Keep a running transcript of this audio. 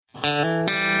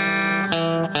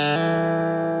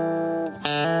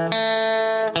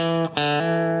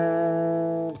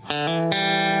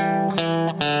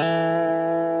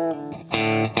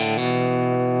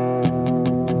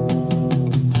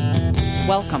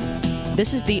Welcome.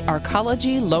 This is the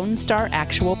Arcology Lone Star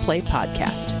Actual Play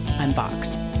Podcast. I'm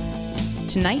Vox.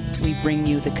 Tonight, we bring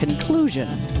you the conclusion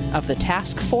of the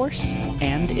task force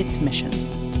and its mission.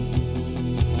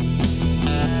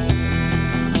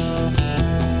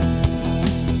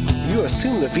 You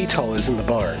assume the VTOL is in the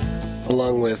barn,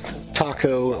 along with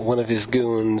Taco, one of his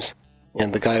goons,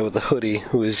 and the guy with the hoodie,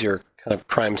 who is your kind of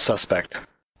prime suspect.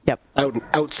 Yep.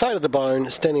 Outside of the barn,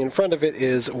 standing in front of it,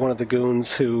 is one of the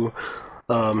goons who,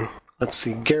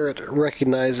 Garrett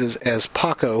recognizes as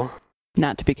Paco.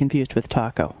 Not to be confused with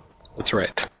Taco. That's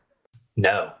right.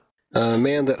 No. A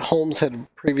man that Holmes had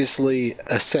previously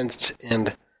sensed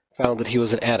and found that he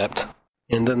was an adept.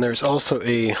 And then there's also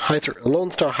a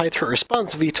Lone Star high threat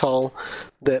response VTOL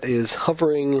that is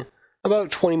hovering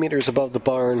about 20 meters above the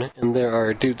barn, and there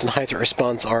are dudes in high threat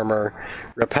response armor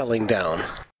rappelling down.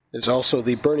 There's also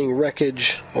the burning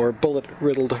wreckage, or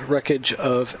bullet-riddled wreckage,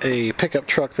 of a pickup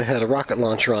truck that had a rocket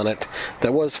launcher on it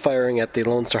that was firing at the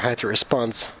Lone Star high threat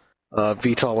response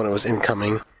VTOL when it was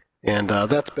incoming, and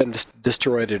that's been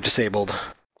destroyed or disabled.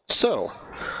 So,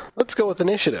 let's go with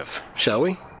initiative, shall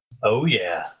we? Oh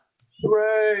yeah.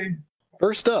 Hooray!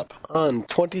 First up, on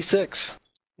 26,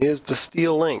 is the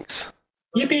Steel Lynx.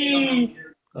 Yippee!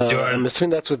 I'm assuming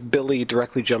that's with Billy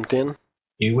directly jumped in?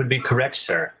 You would be correct,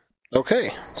 sir.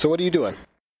 Okay, so what are you doing?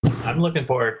 I'm looking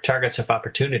for targets of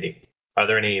opportunity. Are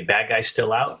there any bad guys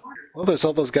still out? Well, there's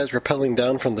all those guys rappelling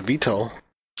down from the VTOL.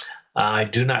 I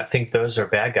do not think those are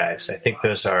bad guys. I think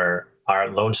those are our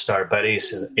Lone Star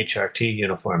buddies in HRT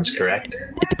uniforms, correct?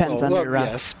 It depends on your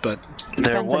yes, but There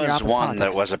Depends on your was office one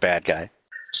politics. that was a bad guy.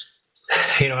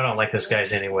 You know, I don't like those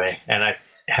guys anyway, and I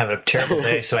have a terrible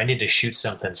day, so I need to shoot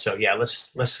something. So yeah,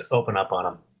 let's open up on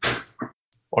them,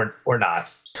 or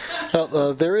not.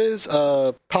 well, there is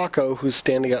Paco who's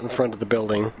standing out in front of the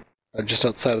building, just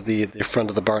outside of the front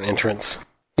of the barn entrance.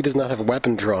 He does not have a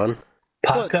weapon drawn.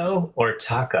 Paco or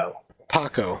Taco?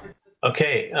 Paco.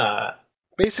 Okay,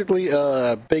 Basically,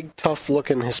 a big,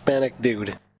 tough-looking Hispanic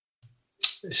dude.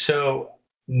 so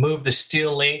move the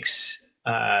Steel Lynx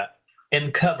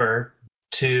in cover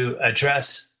to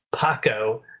address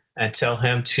Paco and tell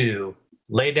him to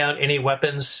lay down any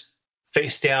weapons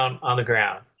face down on the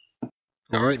ground.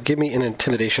 All right, give me an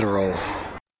intimidation roll.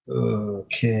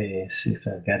 Okay, see if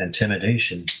I've got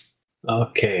intimidation.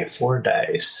 Okay, 4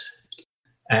 dice.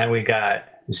 And we got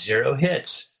 0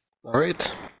 hits. All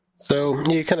right. So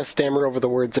you kind of stammer over the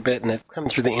words a bit, and it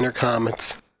comes through the intercom.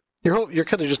 You're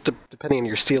kind of just depending on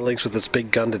your Steel Lynx with this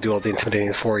big gun to do all the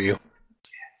intimidating for you.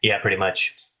 Yeah, pretty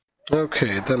much.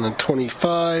 Okay, then on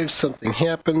 25, something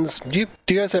happens. Do you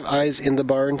guys have eyes in the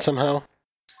barn somehow?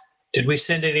 Did we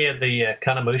send any of the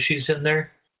Kanamushis in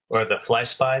there? Or the fly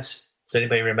spies? Does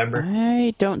anybody remember?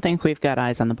 I don't think we've got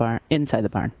eyes on the barn, inside the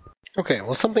barn. Okay,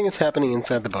 well, something is happening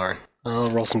inside the barn. I'll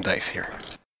roll some dice here.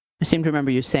 I seem to remember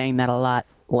you saying that a lot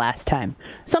last time.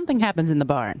 Something happens in the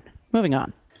barn. Moving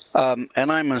on.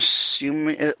 And I'm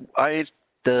assuming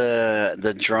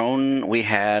the drone we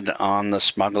had on the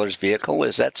smuggler's vehicle,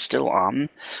 is that still on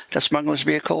the smuggler's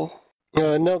vehicle?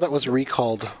 No, that was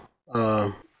recalled.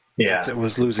 Yeah. It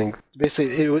was losing.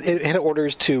 Basically, it had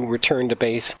orders to return to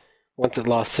base once it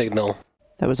lost signal.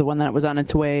 That was the one that was on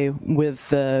its way with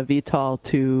the VTOL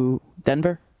to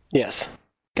Denver? Yes.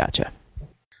 Gotcha.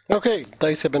 Okay,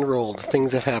 dice have been rolled.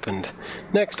 Things have happened.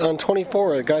 Next, on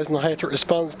 24, the guys in the high threat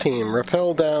response team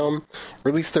rappel down,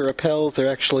 release their rappels.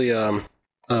 They're actually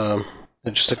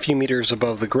just a few meters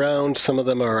above the ground. Some of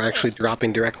them are actually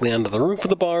dropping directly onto the roof of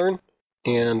the barn,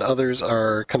 and others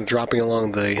are kind of dropping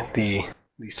along the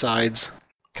sides,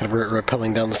 kind of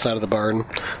rappelling down the side of the barn.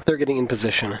 They're getting in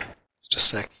position.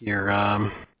 Just a sec here.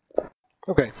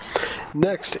 Okay.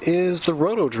 Next is the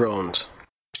roto drones.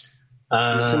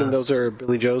 I'm assuming those are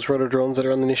Billy Joe's roto drones that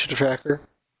are on the initiative tracker?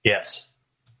 Yes.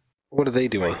 What are they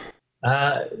doing?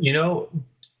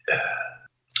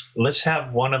 Let's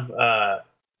have one of...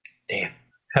 damn.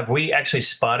 Have we actually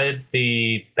spotted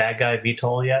the bad guy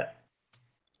VTOL yet?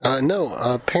 No.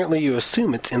 Apparently you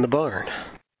assume it's in the barn.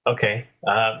 Okay.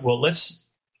 Well, let's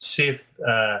see if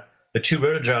the 2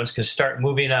 rotodrones can start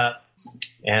moving up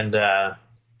and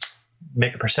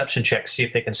make a perception check, see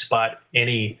if they can spot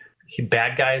any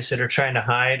bad guys that are trying to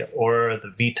hide, or the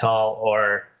VTOL,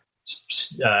 or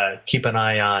keep an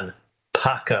eye on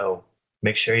Paco.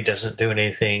 Make sure he doesn't do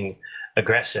anything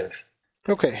aggressive.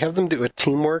 Okay, have them do a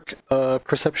teamwork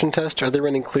perception test. Are they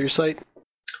running clear sight?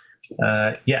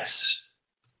 Yes.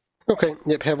 Okay,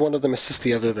 yep, have one of them assist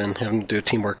the other, then have them do a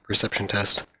teamwork perception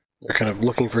test. They're kind of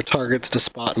looking for targets to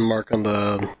spot and mark on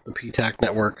the PTAC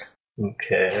network.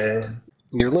 Okay.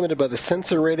 You're limited by the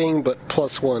sensor rating, but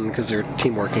 +1 because they're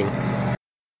teamworking.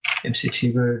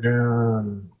 MCT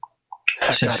Rotodrome.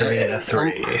 Centurion a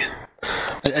 3.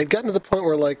 I'd gotten to the point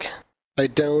where, like, I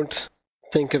don't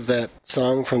think of that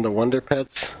song from the Wonder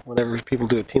Pets whenever people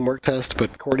do a teamwork test,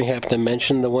 but Courtney happened to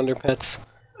mention the Wonder Pets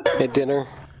at dinner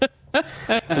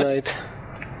tonight.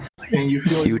 And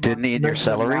You didn't eat your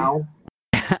celery? Now?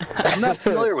 I'm not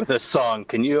familiar with this song.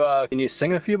 Can you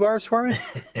sing a few bars for me?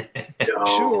 No.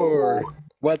 Sure.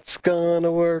 What's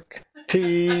gonna work?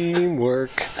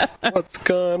 Teamwork. What's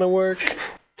gonna work?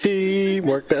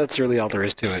 Teamwork. That's really all there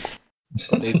is to it.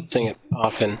 They sing it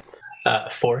often.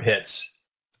 4 hits.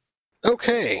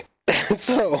 Okay.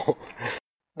 So,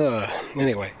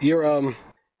 anyway, your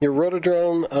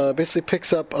Rotodrome basically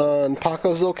picks up on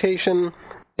Paco's location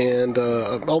and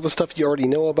all the stuff you already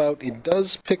know about. It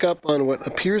does pick up on what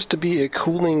appears to be a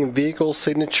cooling vehicle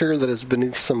signature that is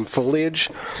beneath some foliage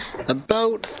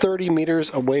about 30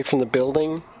 meters away from the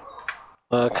building,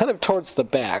 kind of towards the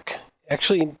back.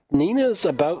 Actually, Nina's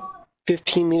about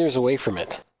 15 meters away from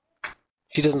it.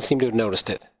 She doesn't seem to have noticed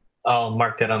it. I'll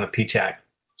mark that on the PTAC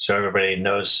so everybody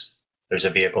knows there's a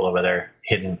vehicle over there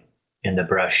hidden in the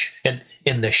brush and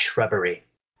in the shrubbery.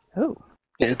 Oh.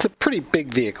 Yeah, it's a pretty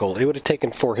big vehicle. It would have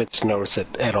taken 4 hits to notice it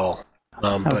at all.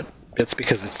 But that's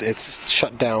because it's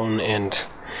shut down and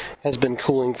has been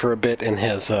cooling for a bit and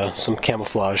has some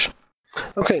camouflage.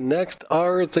 Okay, next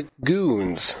are the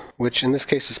goons, which in this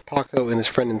case is Paco and his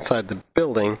friend inside the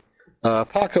building.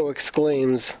 Paco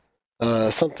exclaims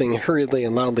something hurriedly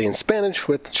and loudly in Spanish,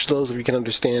 which those of you can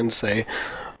understand say,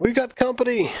 "We've got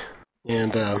company!"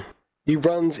 And he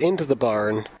runs into the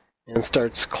barn and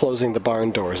starts closing the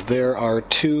barn doors. There are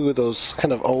 2 of those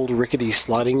kind of old rickety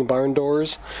sliding barn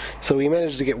doors, so he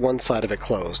manages to get one side of it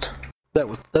closed.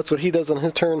 That's what he does on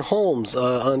his turn. Holmes,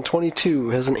 on 22,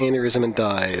 has an aneurysm and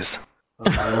dies.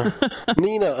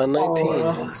 Nina, on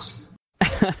 19.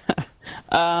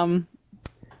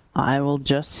 I will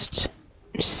just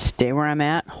stay where I'm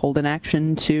at, hold an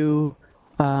action to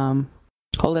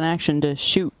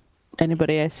shoot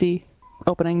anybody I see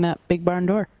opening that big barn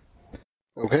door.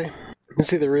 Okay. You can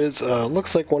see there is,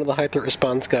 looks like one of the high threat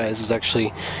response guys is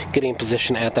actually getting in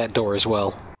position at that door as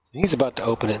well. He's about to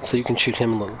open it, so you can shoot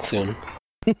him soon.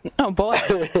 Oh boy.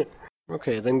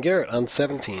 Okay, then Garrett on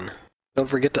 17. Don't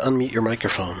forget to unmute your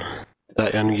microphone. Did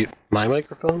I unmute my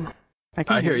microphone?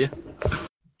 I hear you.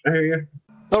 I hear you.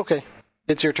 Okay,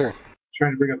 it's your turn.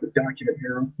 Trying to bring up the document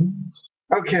here.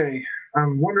 Okay,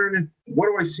 I'm wondering, what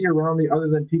do I see around me other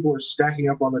than people are stacking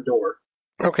up on the door?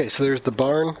 Okay, so there's the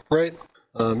barn, right?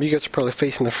 You guys are probably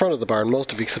facing the front of the barn,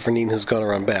 most of you except for Neen, who's gone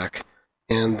around back.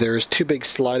 And there's 2 big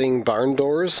sliding barn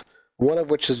doors, one of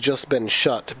which has just been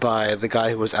shut by the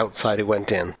guy who was outside who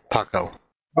went in, Paco.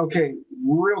 Okay,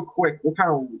 real quick, what kind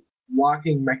of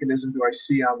locking mechanism do I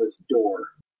see on this door?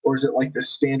 Or is it like the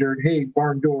standard, hey,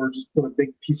 barn door, just put a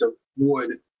big piece of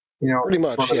wood, Pretty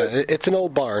much, yeah. It's an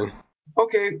old barn.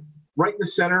 Okay, right in the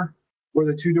center where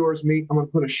the 2 doors meet, I'm going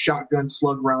to put a shotgun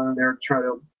slug round in there to try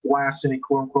to blast any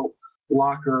quote-unquote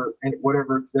locker and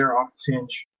whatever it's there off its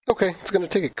hinge. Okay, it's going to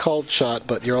take a called shot,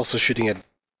 but you're also shooting at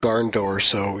barn door,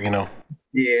 so, Yeah.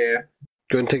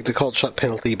 Go ahead and take the called shot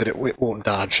penalty, but it won't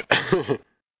dodge.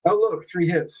 Oh, look, 3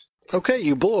 hits. Okay,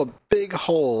 you blow a big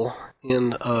hole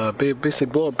in, basically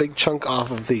blow a big chunk off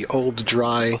of the old,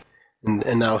 dry,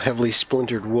 and now heavily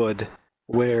splintered wood,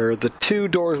 where the 2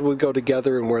 doors would go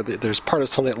together and where there's part of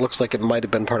something that looks like it might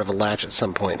have been part of a latch at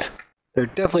some point. They're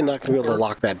definitely not going to be able to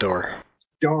lock that door.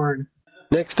 Darn.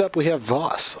 Next up, we have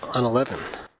Voss on 11.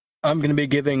 I'm going to be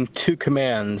giving 2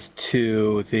 commands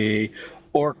to the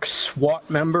Orc SWAT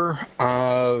member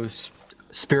of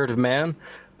Spirit of Man.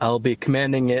 I'll be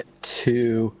commanding it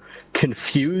to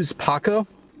confuse Paco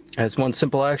as one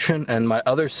simple action, and my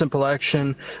other simple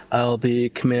action, I'll be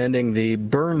commanding the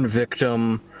burn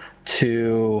victim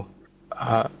to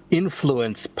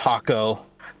influence Paco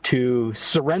to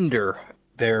surrender.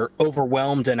 They're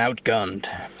overwhelmed and outgunned.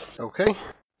 Okay,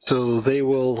 so they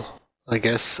will, I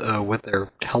guess, with their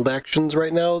held actions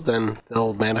right now, then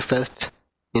they'll manifest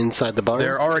inside the barn?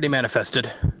 They're already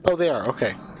manifested. Oh, they are,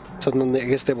 okay. So then I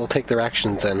guess they will take their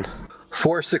actions then.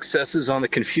 4 successes on the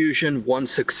confusion, 1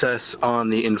 success on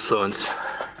the influence.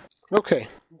 Okay,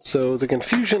 so the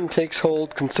confusion takes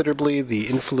hold considerably, the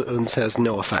influence has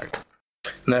no effect.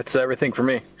 And that's everything for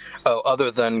me. Oh, other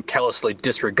than callously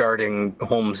disregarding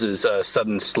Holmes's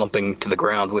sudden slumping to the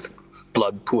ground with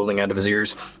blood pooling out of his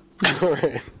ears.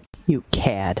 Alright. You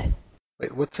cad.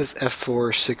 Wait, what's this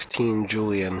F416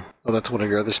 Julian? Oh, that's one of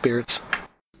your other spirits?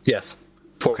 Yes.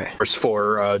 Okay.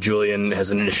 For Julian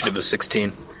has an initiative of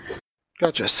 16.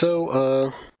 Gotcha.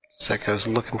 So, sec, I was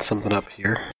looking something up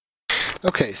here.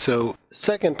 Okay, so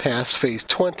second pass, phase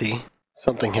 20,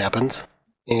 something happens.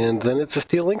 And then it's a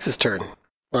Steel Lynx's turn.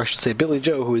 Or I should say Billy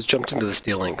Joe, who has jumped into the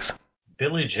Steel Lynx.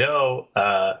 Billy Joe,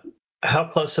 how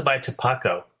close am I to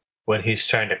Paco when he's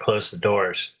trying to close the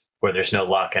doors where there's no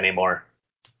lock anymore?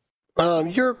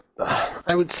 You're,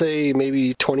 I would say,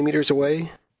 maybe 20 meters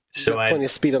away. So got plenty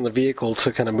of speed on the vehicle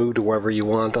to kind of move to wherever you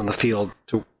want on the field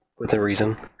within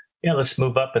reason. Yeah, let's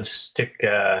move up and stick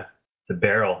the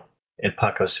barrel in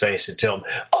Paco's face and tell him,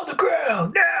 on the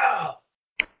ground, now!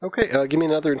 Okay, give me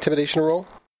another intimidation roll.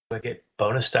 Do I get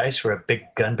bonus dice for a big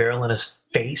gun barrel in his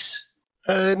face?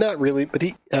 Not really, but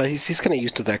he's kind of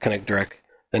used to that kind of direct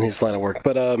in his line of work.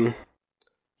 But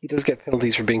he does get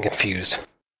penalties for being confused.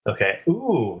 Okay.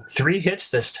 Ooh, 3 hits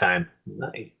this time.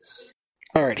 Nice.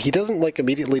 All right, he doesn't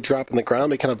immediately drop on the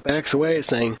ground. He kind of backs away,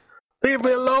 saying, "Leave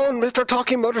me alone, Mr.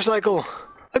 Talking Motorcycle.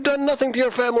 I've done nothing to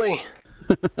your family."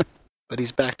 But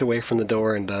he's backed away from the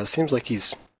door and seems like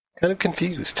he's kind of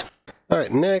confused. All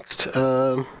right, next,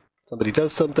 somebody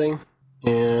does something.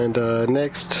 And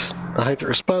next, the height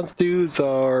response dudes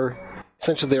are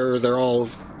essentially they're all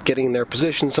getting in their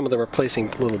position. Some of them are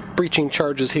placing little breaching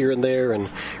charges here and there and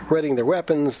readying their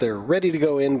weapons. They're ready to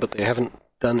go in, but they haven't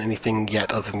done anything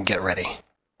yet other than get ready.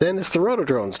 Then it's the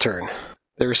Rotodrone's turn.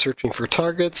 They're searching for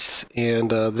targets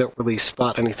and they don't really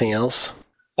spot anything else.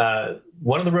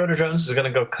 One of the Rotodrones is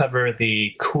going to go cover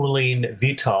the cooling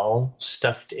VTOL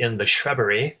stuffed in the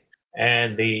shrubbery,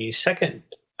 and the second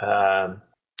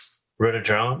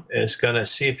Rotodrone is going to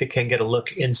see if it can get a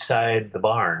look inside the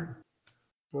barn.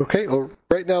 Okay, well,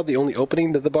 right now the only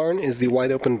opening to the barn is the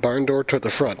wide open barn door toward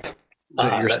the front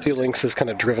that your Steel Lynx is kind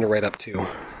of driven right up to.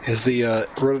 Is the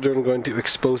Rotodrone going to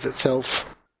expose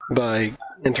itself by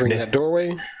entering that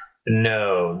doorway?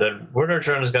 No, the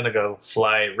Rotodrone is going to go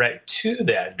fly right to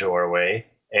that doorway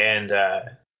and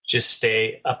just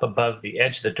stay up above the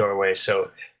edge of the doorway so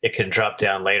it can drop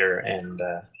down later and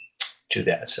do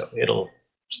that. So it'll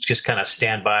just kind of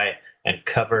stand by and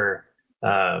cover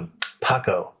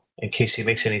Paco in case he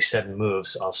makes any sudden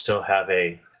moves. I'll still have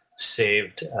a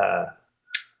saved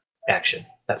action.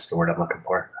 That's the word I'm looking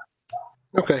for.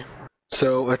 Okay.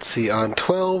 So let's see. On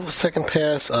 12, second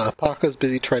pass, Paco's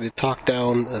busy trying to talk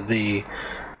down the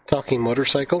talking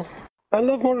motorcycle. "I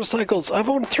love motorcycles. I've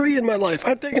owned 3 in my life.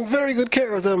 I've taken very good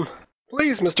care of them.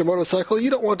 Please, Mr. Motorcycle, you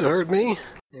don't want to hurt me."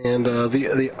 And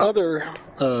the other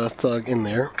thug in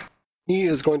there, he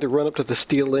is going to run up to the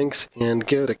Steel Lynx and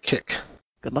give it a kick.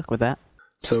 Good luck with that.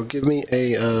 So give me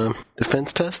a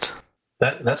defense test.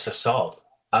 That's assault.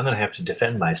 I'm going to have to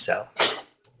defend myself.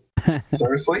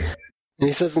 Seriously? And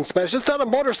he says in Spanish, "It's not a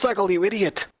motorcycle, you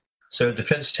idiot!" So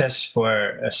defense test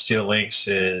for a Steel Lynx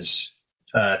is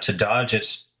to dodge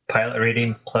its pilot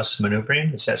rating plus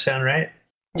maneuvering. Does that sound right?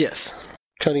 Yes.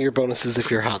 Counting your bonuses if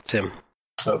you're hot, Tim.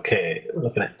 Okay, we're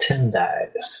looking at 10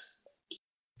 dice.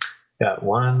 Got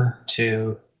 1,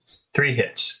 2, 3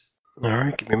 hits. All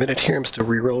right, give me a minute here. I'm still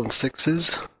re-rolling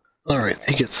 6s. All right,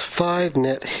 so he gets 5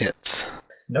 net hits.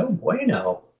 No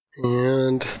bueno.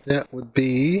 And that would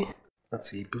be,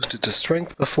 let's see, boosted to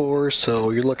strength before,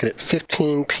 so you're looking at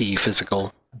 15p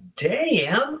physical.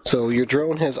 Damn! So your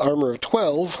drone has armor of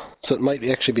 12, so it might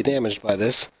actually be damaged by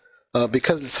this.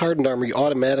 Because it's hardened armor, you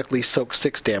automatically soak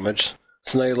 6 damage.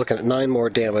 So now you're looking at 9 more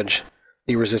damage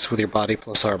you resist with your body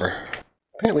plus armor.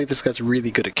 Apparently this guy's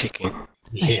really good at kicking.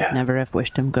 I should never have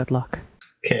wished him good luck.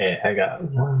 Okay, I got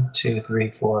 1, 2,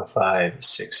 3, 4, 5,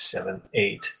 6, 7,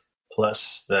 8,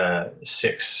 plus the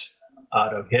 6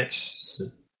 auto hits, so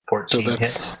 14 So that's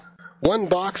hits. 1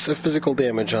 box of physical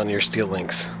damage on your Steel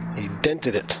Lynx. He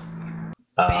dented it.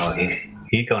 Oh,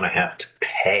 he's gonna have to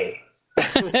pay.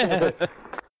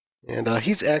 And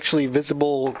he's actually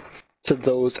visible to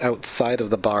those outside of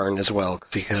the barn as well,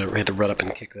 because he kind of had to run up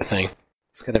and kick the thing.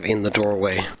 It's kind of in the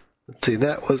doorway. Let's see,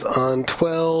 that was on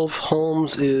 12.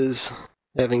 Holmes is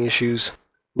having issues.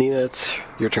 Nina, it's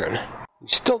your turn. You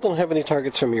still don't have any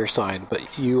targets from your side,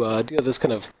 but you do have this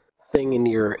kind of thing in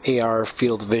your AR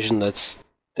field of vision that's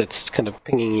kind of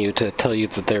pinging you to tell you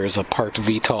that there is a parked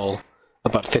VTOL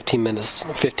about 15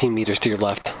 meters to your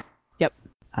left. Yep.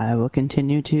 I will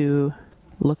continue to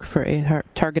look for a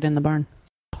target in the barn.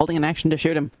 Holding an action to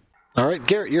shoot him. All right,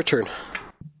 Garrett, your turn.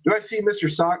 Do I see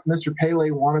Mr. Pele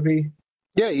wannabe?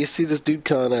 Yeah, you see this dude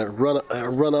kind of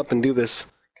run up and do this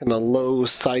kind of low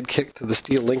side kick to the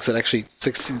Steel Lynx that actually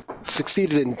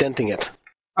succeeded in denting it.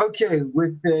 Okay,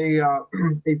 with a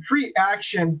free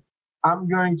action, I'm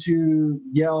going to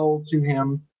yell to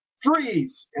him,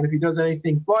 "Freeze!" And if he does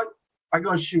anything but, I'm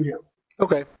going to shoot him.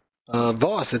 Okay.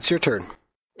 Voss, it's your turn.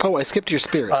 Oh, I skipped your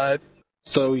spirits.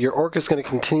 So your orc is going to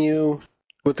continue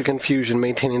with the confusion,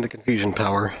 maintaining the confusion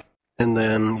power. And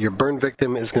then your burn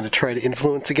victim is going to try to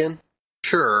influence again.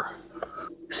 Sure.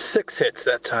 6 hits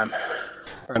that time.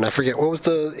 And I forget, what was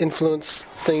the influence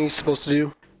thing you're supposed to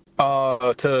do?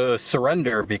 To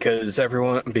surrender because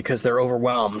they're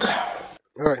overwhelmed.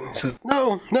 Alright, he says,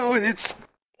 no,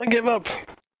 I give up.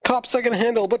 Cops I can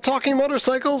handle, but talking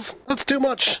motorcycles? That's too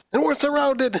much, and we're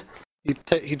surrounded! He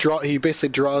basically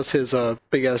draws his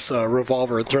big-ass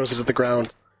revolver and throws it at the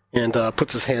ground, and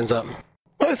puts his hands up.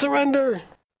 I surrender!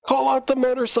 Call out the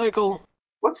motorcycle!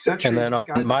 What century? And then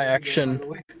in my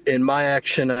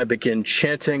action, I begin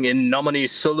chanting in nomine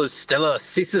solus stella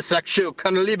ceasus actio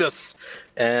canalibus,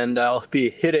 and I'll be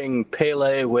hitting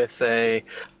Pele with a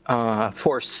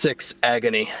force 6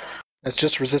 agony. That's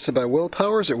just resisted by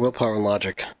willpower, or is it willpower and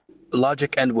logic?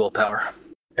 Logic and willpower.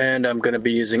 And I'm going to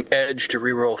be using edge to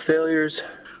reroll failures.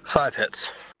 5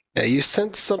 hits. Yeah, you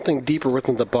sense something deeper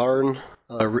within the barn,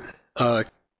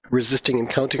 resisting and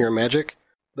countering her magic,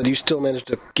 but you still manage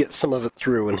to get some of it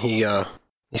through, and he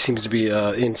seems to be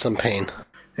in some pain.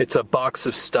 It's a box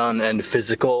of stun and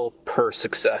physical per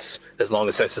success, as long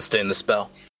as I sustain the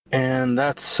spell. And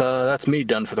that's me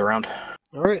done for the round.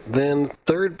 Alright, then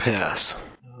third pass.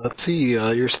 Let's see,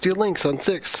 your steel links on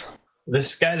 6.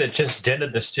 This guy that just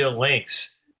dented the steel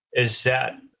links, is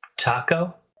that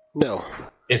Taco? No.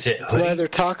 Is it It's Hoodie? neither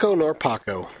Taco nor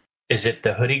Paco. Is it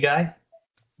the hoodie guy?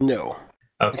 No.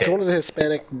 Okay. It's one of the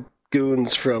Hispanic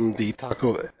goons from the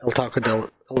El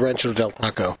Rancho del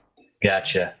Taco.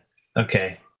 Gotcha.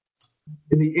 Okay.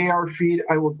 In the AR feed,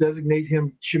 I will designate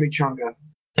him Chimichanga.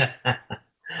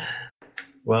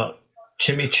 Well,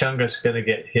 Chimichanga's going to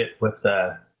get hit with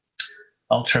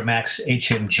Ultramax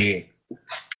HMG.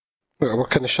 What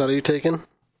kind of shot are you taking?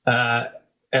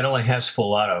 It only has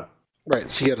full auto. Right,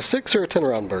 so you got a 6 or a 10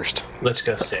 round burst? Let's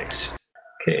go 6.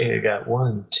 Okay, I got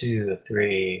 1, 2,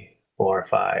 3, 4,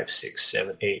 5, 6,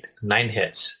 7, 8, 9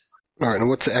 hits. Alright, and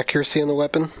what's the accuracy on the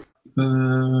weapon?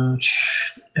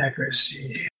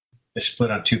 Accuracy. I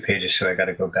split on 2 pages, so I got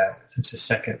to go back. Since the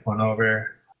second one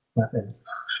over. Weapon.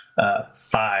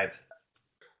 5.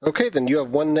 Okay, then you have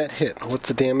 1 net hit. What's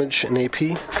the damage in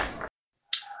AP?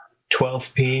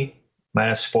 12p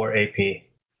minus 4 AP.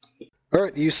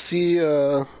 Alright, you see,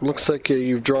 looks like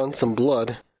you've drawn some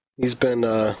blood. He's been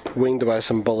winged by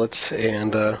some bullets,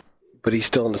 and but he's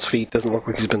still on his feet. Doesn't look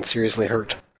like he's been seriously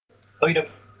hurt. Oh, you know.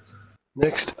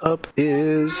 Next up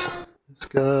is this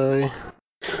guy.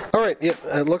 Alright, yep,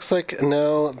 it looks like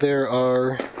now there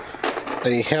are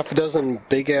a half a dozen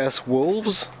big-ass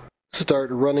wolves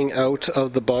start running out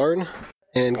of the barn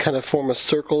and kind of form a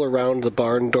circle around the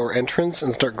barn door entrance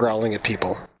and start growling at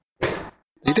people.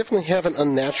 They definitely have an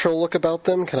unnatural look about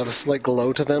them, kind of a slight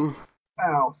glow to them.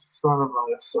 Oh, son of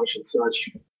a such and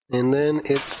such. And then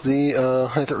it's the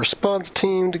Hyther response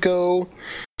team to go.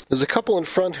 There's a couple in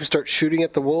front who start shooting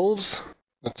at the wolves.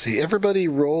 Let's see, everybody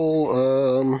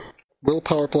roll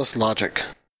willpower plus logic.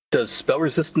 Does spell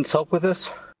resistance help with this?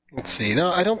 Let's see,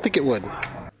 no, I don't think it would.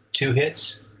 2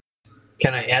 hits.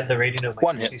 Can I add the rating of my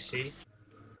 1 hit. RCC?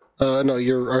 No,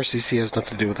 your RCC has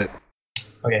nothing to do with it.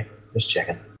 Okay, just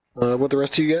checking. What the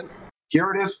rest of you get?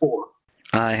 Garrett has 4.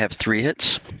 I have 3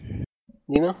 hits.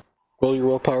 Nina? Roll your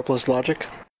willpower plus logic.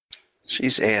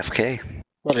 She's AFK.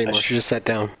 Not anymore, she just sat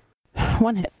down.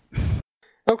 1 hit.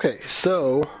 Okay,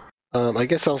 so, I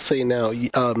guess I'll say now,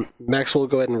 Maxwell,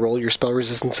 go ahead and roll your spell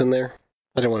resistance in there.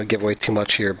 I don't want to give away too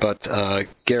much here, but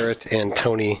Garrett and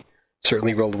Tony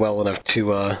certainly rolled well enough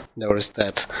to notice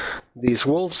that these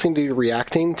wolves seem to be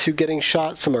reacting to getting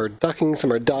shot. Some are ducking,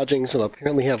 some are dodging, some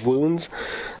apparently have wounds.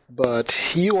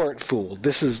 But you aren't fooled.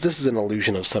 This is an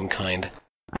illusion of some kind.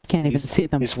 I can't even see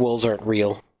them. These wolves aren't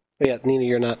real. But yeah, Nina,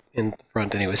 you're not in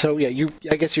front anyway. So yeah,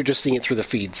 I guess you're just seeing it through the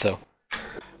feed, so.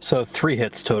 So 3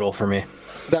 hits total for me.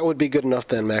 That would be good enough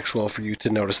then, Maxwell, for you to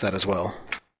notice that as well.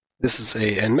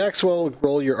 And Maxwell,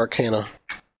 roll your Arcana.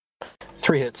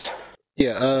 3 hits.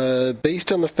 Yeah,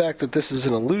 based on the fact that this is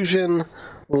an illusion, a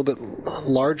little bit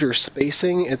larger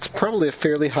spacing, it's probably a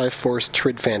fairly high force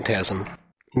Trid Phantasm.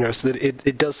 You know, so that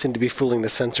it does seem to be fooling the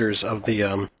sensors of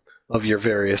the of your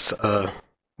various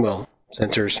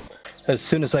sensors. As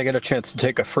soon as I get a chance to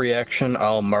take a free action,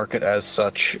 I'll mark it as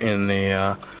such in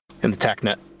the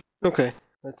TACnet. Okay,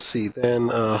 let's see. Then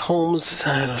Holmes,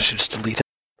 I should just delete it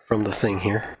from the thing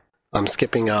here. I'm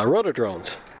skipping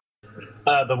Rotodrones.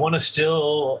 The one is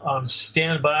still on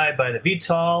standby by the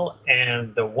VTOL,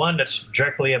 and the one that's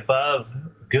directly above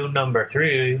goon number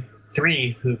three,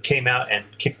 who came out and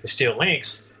kicked the steel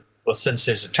links, well, since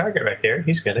there's a target right there,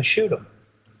 he's going to shoot him.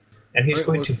 And he's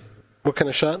going to... What kind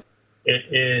of shot? It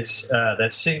is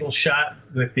that single shot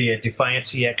with the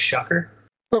Defiance EX Shocker.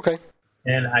 Okay.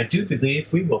 And I do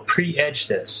believe we will pre-edge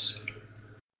this.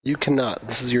 You cannot.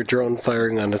 This is your drone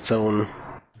firing on its own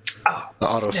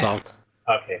auto-assault.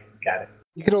 Okay, got it.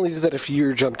 You can only do that if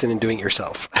you're jumped in and doing it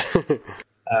yourself.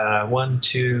 1,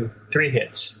 2, 3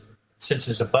 hits. Since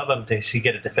it's above him, does he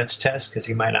get a defense test? Because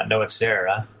he might not know it's there,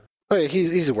 huh? Oh yeah,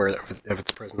 he's aware of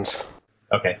its presence.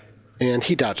 Okay. And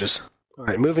he dodges.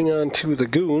 Alright, moving on to the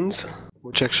goons,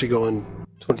 which actually go in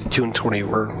 22 and 20,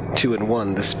 or 2 and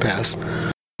 1 this pass.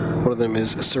 One of them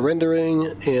is surrendering,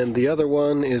 and the other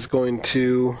one is going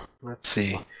to, let's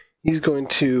see, he's going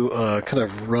to kind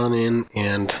of run in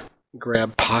and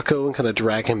grab Paco and kind of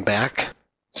drag him back.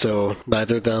 So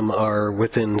neither of them are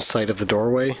within sight of the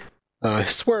doorway,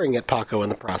 swearing at Paco in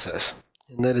the process.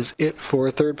 And that is it for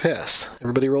third pass.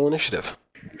 Everybody roll initiative.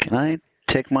 Can I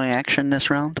take my action this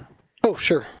round? Oh,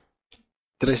 sure.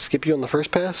 Did I skip you on the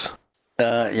first pass?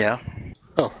 Yeah.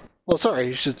 Oh, well, sorry.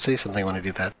 You should say something when I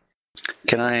do that.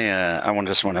 Can I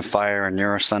just want to fire a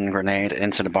Neurostun grenade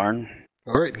into the barn.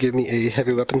 All right, give me a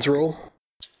heavy weapons roll.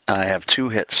 I have 2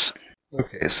 hits.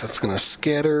 Okay, so that's going to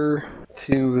scatter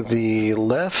to the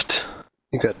left.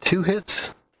 You got 2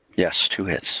 hits. Yes, 2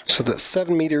 hits. So that's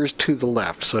 7 meters to the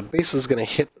left. So it basically is going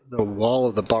to hit the wall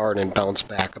of the barn and bounce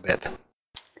back a bit.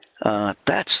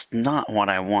 That's not what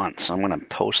I want, so I'm going to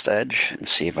post edge and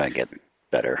see if I get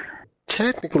better.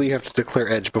 Technically, you have to declare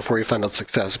edge before you find out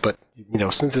success, but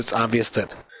since it's obvious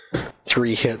that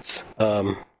 3 hits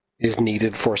is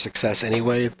needed for success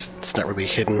anyway, it's not really a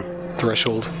hidden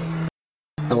threshold.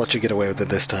 I'll let you get away with it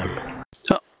this time.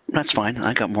 Oh, that's fine.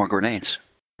 I got more grenades.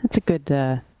 That's a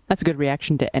good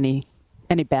reaction to any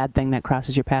bad thing that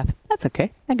crosses your path. That's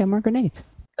okay. I got more grenades.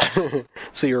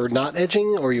 So you're not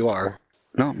edging, or you are?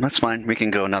 No, that's fine. We can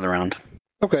go another round.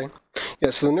 Okay.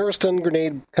 Yeah, so the Neurostun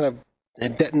grenade kind of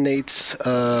detonates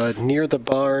near the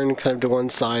barn, kind of to one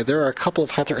side. There are a couple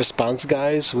of high threat response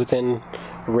guys within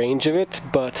range of it,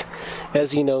 but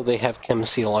as you know, they have chem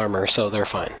seal armor, so they're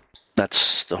fine.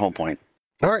 That's the whole point.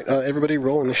 All right, everybody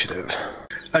roll initiative.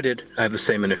 I did. I have the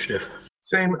same initiative.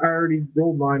 Same, I already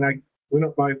rolled mine. I went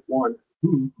up by 1.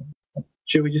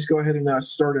 Should we just go ahead and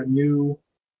start a new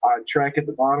track at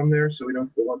the bottom there so we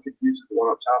don't get one confused with the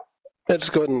one up top? Yeah,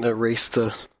 just go ahead and erase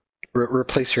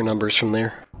replace your numbers from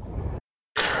there.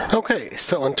 Okay,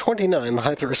 so on 29, the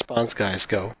high threat response guys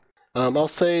go. I'll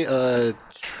say,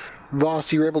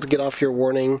 Voss, you were able to get off your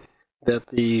warning that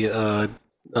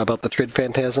about the Trid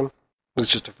Phantasm. It was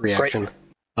just a free action.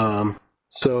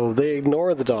 So they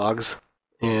ignore the dogs,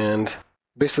 and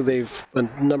basically they've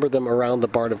numbered them around the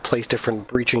barn and placed different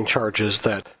breaching charges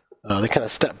that they kind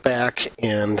of step back,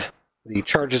 and the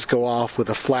charges go off with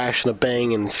a flash and a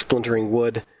bang and splintering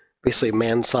wood. Basically,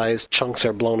 man-sized chunks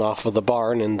are blown off of the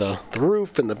barn and the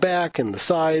roof and the back and the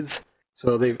sides.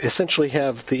 So they essentially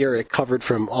have the area covered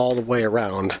from all the way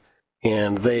around,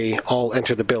 and they all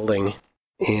enter the building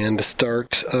and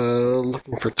start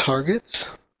looking for targets,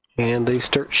 and they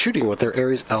start shooting with their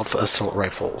Ares Alpha assault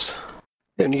rifles.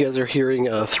 And you guys are hearing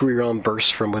 3-round bursts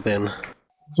from within.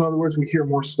 So in other words, we hear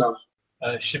more stuff.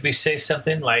 Should we say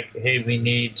something like, hey, we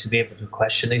need to be able to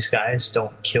question these guys,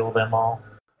 don't kill them all?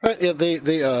 Right, yeah, they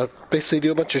basically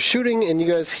do a bunch of shooting, and you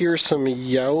guys hear some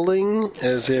yowling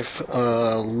as if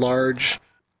large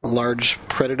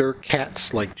predator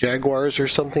cats, like jaguars or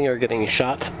something, are getting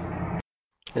shot.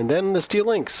 And then the Steel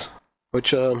Lynx,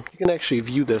 which you can actually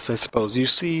view this, I suppose. You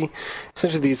see,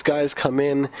 essentially, these guys come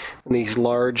in, and these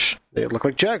large, they look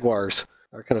like jaguars,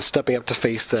 are kind of stepping up to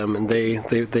face them, and they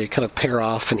kind of pair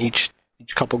off, and each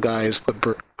couple guys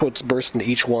puts burst into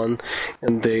each one,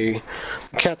 and the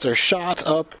cats are shot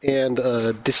up and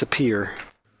disappear.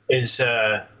 Is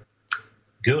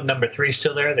goon number 3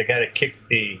 still there? The guy that kicked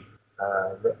the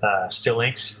Steel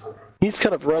Lynx? He's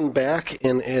kind of run back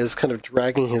and is kind of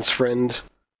dragging his friend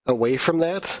away from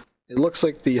that. It looks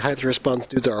like the high threat response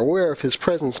dudes are aware of his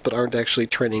presence, but aren't actually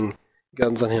training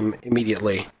guns on him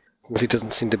immediately, since he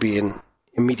doesn't seem to be an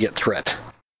immediate threat.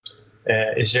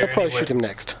 Is there I'll probably shoot him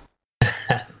next.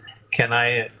 Can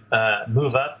I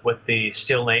move up with the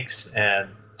Steel Lynx and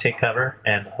take cover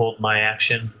and hold my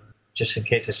action just in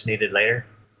case it's needed later?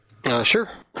 Sure.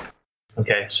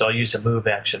 Okay, so I'll use a move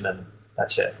action, and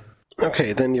that's it.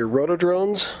 Okay, then your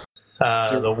rotodrones.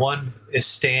 The one is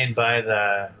staying by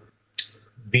the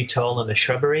VTOL in the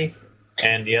shrubbery,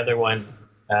 and the other one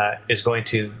is going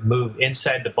to move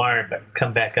inside the barn but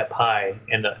come back up high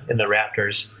in the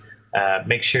rafters.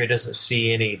 Make sure he doesn't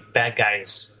see any bad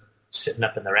guys sitting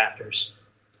up in the rafters.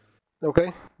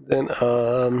 Okay, then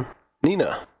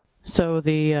Nina. So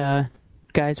the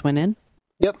guys went in?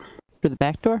 Yep. Through the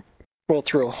back door? Well,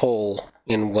 through a hole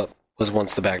in what was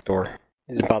once the back door.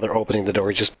 He didn't bother opening the door,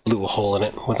 he just blew a hole in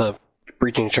it with a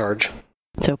breaching charge.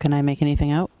 So can I make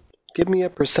anything out? Give me a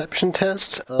perception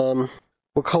test. We'll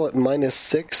call it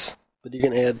 -6. but you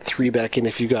can add 3 back in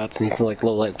if you got anything like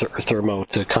low light or thermo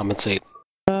to compensate.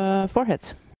 4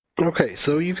 hits. Okay,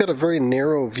 so you've got a very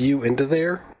narrow view into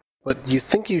there, but you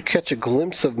think you catch a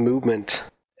glimpse of movement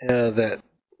that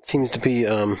seems to be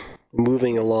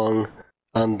moving along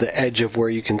on the edge of where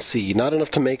you can see. Not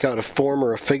enough to make out a form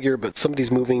or a figure, but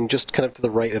somebody's moving just kind of to the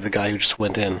right of the guy who just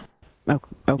went in.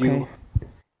 Okay.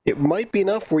 It might be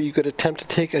enough where you could attempt to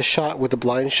take a shot with a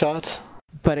blind shot.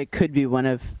 But it could be one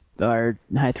of our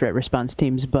high threat response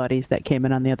team's buddies that came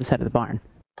in on the other side of the barn.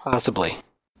 Possibly.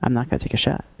 I'm not going to take a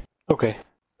shot. Okay.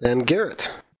 Then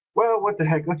Garrett. Well, what the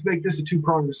heck? Let's make this a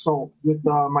 2-pronged assault. With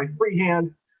my free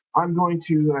hand, I'm going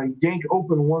to yank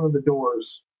open one of the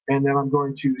doors, and then I'm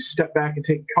going to step back and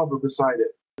take cover beside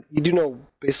it. You do know,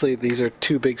 basically, these are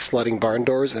 2 big sliding barn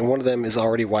doors, and one of them is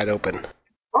already wide open.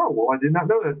 Oh, well, I did not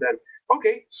know that then.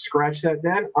 Okay, scratch that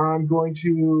then. I'm going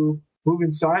to move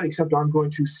inside, except I'm going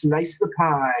to slice the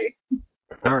pie.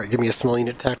 All right, give me a small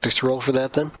unit tactics roll for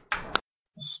that then.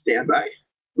 Stand by.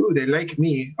 Ooh, they like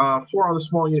me. 4 on the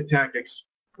small unit tactics.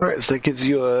 All right, so that gives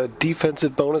you a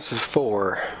defensive bonus of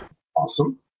 4.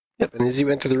 Awesome. Yep, and as you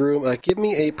enter the room, give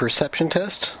me a perception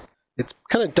test. It's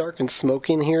kind of dark and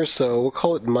smoky in here, so we'll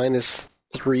call it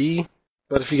 -3.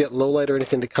 But if you get low light or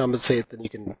anything to compensate, then you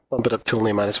can bump it up to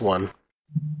only -1.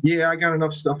 Yeah, I got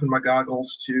enough stuff in my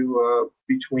goggles to,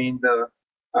 between the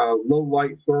low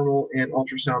light, thermal, and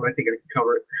ultrasound, I think I can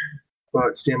cover it.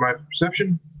 But stand by for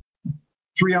perception.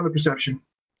 3 on the perception.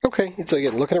 Okay, so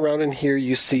again, looking around in here,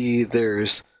 you see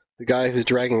there's the guy who's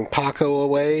dragging Paco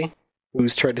away, and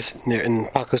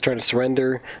Paco's trying to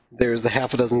surrender. There's the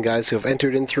half a dozen guys who have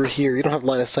entered in through here. You don't have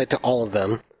line of sight to all of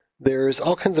them. There's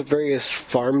all kinds of various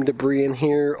farm debris in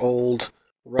here, old,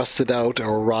 rusted out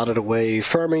or rotted away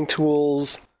farming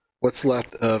tools, what's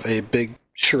left of a big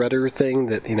shredder thing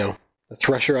that, a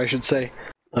thresher, I should say.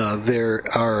 There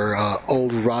are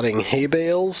old rotting hay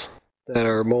bales that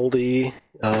are moldy,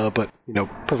 but,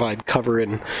 provide cover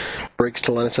and breaks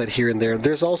to line of sight here and there.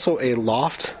 There's also a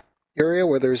loft area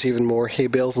where there's even more hay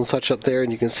bales and such up there,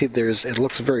 and you can see it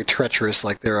looks very treacherous,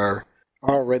 like there are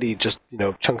already just,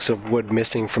 chunks of wood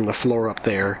missing from the floor up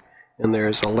there, and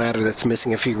there's a ladder that's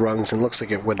missing a few rungs and looks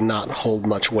like it would not hold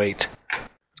much weight.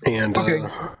 And okay.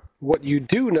 What you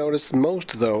do notice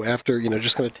most, though, after,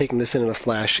 just kind of taking this in a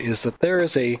flash, is that there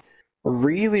is a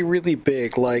really, really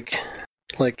big, like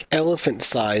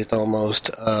elephant-sized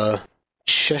almost,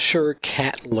 Cheshire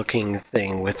cat-looking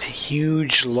thing with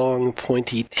huge, long,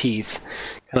 pointy teeth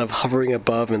kind of hovering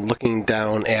above and looking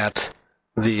down at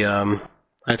the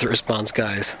high threat response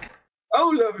guys.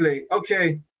 Oh, lovely.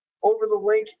 Okay. Over the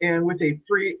link and with a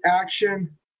free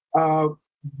action,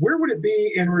 where would it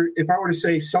be if I were to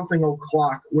say something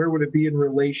o'clock, where would it be in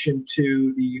relation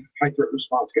to the high threat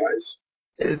response guys?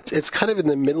 It's kind of in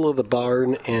the middle of the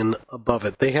barn and above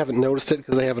it. They haven't noticed it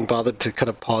because they haven't bothered to kind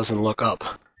of pause and look up.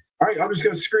 All right, I'm just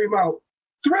going to scream out,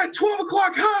 threat 12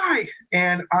 o'clock high!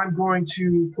 And I'm going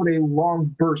to put a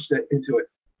long burst into it.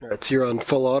 All right, so you're on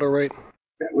full auto, right?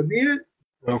 That would be it.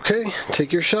 Okay,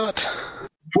 take your shot.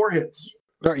 4 hits.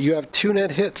 All right, you have 2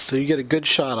 net hits, so you get a good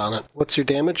shot on it. What's your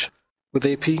damage with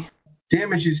AP?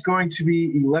 Damage is going to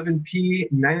be 11p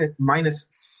minus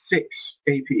 6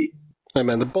 AP. Hey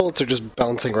man, the bullets are just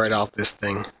bouncing right off this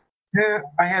thing. Yeah,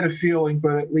 I had a feeling,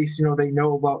 but at least, they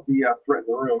know about the threat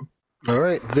in the room. All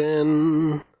right,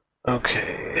 then.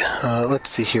 Okay, let's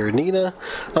see here. Nina,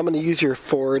 I'm going to use your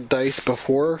 4 dice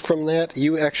before from that.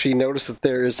 You actually notice that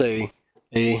there is a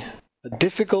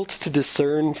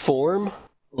difficult-to-discern form,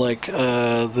 like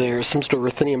there's some sort of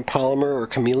ruthenium polymer or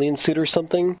chameleon suit or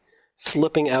something,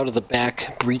 slipping out of the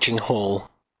back breaching hole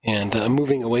and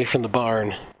moving away from the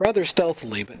barn, rather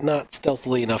stealthily, but not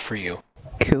stealthily enough for you.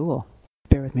 Cool.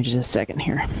 Bear with me just a second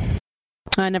here.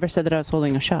 I never said that I was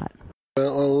holding a shot.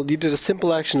 Well, you did a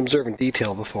simple action observe in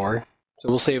detail before, so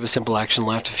we'll save a simple action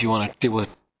left if you want to do a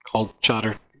called shot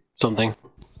or something.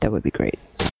 That would be great.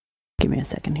 Give me a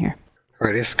second here.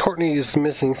 Alright, yes, Courtney is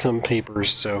missing some papers,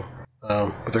 so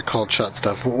with their called shot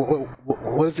stuff.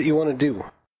 What is it you want to do?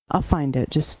 I'll find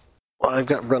it. Well, I've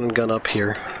got run and gun up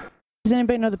here. Does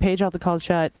anybody know the page all the called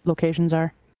shot locations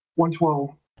are?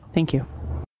 112. Thank you.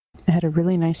 I had a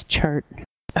really nice chart.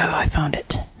 Oh, I found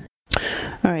it.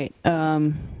 All right.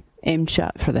 Aimed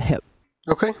shot for the hip.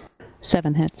 Okay.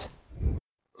 7 hits.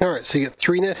 Alright, so you get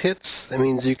 3 net hits. That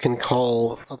means you can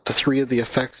call up to 3 of the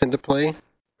effects into play,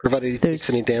 provided he takes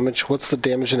any damage. What's the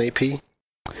damage in AP?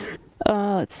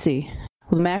 Let's see.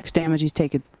 Well, the max damage he's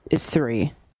taken is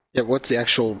 3. Yeah, what's the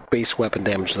actual base weapon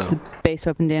damage, though? The base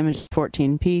weapon damage is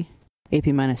 14p, AP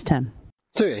minus 10.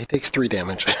 So yeah, he takes 3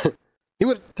 damage. He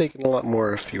would have taken a lot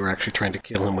more if you were actually trying to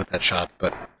kill him with that shot,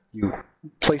 but you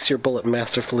place your bullet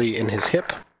masterfully in his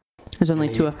hip. There's only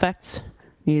 2 effects.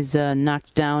 He's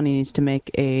knocked down. He needs to make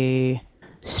a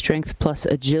strength plus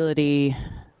agility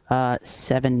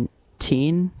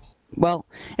 17. Well,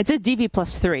 it says DV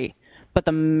plus 3, but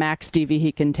the max DV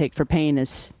he can take for pain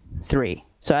is 3.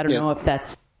 So I don't know if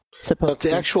that's supposed to...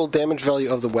 But the actual damage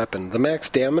value of the weapon. The max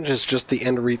damage is just the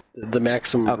the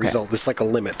maximum result. It's like a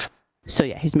limit. So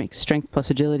yeah, he's makes strength plus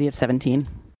agility of 17.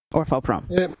 Or fall prone.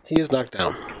 Yeah, he is knocked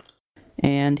down.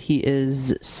 And he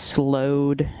is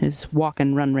slowed. His walk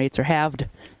and run rates are halved,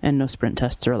 and no sprint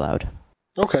tests are allowed.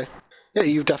 Okay. Yeah,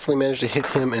 you've definitely managed to hit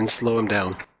him and slow him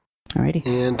down. Alrighty.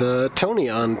 And Tony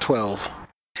on 12.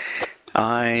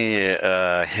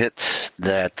 I hit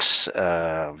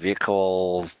that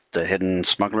vehicle, the hidden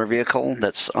smuggler vehicle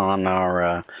that's on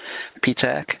our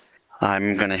PTAC.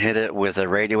 I'm going to hit it with a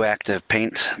radioactive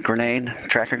paint grenade,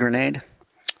 tracker grenade.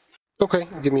 Okay,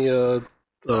 give me a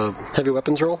heavy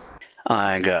weapons roll.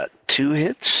 I got 2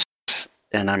 hits,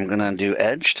 and I'm going to do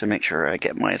edge to make sure I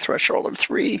get my threshold of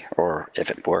 3, or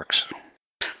if it works.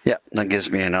 Yep, that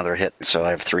gives me another hit, so I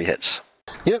have 3 hits.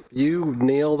 Yep, you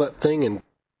nail that thing and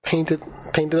paint it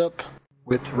up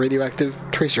with radioactive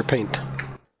tracer paint.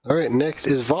 Alright, next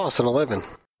is Voss on 11.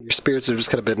 Your spirits have just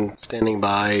kind of been standing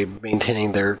by,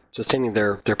 sustaining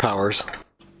their powers.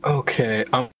 Okay,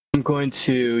 I'm going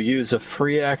to use a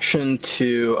free action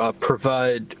to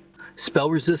provide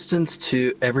spell resistance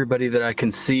to everybody that I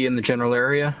can see in the general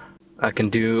area. I can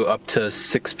do up to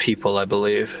 6 people, I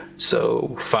believe.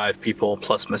 So 5 people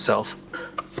plus myself.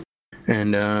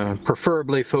 And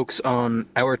preferably folks on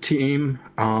our team,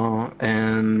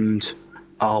 and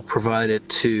I'll provide it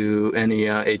to any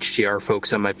HTR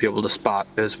folks I might be able to spot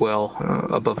as well,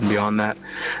 above and beyond that.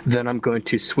 Then I'm going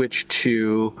to switch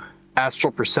to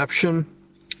astral perception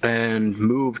and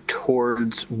move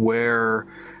towards where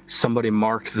somebody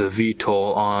marked the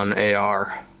VTOL on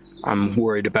AR. I'm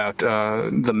worried about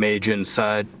the mage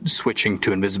inside switching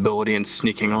to invisibility and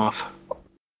sneaking off.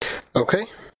 Okay.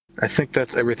 I think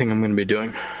that's everything I'm going to be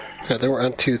doing. Yeah, then we're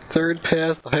on to third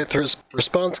pass. The high threat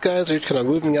response guys are just kind of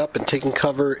moving up and taking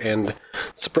cover and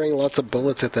spraying lots of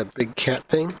bullets at that big cat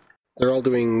thing. They're all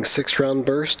doing 6-round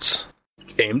bursts.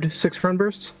 Aimed 6-round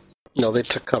bursts? No, they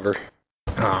took cover.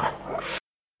 Ah.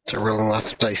 So we're rolling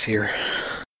lots of dice here.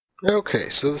 Okay,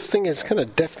 so this thing is kind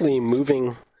of definitely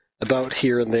moving about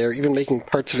here and there, even making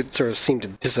parts of it sort of seem to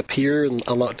disappear and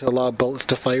allow bullets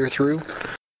to fire through.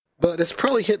 But it's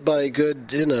probably hit by a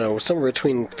good, somewhere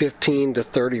between 15 to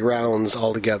 30 rounds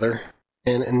altogether.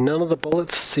 And none of the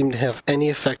bullets seem to have any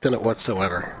effect on it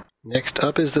whatsoever. Next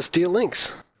up is the Steel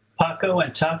Lynx. Paco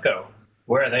and Taco,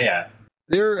 where are they at?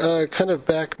 They're kind of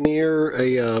back near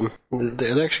a...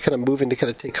 they're actually kind of moving to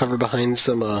kind of take cover behind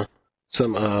some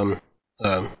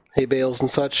hay bales and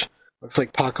such. Looks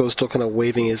like Paco's still kind of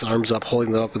waving his arms up,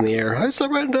 holding them up in the air. I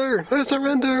surrender! I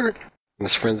surrender! And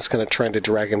his friend's kind of trying to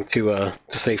drag him to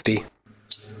safety.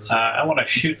 I want to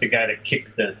shoot the guy that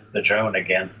kicked the drone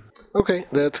again. Okay,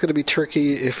 that's going to be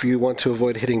tricky if you want to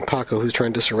avoid hitting Paco, who's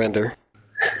trying to surrender.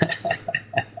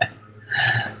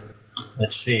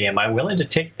 Let's see, am I willing to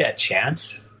take that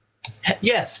chance?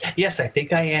 Yes, I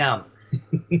think I am.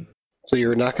 So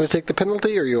you're not going to take the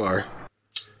penalty, or you are?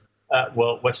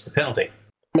 Well, what's the penalty?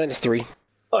 -3.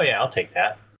 Oh yeah, I'll take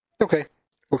that. Okay.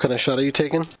 What kind of shot are you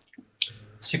taking?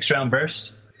 6-round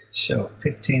burst. So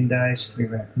 15 dice, 3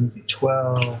 rounds,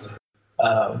 12.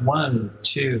 1,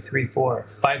 2, 3, 4,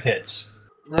 5 hits.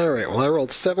 Alright, well I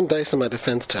rolled 7 dice on my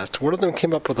defense test. One of them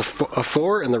came up with a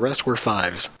 4, and the rest were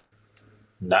 5s.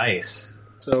 Nice.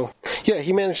 So, yeah,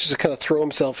 he manages to kind of throw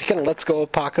himself. He kind of lets go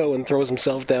of Paco and throws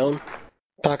himself down.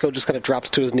 Paco just kind of drops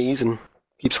to his knees and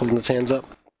keeps holding his hands up.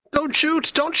 Don't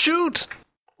shoot! Don't shoot!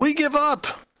 We give up!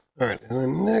 Alright, and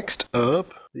then next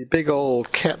up, the big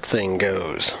old cat thing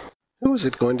goes. Who is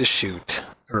it going to shoot?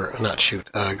 Or, not shoot,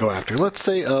 go after. Let's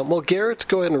say, Garrett,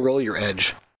 go ahead and roll your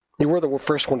edge. You were the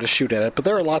first one to shoot at it, but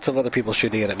there are lots of other people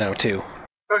shooting at it now, too.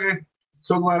 Okay.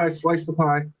 So glad I sliced the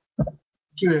pie.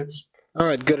 2 hits.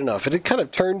 Alright, good enough. It had kind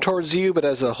of turned towards you, but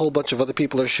as a whole bunch of other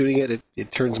people are shooting it,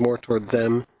 it turns more toward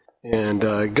them, and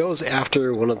goes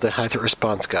after one of the high threat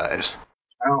response guys.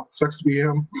 Ow, sucks to be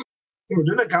him.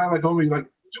 Didn't that guy owe me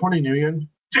 20 million?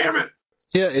 Damn it!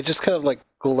 Yeah, it just kind of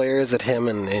glares at him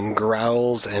and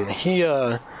growls, and he,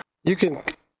 you can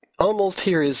almost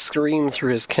hear his scream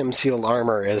through his chem-sealed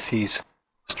armor as he's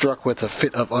struck with a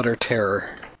fit of utter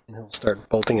terror, and he'll start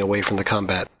bolting away from the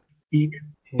combat. Eek.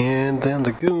 And then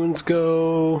the goons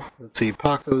go. Let's see,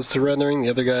 Paco's surrendering, the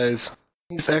other guys.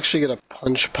 He's actually gonna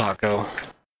punch Paco.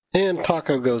 And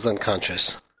Paco goes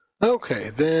unconscious. Okay,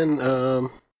 then,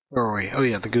 where are we? Oh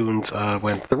yeah, the goons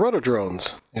went. The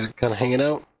rotodrones. They're kind of hanging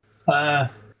out.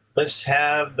 Let's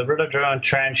have the Rotodrone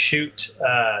try and shoot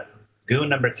goon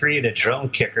number 3, the drone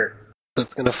kicker.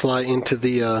 That's going to fly into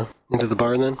the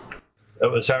barn then?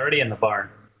 It was already in the barn.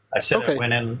 I said Okay. it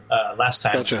went in last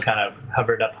time. Gotcha. It kind of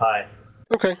hovered up high.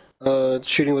 Okay.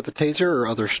 Shooting with the taser or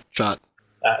other shot?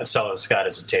 That's all it's got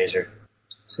is a taser.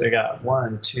 So we got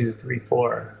 1, 2, 3,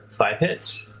 4, 5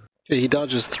 hits. Okay, he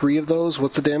dodges 3 of those.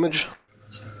 What's the damage?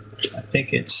 I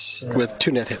think it's... With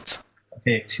 2 net hits.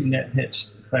 Okay, 2 net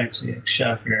hits. Deflects the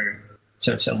shocker.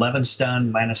 So it's 11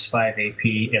 stun, minus 5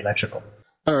 AP, electrical.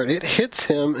 Alright, it hits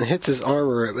him and hits his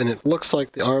armor, and it looks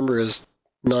like the armor is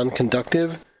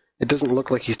non-conductive. It doesn't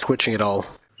look like he's twitching at all.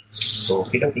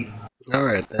 Okie dokie.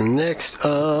 Alright, then next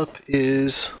up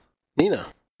is Nina.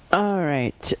 All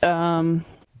right.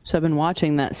 So I've been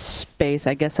watching that space.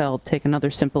 I guess I'll take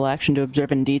another simple action to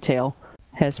observe in detail.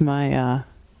 Has my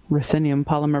ruthenium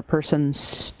polymer person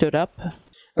stood up?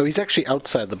 Oh, he's actually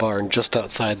outside the barn, just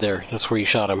outside there. That's where you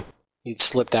shot him. He'd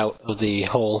slipped out of the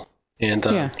hole, and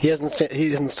Yeah. he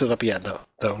hasn't stood up yet,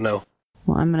 though. No.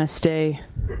 Well, I'm going to stay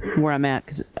where I'm at,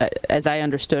 because as I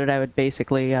understood it, I would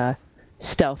basically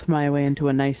stealth my way into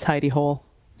a nice hidey hole,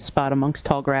 spot amongst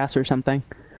tall grass or something.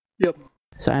 Yep.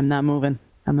 So I'm not moving.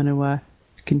 I'm going to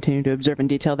continue to observe in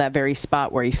detail that very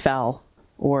spot where he fell,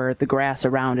 or the grass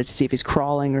around it to see if he's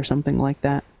crawling or something like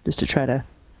that, just to try to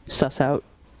suss out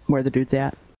where the dude's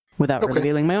at without Okay.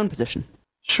 revealing my own position.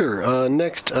 Sure.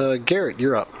 Next, Garrett,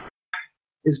 you're up.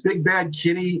 Is Big Bad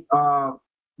Kitty,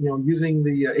 using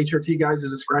the HRT guys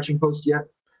as a scratching post yet?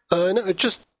 No, it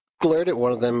just glared at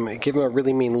one of them. It gave him a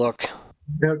really mean look.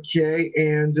 Okay,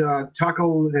 and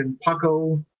Taco and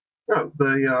Paco,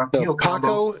 the No, heel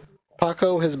combo.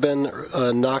 Paco has been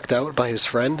knocked out by his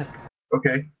friend,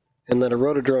 Okay, and then a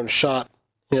rotodrone shot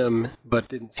him, but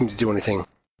didn't seem to do anything,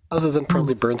 other than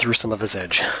probably burn through some of his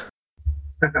edge.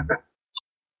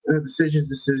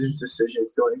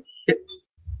 decisions. Do I hit?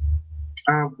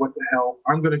 What the hell?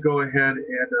 I'm going to go ahead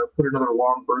and put another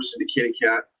long burst into Kitty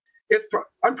Cat.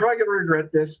 I'm probably going to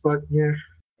regret this, but yeah.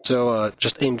 So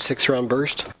just aimed 6-round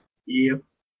burst. Yep.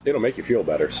 It'll make you feel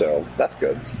better, so that's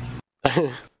good.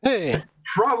 Hey.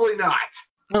 Probably not.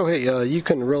 Oh, hey, you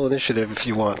can roll initiative if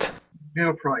you want.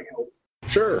 That'll probably help.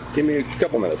 Sure, give me a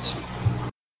couple minutes.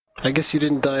 I guess you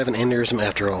didn't die of an aneurysm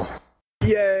after all.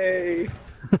 Yay!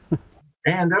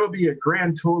 And that'll be a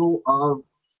grand total of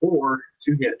 4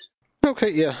 to hit. Okay,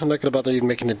 yeah, I'm not going to bother you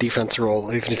making a defense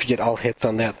roll. Even if you get all hits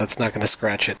on that, that's not going to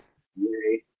scratch it.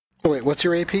 Yay. Oh, wait, what's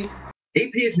your AP?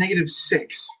 AP is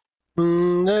 -6.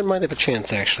 That might have a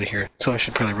chance, actually, here. So I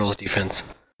should probably roll his defense.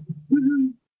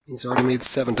 He's already made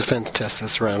 7 defense tests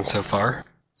this round so far.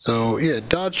 So, yeah,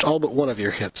 dodged all but one of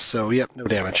your hits. So, yep, no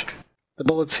damage. The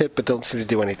bullets hit, but don't seem to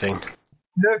do anything.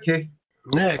 Okay.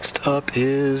 Next up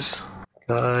is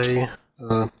Guy.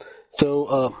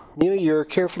 Nina, you're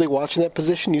carefully watching that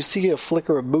position. You see a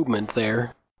flicker of movement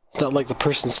there. It's not like the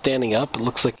person's standing up. It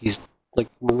looks like he's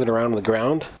moving around on the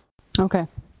ground. Okay.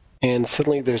 And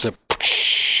suddenly there's a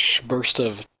burst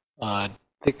of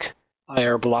thick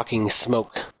IR blocking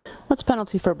smoke. What's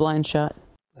penalty for a blind shot?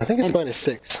 I think it's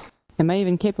 -6. Am I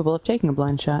even capable of taking a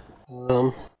blind shot?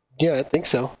 Yeah, I think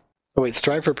so. Oh wait,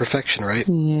 strive for perfection, right?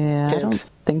 Yeah, I Can't. don't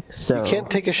think so. You can't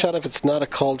take a shot if it's not a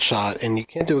called shot, and you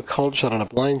can't do a called shot on a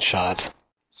blind shot.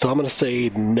 So I'm going to say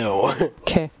no.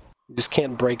 Okay. You just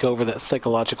can't break over that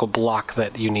psychological block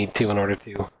that you need to in order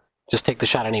to just take the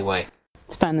shot anyway.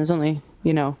 It's fine. There's only,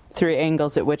 3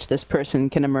 angles at which this person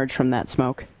can emerge from that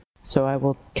smoke. So I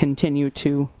will continue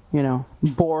to,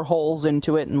 bore holes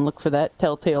into it and look for that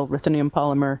telltale ruthenium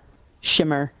polymer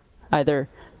shimmer, either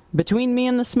between me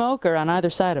and the smoke or on either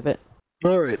side of it.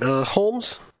 Alright,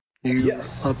 Holmes? You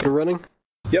Yes. up and running?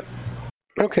 Yep.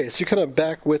 Okay, so you're kind of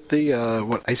back with the,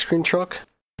 ice cream truck?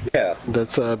 Yeah.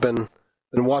 That's been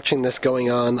watching this going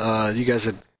on. You guys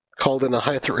had called in a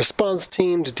high threat response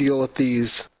team to deal with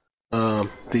these,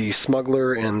 the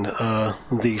smuggler and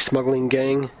the smuggling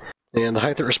gang. And the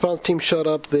high threat response team showed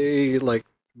up. They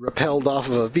rappelled off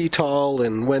of a VTOL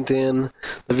and went in.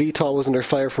 The VTOL was under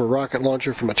fire from a rocket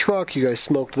launcher from a truck. You guys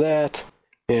smoked that.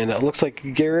 And it looks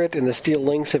like Garrett and the Steel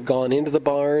Lynx have gone into the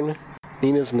barn.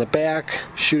 Nina's in the back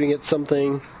shooting at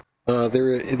something.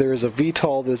 There is a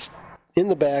VTOL that's in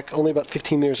the back, only about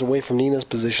 15 meters away from Nina's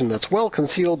position, that's well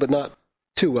concealed, but not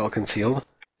too well concealed.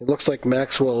 It looks like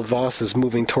Maxwell Voss is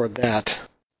moving toward that.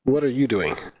 What are you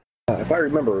doing? If I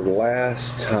remember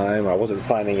last time, I wasn't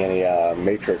finding any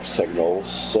matrix signals,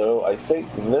 so I think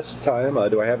this time,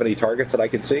 do I have any targets that I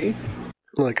can see?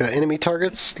 Like enemy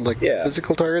targets? Like Yeah.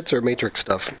 physical targets or matrix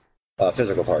stuff?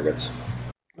 Physical targets.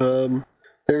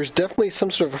 There's definitely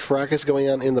some sort of a fracas going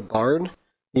on in the barn.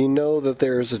 You know that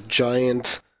there's a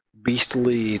giant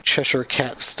beastly Cheshire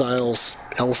Cat-style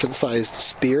elephant-sized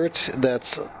spirit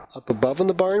that's up above in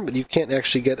the barn, but you can't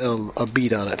actually get a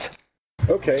bead on it.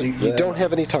 Okay. So you don't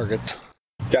have any targets.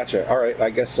 Gotcha. All right. I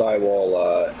guess I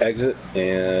will exit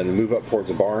and move up towards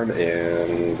the barn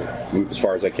and move as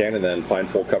far as I can, and then find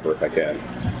full cover if I can.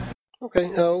 Okay.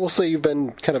 We'll say you've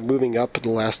been kind of moving up in the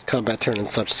last combat turn and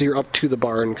such, so you're up to the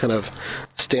barn, kind of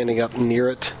standing up near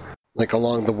it, like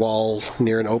along the wall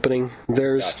near an opening.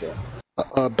 There's Gotcha.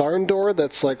 a barn door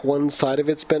that's like one side of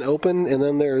it's been open, and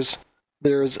then there's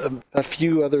a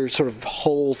few other sort of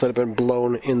holes that have been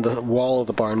blown in the wall of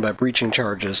the barn by breaching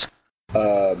charges.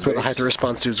 That's where the Hyther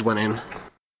response dudes went in.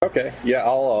 Okay, yeah,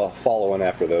 I'll follow in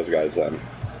after those guys then.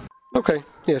 Okay,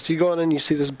 yeah, so you go on and you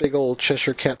see this big old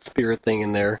Cheshire Cat spirit thing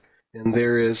in there, and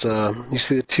there is, you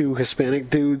see the two Hispanic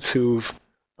dudes who've,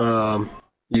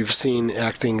 you've seen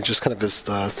acting just kind of as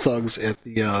thugs at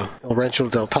the El Rancho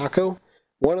del Taco.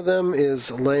 One of them is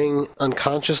laying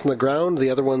unconscious on the ground, the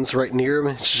other one's right near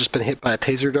him. He's just been hit by a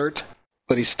taser dart,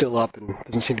 but he's still up and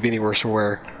doesn't seem to be any worse for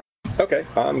wear. Okay,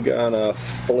 I'm gonna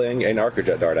fling a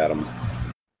narcojet dart at him.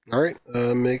 Alright,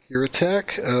 make your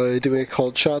attack. Doing a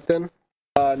called shot then?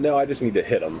 No, I just need to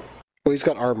hit him. Well, he's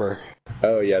got armor.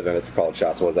 Oh yeah, then it's a called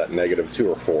shot, so was that -2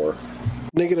 or 4?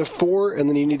 -4, and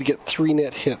then you need to get 3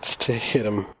 net hits to hit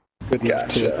him. Good enough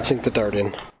to sink the dart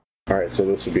in. Alright, so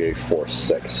this would be a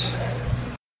 4-6.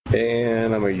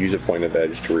 And I'm going to use a point of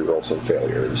edge to reroll some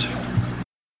failures.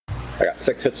 I got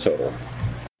 6 hits total.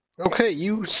 Okay,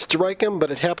 you strike him,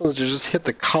 but it happens to just hit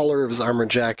the collar of his armor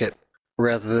jacket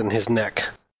rather than his neck.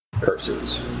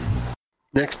 Curses.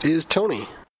 Next is Tony.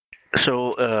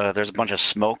 So there's a bunch of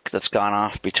smoke that's gone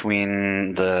off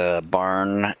between the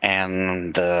barn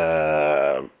and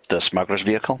the smuggler's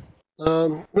vehicle?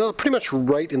 Well, pretty much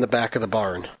right in the back of the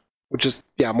barn, which is,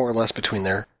 yeah, more or less between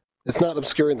there. It's not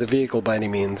obscuring the vehicle by any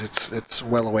means. It's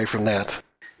well away from that.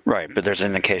 Right, but there's an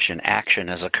indication action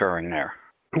is occurring there.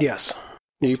 Yes.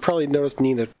 You probably noticed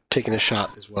Nina taking a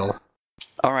shot as well.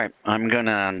 All right, I'm going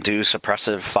to do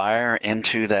suppressive fire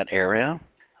into that area.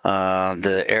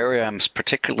 The area I'm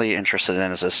particularly interested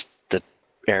in is the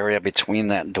area between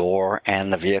that door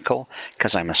and the vehicle,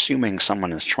 because I'm assuming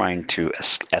someone is trying to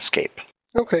escape.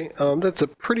 Okay, that's a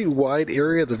pretty wide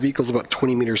area. The vehicle's about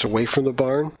 20 meters away from the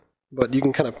barn, but you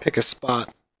can kind of pick a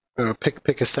spot,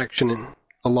 pick a section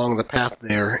along the path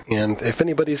there, and if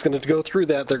anybody's going to go through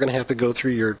that, they're going to have to go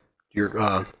through your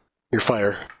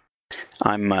fire.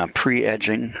 I'm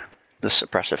pre-edging the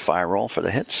suppressive fire roll for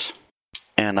the hits,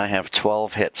 and I have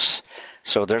 12 hits.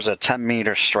 So there's a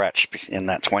 10-meter stretch in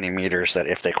that 20 meters that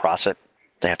if they cross it,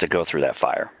 they have to go through that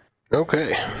fire.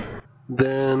 Okay.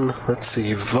 Then, let's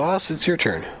see. Voss, it's your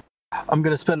turn. I'm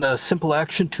going to spend a simple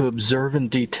action to observe in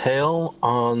detail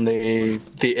on the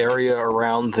area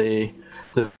around the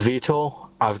VTOL.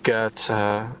 I've got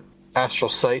astral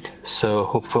sight, so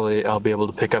hopefully I'll be able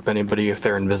to pick up anybody if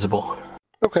they're invisible.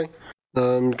 Okay.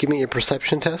 Give me a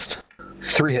perception test.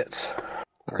 3 hits.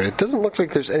 Alright, it doesn't look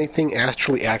like there's anything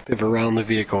astrally active around the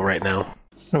vehicle right now.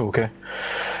 Oh, okay.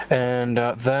 And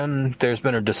then there's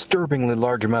been a disturbingly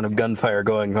large amount of gunfire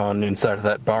going on inside of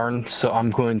that barn, so I'm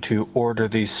going to order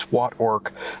the SWAT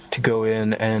orc to go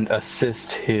in and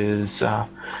assist his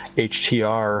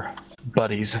HTR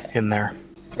buddies in there.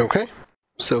 Okay.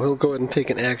 So he'll go ahead and take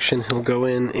an action. He'll go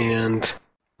in and...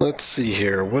 Let's see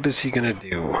here. What is he going to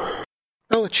do?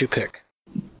 I'll let you pick.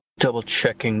 Double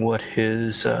checking what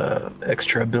his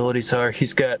extra abilities are.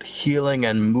 He's got healing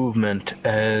and movement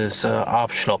as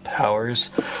optional powers,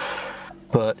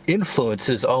 but influence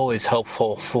is always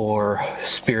helpful for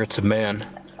spirits of man.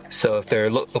 So if there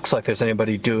looks like there's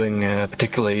anybody doing a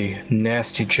particularly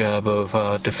nasty job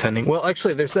of defending... Well,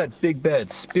 actually, there's that big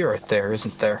bad spirit there,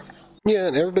 isn't there? Yeah,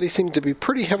 and everybody seems to be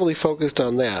pretty heavily focused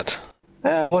on that.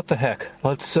 What the heck?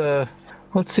 Let's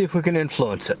see if we can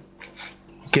influence it.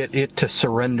 Get it to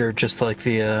surrender just like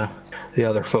the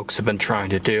other folks have been trying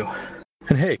to do.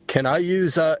 And hey, can I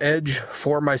use edge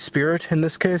for my spirit in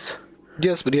this case?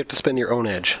 Yes, but you have to spend your own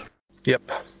edge. Yep.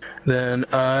 Then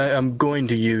I am going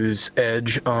to use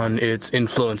edge on its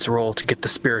influence roll to get the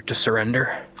spirit to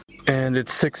surrender. And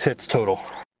it's 6 hits total.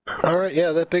 Alright,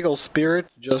 yeah, that big old spirit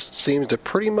just seems to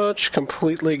pretty much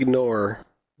completely ignore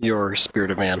your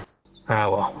spirit of man. Ah,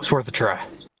 well, it's worth a try.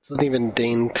 Doesn't even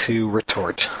deign to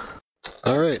retort.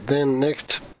 Alright, then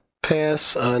next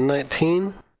pass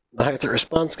 19. The Hyther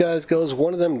response guys goes.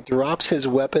 One of them drops his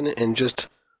weapon and just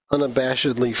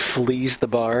unabashedly flees the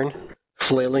barn,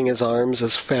 flailing his arms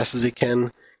as fast as he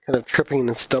can, kind of tripping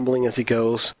and stumbling as he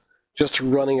goes, just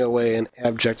running away in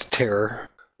abject terror.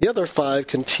 The other 5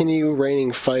 continue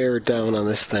raining fire down on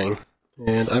this thing,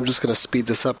 And I'm just going to speed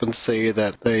this up and say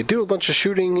that they do a bunch of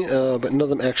shooting, but none of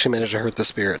them actually manage to hurt the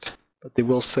spirit. But they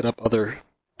will set up other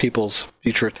people's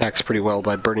future attacks pretty well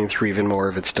by burning through even more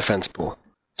of its defense pool.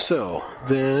 So,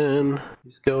 then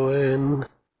he's going,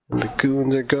 and the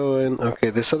goons are going. Okay,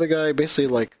 this other guy basically,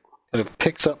 like, kind of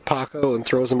picks up Paco and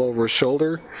throws him over his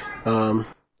shoulder.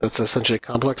 That's essentially a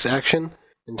complex action,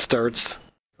 and starts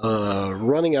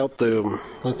running out the...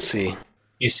 Let's see.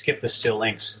 You skipped the Steel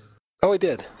Lynx. Oh, I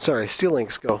did. Sorry, Steel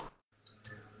Lynx, go.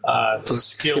 So Steel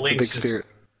skip the Lynx big is spirit.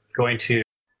 going to...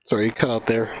 Sorry, you cut out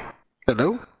there.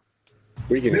 Hello?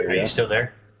 We can hear Are you. you still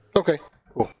there? Okay,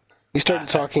 cool. You started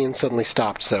talking and suddenly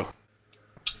stopped, so...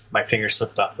 My finger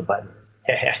slipped off the button.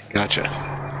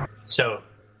 Gotcha. So,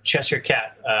 Chester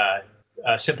Cat,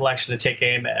 a simple action to take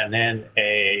aim, and then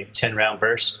a 10-round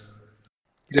burst.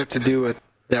 You'd have to do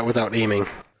that without aiming,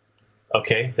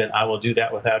 Okay, then I will do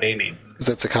that without aiming. because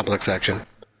that's a complex action.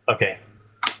 Okay,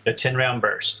 the 10-round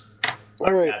burst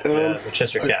All right, at the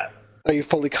Chester Cat. are you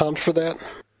fully comped for that?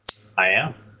 I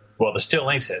am. Well, the Steel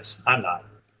Lynx is. I'm not.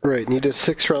 Right, and you did a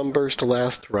 6-round burst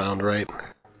last round, right?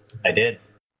 I did.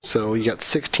 So you got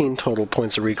 16 total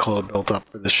points of recoil built up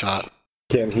for the shot.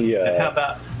 Can he? And how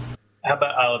about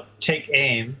I'll take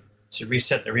aim to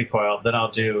reset the recoil, then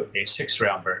I'll do a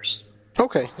 6-round burst.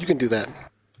 Okay, you can do that.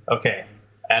 Okay,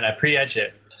 and I pre-edge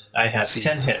it. I have See.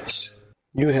 10 hits.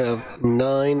 You have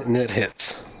 9 net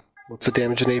hits. What's the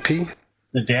damage in AP?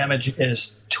 The damage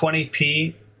is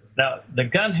 20p. Now, the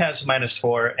gun has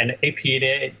 -4, and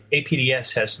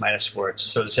APDS has -4.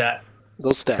 So does that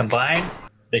Those stack. combine?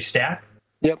 They stack?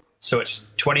 Yep. So it's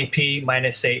 20p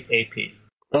minus 8 AP.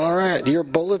 All right, your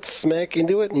bullets smack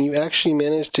into it, and you actually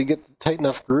manage to get tight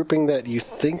enough grouping that you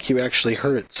think you actually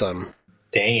hurt it some.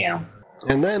 Damn.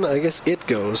 And then I guess it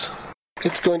goes.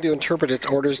 It's going to interpret its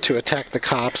orders to attack the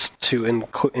cops to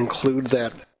include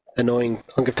that annoying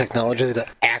hunk of technology that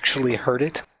actually hurt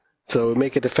it. So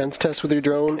make a defense test with your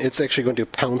drone. It's actually going to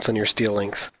pounce on your Steel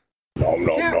Lynx. Nom,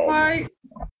 nom, Can't nom. fight.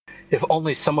 If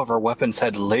only some of our weapons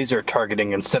had laser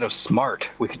targeting instead of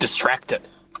smart, we could distract it.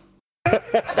 Oh,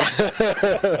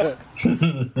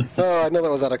 I know that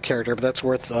was out of character, but that's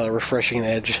worth refreshing an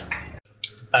edge.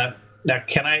 Now,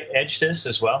 can I edge this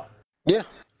as well? Yeah.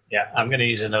 Yeah, I'm going to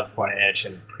use another point of edge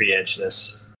and pre-edge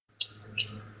this.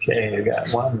 Okay, we got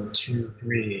 1, 2,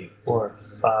 3, 4,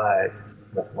 5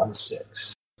 with 1,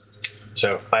 6.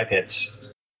 So 5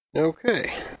 hits.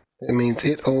 Okay. That means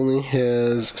it only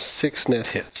has 6 net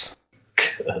hits.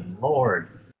 Good lord.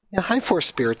 Yeah, high force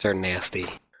spirits are nasty.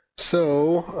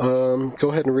 So,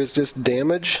 go ahead and resist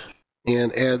damage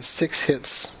and add 6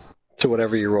 hits to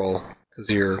whatever you roll, because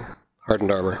you're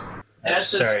hardened armor.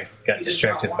 Sorry, got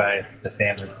distracted by the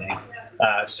family thing.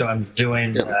 So I'm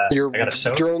doing. Yeah. Your I got a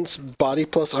soak. drone's body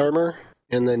plus armor,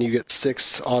 and then you get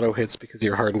 6 auto hits because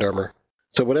you're hardened armor.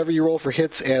 So whatever you roll for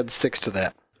hits, add 6 to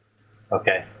that.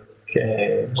 Okay.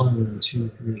 Okay. 1, 2,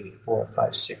 3, 4,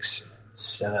 5, 6,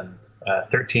 7,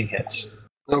 13 hits.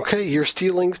 Okay, your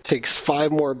Steel Lynx takes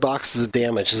 5 more boxes of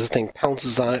damage as this thing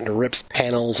pounces on it and rips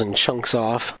panels and chunks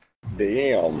off.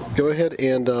 Damn. Go ahead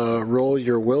and roll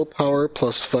your willpower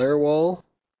plus firewall.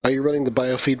 Are you running the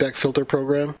biofeedback filter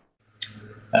program?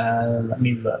 Let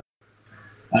me look.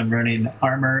 I'm running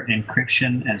armor,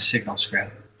 encryption, and signal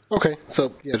scrap. Okay,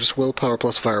 so yeah, just willpower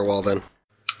plus firewall then.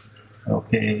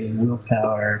 Okay,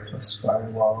 willpower plus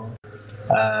firewall.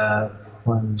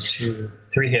 1, 2,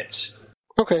 3 hits.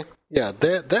 Okay, yeah,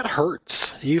 that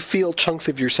hurts. You feel chunks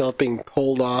of yourself being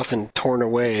pulled off and torn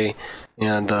away,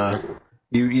 and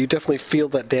you definitely feel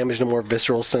that damage in a more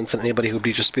visceral sense than anybody who'd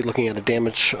just be looking at a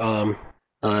damage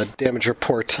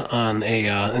report on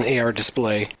an AR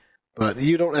display. But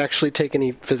you don't actually take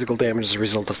any physical damage as a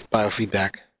result of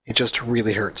biofeedback. It just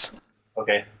really hurts.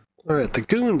 Okay. All right, the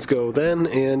goons go then,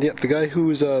 and yep, the guy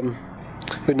who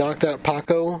knocked out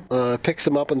Paco picks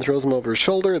him up and throws him over his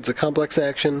shoulder. It's a complex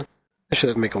action. I should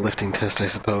have to make a lifting test, I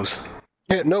suppose.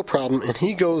 Yeah, no problem. And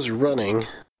he goes running.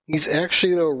 He's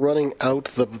actually, though, running out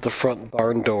the front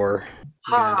barn door.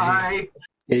 Hi.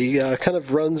 He kind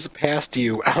of runs past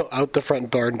you out the front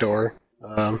barn door.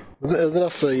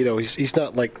 Enough, he's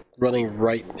not like running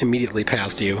right immediately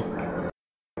past you.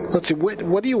 Let's see,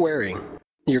 what are you wearing?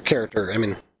 Your character. I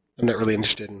mean, I'm not really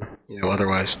interested in,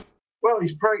 otherwise. Well,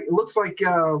 he's probably, it looks like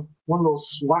one of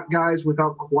those SWAT guys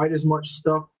without quite as much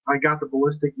stuff. I got the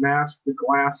ballistic mask, the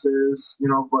glasses,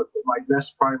 but my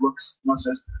vest probably looks,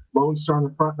 says Lone Star on the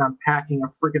front, and I'm packing a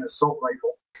freaking assault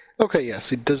rifle. Okay, yes,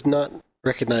 he does not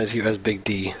recognize you as Big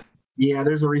D. Yeah,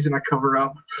 there's a reason I cover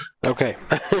up. Okay.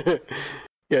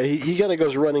 Yeah, he kind of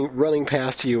goes running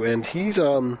past you, and he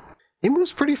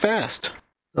moves pretty fast.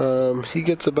 He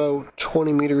gets about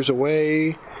 20 meters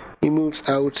away, He moves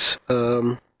out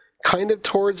kind of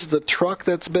towards the truck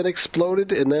that's been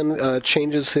exploded, and then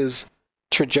changes his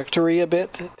trajectory a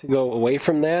bit to go away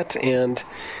from that, and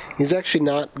he's actually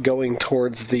not going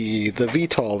towards the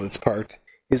VTOL that's parked.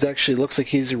 He's actually looks like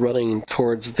he's running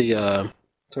towards the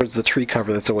tree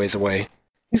cover that's a ways away.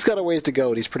 He's got a ways to go,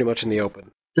 and he's pretty much in the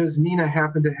open. Does Nina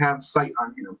happen to have sight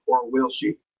on him, or will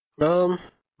she?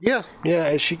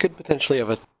 Yeah, she could potentially have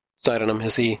a sight on him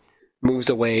as he moves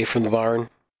away from the barn.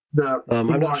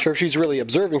 I'm not sure she's really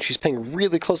observing. She's paying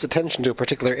really close attention to a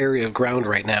particular area of ground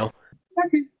right now.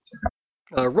 Okay.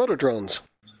 Rotodrones.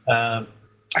 I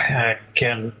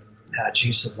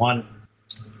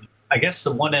guess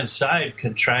the one inside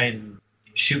can try and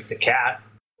shoot the cat.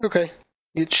 Okay.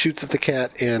 It shoots at the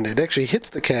cat, and it actually hits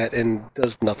the cat and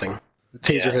does nothing. The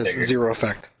taser has zero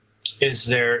effect. Is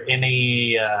there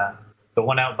any, the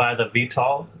one out by the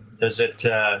VTOL, does it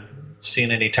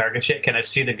seen any targets yet? Can I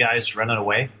see the guys running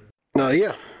away?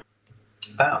 Yeah.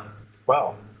 Oh,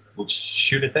 well, we'll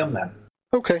shoot at them then.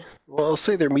 Okay. Well, I'll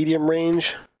say they're medium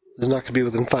range. There's not going to be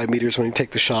within 5 meters when you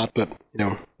take the shot, but,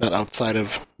 not outside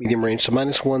of medium range. So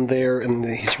 -1 there, and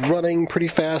he's running pretty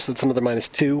fast. It's another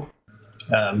 -2.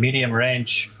 Medium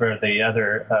range for the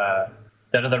other,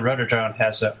 that other Rotodrone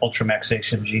has an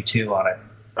Ultramaxation G2 on it.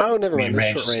 Oh, never mind.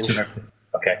 That's short range.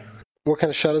 Okay. What kind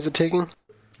of shot is it taking?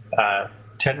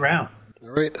 10 round. All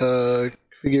right.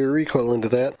 Figure recoil into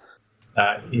that.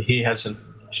 He hasn't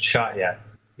shot yet.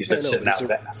 He's been sitting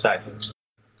outside.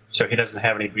 So he doesn't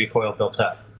have any recoil built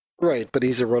up. Right, but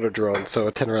he's a Rotodrone, so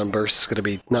a 10-round burst is going to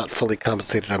be not fully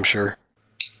compensated, I'm sure.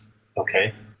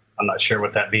 Okay. I'm not sure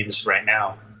what that means right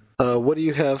now. What do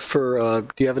you have for...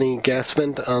 do you have any gas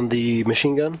vent on the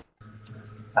machine gun?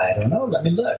 I don't know. Let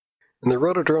me look. And the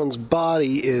Rotodrone's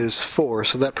body is 4,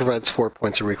 so that provides 4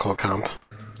 points of recoil comp.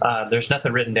 There's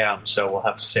nothing written down, so we'll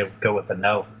have to go with a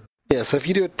no. Yeah, so if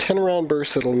you do a 10-round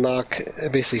burst, it'll knock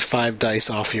basically 5 dice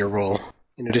off your roll,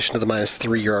 in addition to the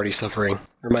 -3 you're already suffering.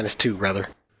 Or -2, rather.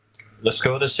 Let's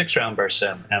go with a 6-round burst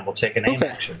then, and we'll take an aim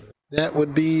action. That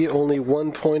would be only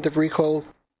 1 point of recoil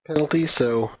penalty,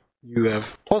 so you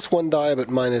have +1 die, but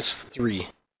 -3.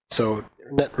 So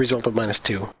net result of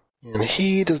 -2. And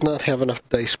he does not have enough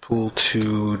dice pool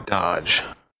to dodge.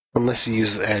 Unless he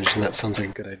uses edge, and that sounds like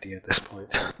a good idea at this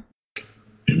point.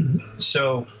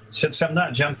 So, since I'm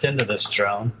not jumped into this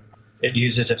drone, it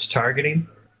uses its targeting?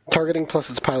 Targeting plus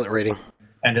its pilot rating.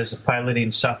 And does the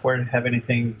piloting software have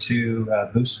anything to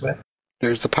boost with?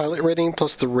 There's the pilot rating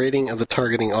plus the rating of the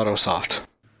targeting autosoft.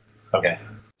 Okay.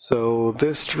 So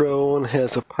this drone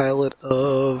has a pilot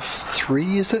of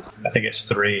 3, is it? I think it's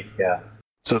 3, yeah.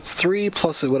 So it's 3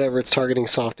 plus whatever its targeting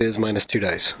soft is -2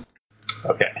 dice.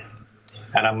 Okay.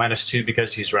 And I'm -2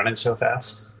 because he's running so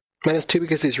fast? -2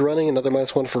 because he's running, another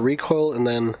 -1 for recoil, and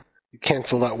then you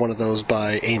cancel out one of those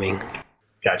by aiming.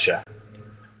 Gotcha.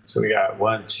 So we got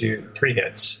 1, 2, 3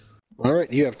 hits.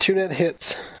 Alright, you have 2 net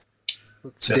hits.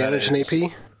 What's the damage and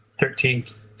AP?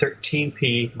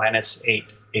 13p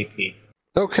 -8 AP.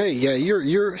 Okay, yeah,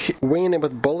 you're winging him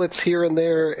with bullets here and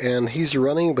there, and he's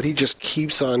running, but he just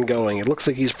keeps on going. It looks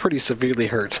like he's pretty severely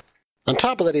hurt. On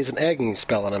top of that, he's an agony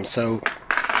spell on him, so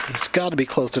he's got to be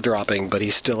close to dropping, but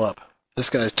he's still up. This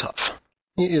guy's tough.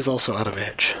 He is also out of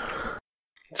edge.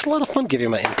 It's a lot of fun giving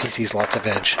my NPCs lots of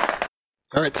edge.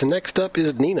 Alright, so next up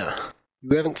is Nina.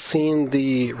 You haven't seen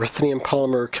the ruthenium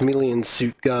polymer chameleon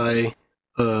suit guy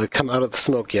come out of the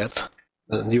smoke yet.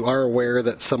 You are aware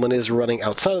that someone is running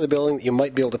outside of the building that you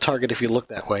might be able to target if you look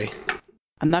that way.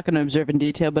 I'm not going to observe in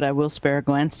detail, but I will spare a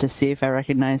glance to see if I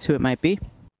recognize who it might be,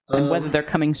 and whether they're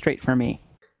coming straight for me.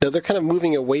 No, they're kind of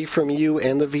moving away from you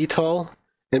and the VTOL.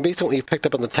 And based on what you've picked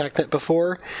up on the TACnet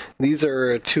before, these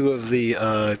are 2 of the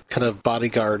kind of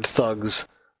bodyguard thugs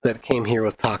that came here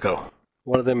with Taco.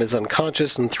 One of them is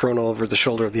unconscious and thrown over the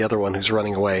shoulder of the other one who's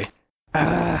running away.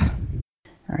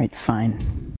 Alright,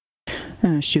 fine.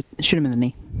 Shoot him in the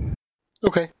knee.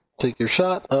 Okay, take your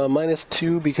shot.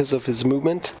 -2 because of his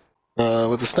movement.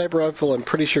 With a sniper rifle, I'm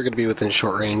pretty sure going to be within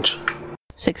short range.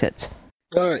 6 hits.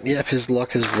 Alright, yeah, if his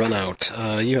luck has run out.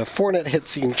 You have 4 net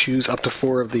hits, so you can choose up to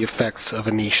 4 of the effects of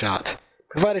a knee shot.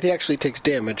 Provided he actually takes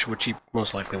damage, which he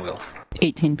most likely will.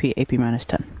 18p AP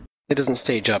 -10. It doesn't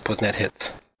stage up with net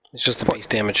hits. It's just the base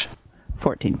damage.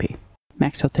 14p.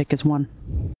 Max he'll take his 1.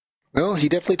 Well, he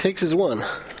definitely takes his 1.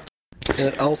 And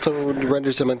it also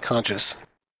renders him unconscious.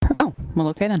 Oh, well,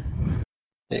 okay then.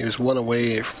 He was 1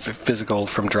 away physical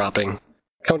from dropping,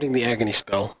 counting the agony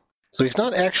spell. So he's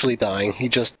not actually dying, he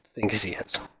just thinks he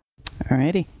is.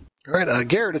 Alrighty. Alright,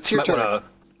 Garrett, it's your turn.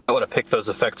 I would have picked those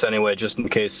effects anyway, just in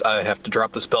case I have to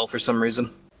drop the spell for some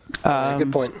reason.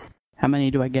 Good point. How many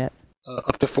do I get?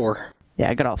 Up to 4. Yeah,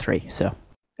 I got all 3, so.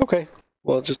 Okay.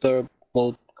 Well, just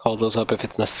we'll call those up if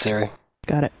it's necessary.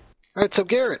 Got it. All right, so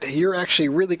Garrett, you're actually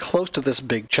really close to this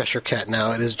big Cheshire Cat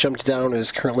now. It has jumped down and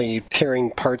is currently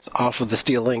tearing parts off of the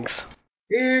steel links.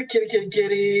 Here, kitty, kitty,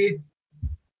 kitty.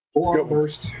 Full on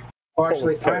burst. Oh,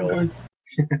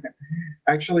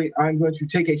 actually, I'm going to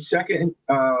take a second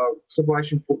simple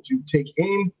action to take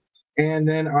aim, and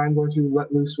then I'm going to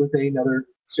let loose with another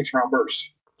 6-round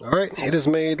burst. All right, it has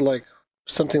made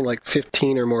something like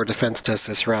 15 or more defense tests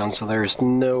this round, so there's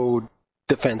no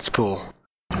defense pool.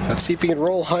 Let's see if we can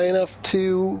roll high enough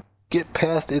to get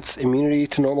past its immunity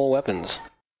to normal weapons.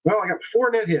 Well, I got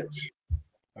 4 net hits.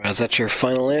 Is that your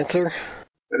final answer?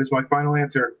 That is my final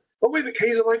answer. Oh, wait a minute, can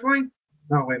I use a lifeline?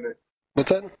 Oh, wait a minute.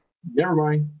 What's that? Never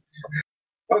mind.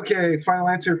 Okay, final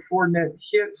answer, 4 net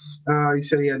hits. You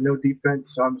said he had no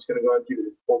defense, so I'm just going to go ahead and give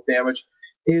it full damage.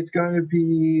 It's going to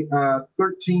be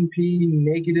 13p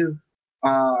negative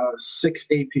 6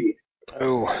 AP.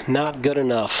 Oh, not good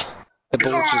enough. The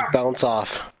bullets just bounce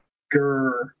off.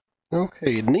 Grr.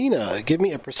 Okay, Nina, give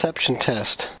me a perception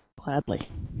test. Gladly.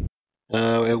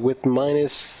 With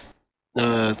minus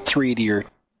 3 to your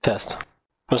test.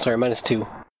 Oh, sorry, minus 2.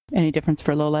 Any difference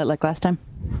for low light like last time?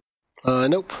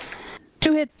 Nope.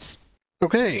 2 hits.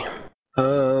 Okay.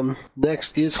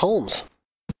 Next is Holmes.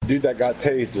 Dude that got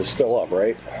tased is still up,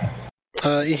 right?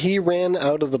 He ran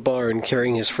out of the barn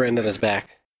carrying his friend on his back.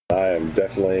 I am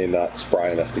definitely not spry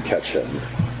enough to catch him.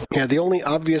 Yeah, the only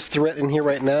obvious threat in here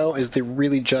right now is the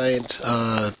really giant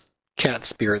cat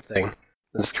spirit thing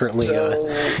that's currently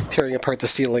tearing apart the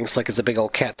steel links like it's a big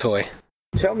old cat toy.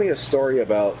 Tell me a story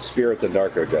about spirits and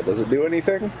Narcojet. Does it do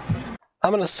anything?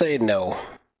 I'm gonna say no.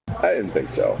 I didn't think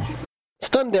so.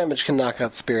 Stun damage can knock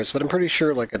out spirits, but I'm pretty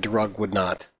sure a drug would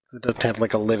not. It doesn't have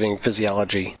a living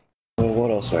physiology. Well, what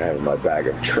else do I have in my bag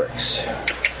of tricks?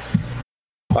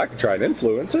 I can try and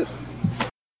influence it.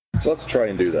 So let's try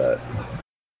and do that.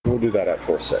 We'll do that at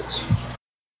 4-6.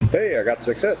 Hey, I got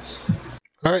 6 hits.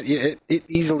 Alright, yeah, it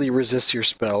easily resists your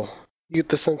spell. You get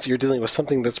the sense that you're dealing with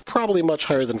something that's probably much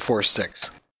higher than 4-6.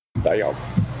 Damn.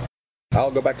 I'll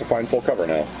go back to find full cover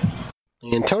now.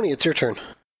 And Tony, it's your turn.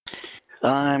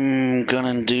 I'm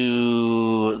gonna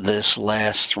do this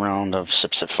last round of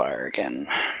Sips of Fire again.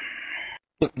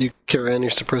 You carry on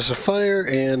your suppressive fire,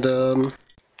 and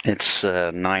It's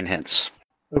 9 hits.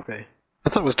 Okay. I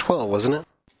thought it was 12, wasn't it?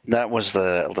 That was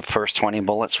the first 20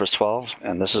 bullets was 12,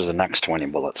 and this is the next 20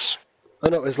 bullets. Oh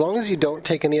no, as long as you don't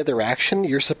take any other action,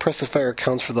 your suppressive fire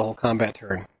counts for the whole combat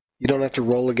turn. You don't have to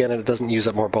roll again and it doesn't use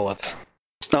up more bullets.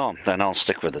 Oh, then I'll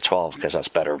stick with the 12, because that's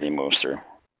better if he moves through.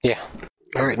 Yeah.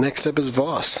 Alright, next up is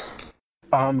Voss.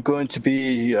 I'm going to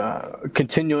be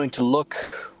continuing to look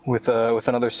with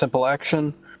another simple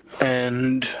action,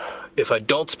 and if I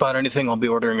don't spot anything, I'll be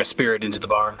ordering a spirit into the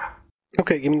barn.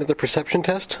 Okay, give me another perception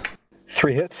test.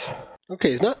 3 hits.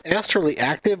 Okay, he's not astrally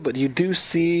active, but you do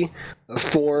see a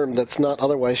form that's not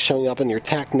otherwise showing up in your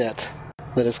tack net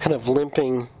that is kind of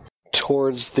limping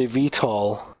towards the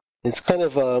VTOL. It's kind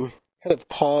of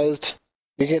paused.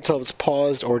 You can't tell if it's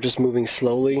paused or just moving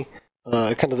slowly,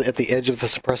 kind of at the edge of the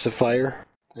suppressive fire.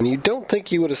 And you don't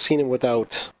think you would have seen him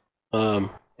without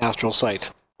astral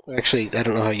sight. Actually, I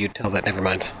don't know how you'd tell that. Never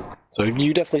mind. So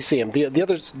you definitely see him.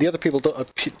 The other people don't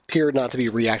appear not to be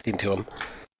reacting to him.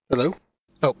 Hello?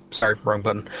 Oh, sorry, wrong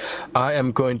button. I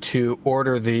am going to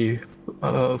order the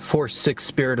 4-6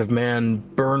 Spirit of Man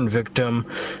burn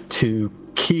victim to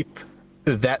keep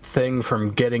that thing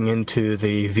from getting into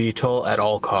the VTOL at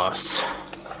all costs.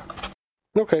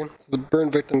 Okay, so the burn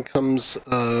victim comes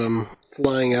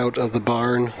flying out of the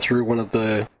barn through one of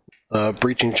the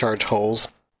breaching charge holes.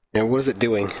 And what is it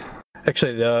doing?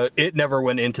 Actually, it never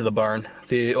went into the barn.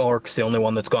 The orc's the only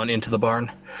one that's gone into the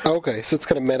barn. Oh, okay, so it's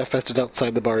kind of manifested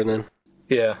outside the barn then.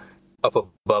 Yeah, up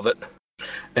above it.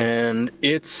 And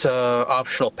its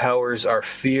optional powers are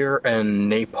Fear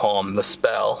and Napalm, the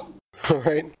spell.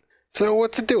 Alright, so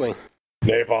what's it doing?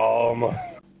 Napalm!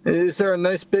 Is there a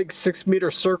nice big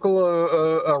 6-meter circle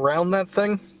around that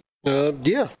thing?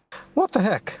 Yeah. What the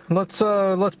heck?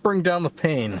 Let's bring down the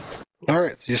pain.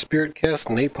 Alright, so your spirit casts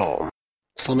Napalm,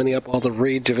 summoning up all the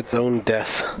rage of its own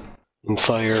death in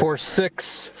fire.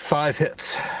 4-6, 5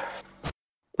 hits.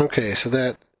 Okay, so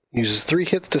that uses 3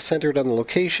 hits to center it on the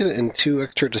location and 2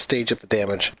 extra to stage up the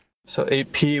damage. So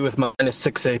 8p with minus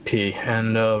 6 AP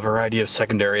and a variety of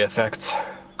secondary effects.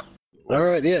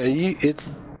 Alright, yeah,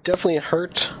 it's definitely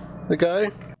hurt the guy.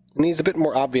 And he's a bit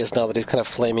more obvious now that he's kind of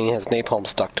flaming, has napalm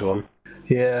stuck to him.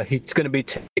 Yeah, he's going to be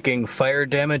taking fire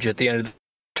damage at the end of the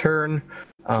turn.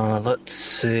 Let's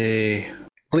see. I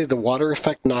believe the water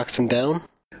effect knocks him down.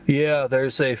 Yeah,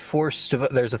 there's a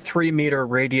 3-meter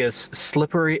radius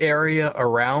slippery area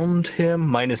around him,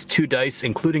 -2 dice,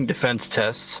 including defense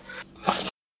tests.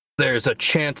 There's a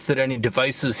chance that any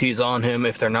devices he's on him,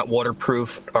 if they're not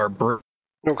waterproof, are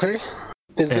Okay.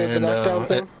 Is there the knockdown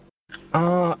thing?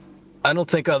 I don't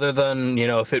think other than,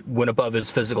 if it went above his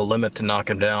physical limit to knock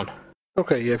him down.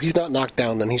 Okay, yeah, if he's not knocked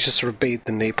down, then he's just sort of bathed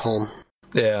in napalm.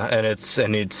 Yeah, and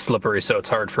it's slippery, so it's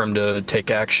hard for him to take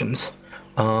actions.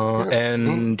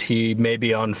 And he may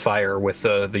be on fire with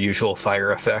the usual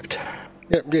fire effect.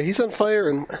 Yeah, he's on fire,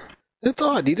 and it's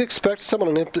odd. You'd expect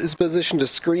someone in his position to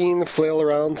scream, flail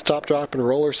around, stop, drop, and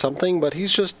roll or something, but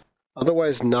he's just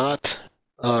otherwise not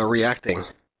reacting.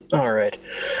 All right.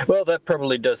 Well, that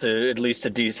probably does at least a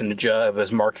decent job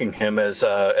as marking him as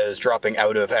dropping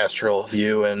out of astral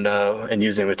view and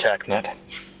using the tac net. At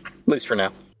least for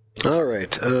now. All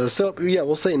right. So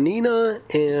we'll say Nina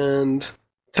and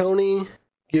Tony,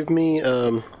 give me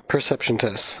perception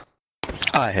tests.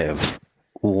 I have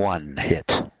 1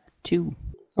 hit. 2.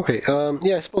 Okay.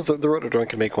 I suppose the rotodrone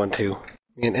can make 1 too.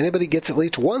 And anybody gets at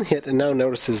least 1 hit and now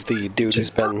notices the dude who's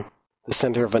been the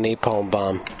center of a napalm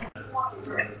bomb.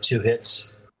 2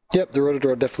 hits. Yep, the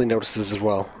rotodrone definitely notices as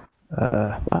well.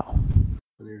 Wow.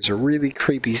 There's a really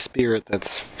creepy spirit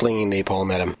that's flinging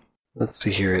napalm at him. Let's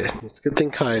see here. It's a good thing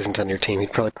Kai isn't on your team.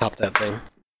 He'd probably pop that thing.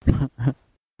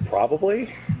 Probably.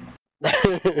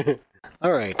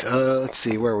 All right. Let's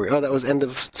see. Where were we? Oh, that was end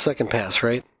of second pass,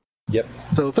 right? Yep.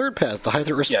 So third pass, the high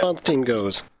threat response team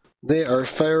goes. They are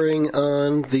firing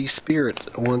on the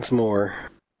spirit once more,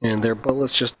 and their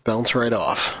bullets just bounce right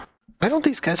off. Why don't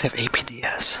these guys have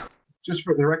APDS? Just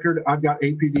for the record, I've got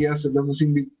APDS. It doesn't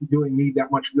seem to be doing me that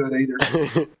much good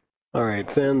either. All right,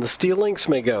 then the Steel Lynx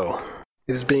may go.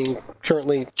 It is being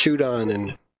currently chewed on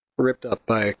and ripped up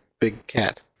by a big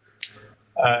cat.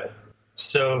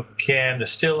 So can the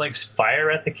Steel Lynx fire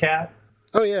at the cat?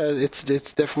 Oh yeah, it's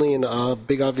definitely a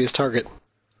big obvious target.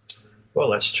 Well,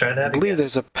 let's try that I believe again.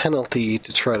 there's a penalty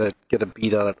to try to get a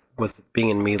beat on it with it being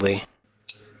in melee.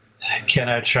 Can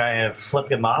I try and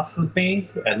flip him off of me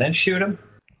and then shoot him?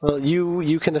 Well,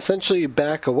 you can essentially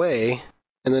back away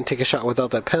and then take a shot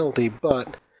without that penalty,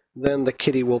 but then the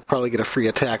kitty will probably get a free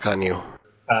attack on you.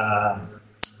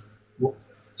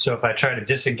 So if I try to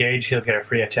disengage, he'll get a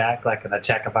free attack, like an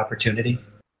attack of opportunity?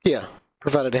 Yeah,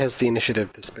 provided it has the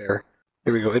initiative to spare.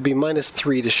 Here we go. It'd be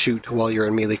 -3 to shoot while you're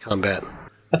in melee combat.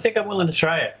 I think I'm willing to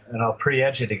try it, and I'll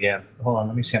pre-edge it again. Hold on,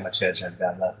 let me see how much edge I've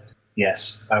got left.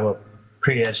 Yes, I will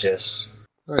pre-edge this.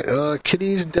 Alright,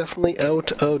 Kitty's definitely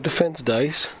out of defense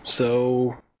dice,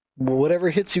 so whatever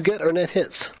hits you get are net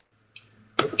hits.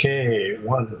 Okay,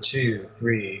 1, 2,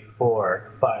 3,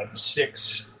 4, 5,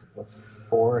 6.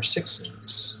 4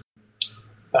 6s.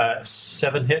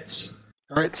 7 hits.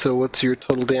 Alright, so what's your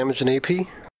total damage in AP?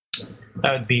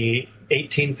 That would be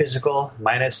 18 physical,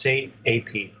 -8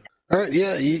 AP. Alright,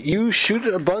 yeah, you shoot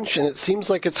it a bunch, and it seems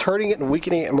like it's hurting it and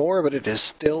weakening it more, but it is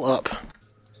still up.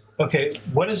 Okay,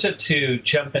 what is it to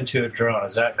jump into a drone?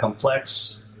 Is that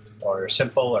complex, or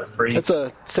simple, or free? It's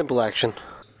a simple action.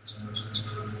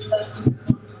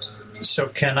 So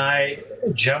can I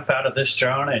jump out of this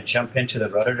drone and jump into the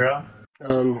rudder drone?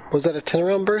 Was that a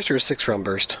 10-round burst or a 6-round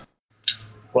burst?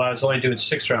 Well, I was only doing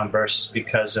 6-round bursts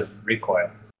because of recoil.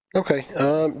 Okay,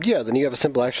 yeah, then you have a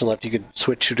simple action left. You could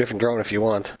switch to a different drone if you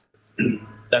want.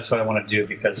 That's what I want to do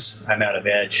because I'm out of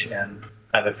edge, and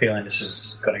I have a feeling this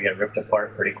is going to get ripped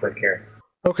apart pretty quick here.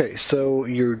 Okay, so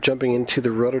you're jumping into the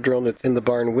rotodrome that's in the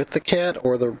barn with the cat,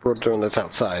 or the rotodrome that's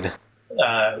outside?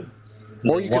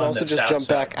 Or you can also just jump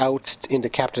back out into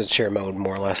captain's chair mode,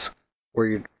 more or less, where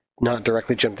you're not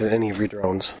directly jumped in any of your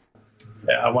drones.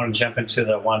 Yeah, I want to jump into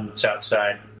the one that's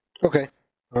outside. Okay.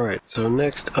 Alright, so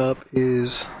next up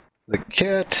is the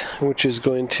cat, which is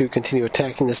going to continue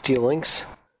attacking the Steel Lynx.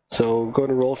 So go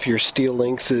ahead and roll for your Steel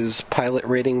Lynx's pilot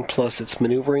rating plus its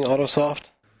maneuvering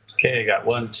autosoft. Okay, I got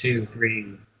 1, 2,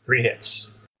 3 hits.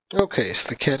 Okay, so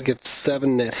the cat gets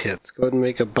 7 net hits. Go ahead and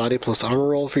make a body plus armor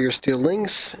roll for your Steel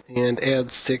Lynx, and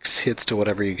add 6 hits to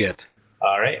whatever you get.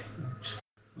 All right.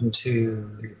 1,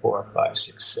 2, 3, 4, 5,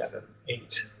 6, 7,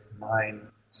 8, 9,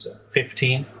 so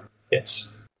 15 hits.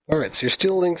 Alright, so your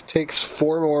Steel Lynx takes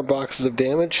 4 more boxes of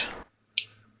damage.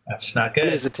 That's not What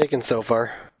good. has it taken so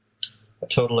far? A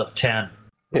total of 10.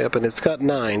 Yep, and it's got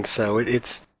 9, so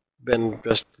it's been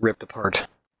just ripped apart.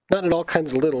 Not in all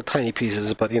kinds of little tiny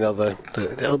pieces, but,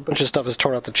 a bunch of stuff is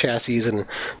torn out the chassis, and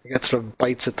it got sort of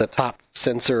bites at the top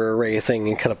sensor array thing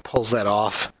and kind of pulls that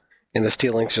off, and the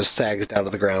Steel Lynx just sags down to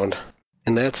the ground.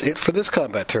 And that's it for this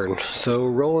combat turn, so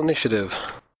roll initiative.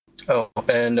 Oh,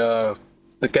 and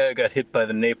The guy who got hit by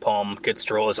the napalm gets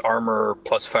to roll his armor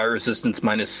plus fire resistance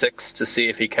 -6 to see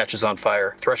if he catches on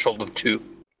fire. Threshold of 2.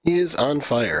 He is on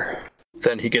fire.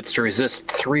 Then he gets to resist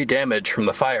 3 damage from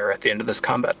the fire at the end of this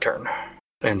combat turn.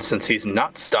 And since he's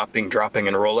not stopping, dropping,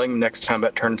 and rolling, next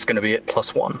combat turn it's going to be at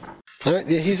 +1. All right,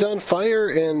 yeah, he's on fire,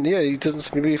 and yeah, he doesn't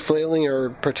seem to be flailing or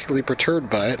particularly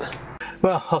perturbed by it.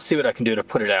 Well, I'll see what I can do to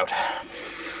put it out.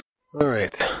 All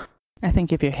right. I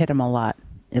think if you hit him a lot,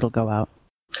 it'll go out.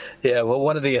 Yeah, well,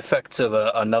 one of the effects of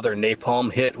another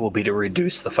napalm hit will be to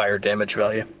reduce the fire damage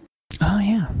value. Oh,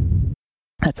 yeah.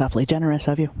 That's awfully generous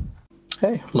of you.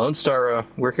 Hey, Lone Star,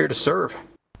 we're here to serve.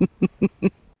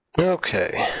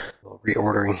 Okay.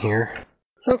 Reordering here.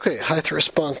 Okay, high threat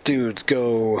response dudes,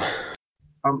 go.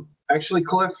 Actually,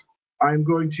 Cliff, I'm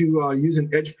going to use an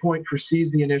edge point for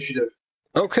seize the initiative.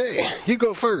 Okay, you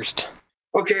go first.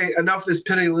 Okay, enough of this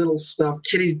petty little stuff.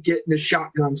 Kitty's getting a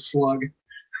shotgun slug.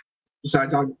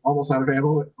 Besides, I'm almost out of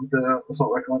ammo with the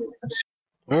assault rifle anyway.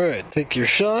 All right, take your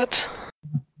shot.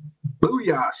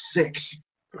 Booyah, 6.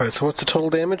 All right, so what's the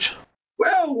total damage?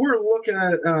 Well, we're looking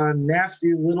at a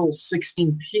nasty little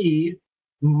 16p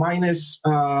minus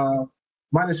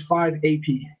 5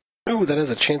 AP. Ooh, that has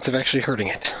a chance of actually hurting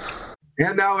it.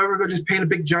 And now everyone just paint a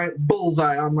big giant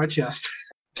bullseye on my chest.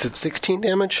 Is it 16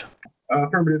 damage?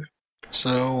 Affirmative.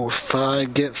 So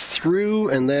 5 gets through,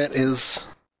 and that is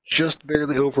just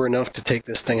barely over enough to take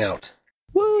this thing out.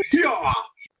 Woo! Yeah!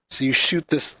 So you shoot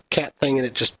this cat thing, and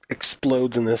it just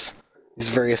explodes in these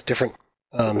various different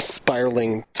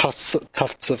spiraling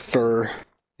tufts of fur,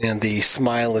 and the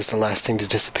smile is the last thing to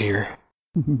disappear.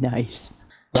 Nice.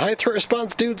 The high threat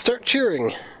response dudes start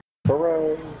cheering.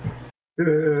 Hooray!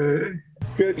 Good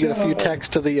You get a few job.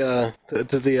 texts to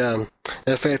the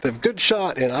effect of "good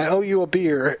shot" and "I owe you a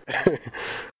beer."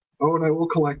 Oh, and I will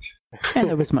collect. And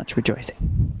there was much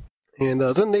rejoicing. And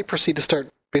then they proceed to start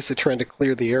basically trying to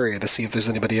clear the area to see if there's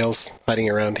anybody else hiding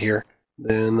around here.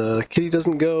 Then Kitty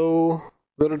doesn't go.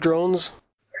 Rotodrones.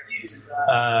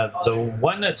 The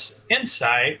one that's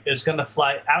inside is going to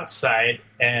fly outside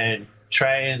and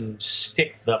try and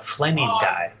stick the flaming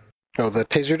guy. Oh, the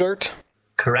taser dart.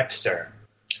 Correct, sir.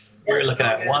 We're looking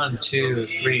at 1, 2,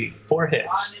 3, 4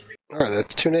 hits. All right,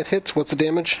 that's 2 net hits. What's the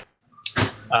damage?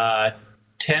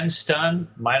 10 stun,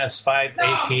 minus 5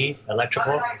 AP,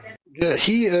 electrical. Yeah,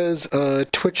 he is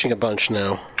twitching a bunch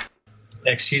now.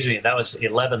 Excuse me, that was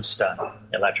 11 stun,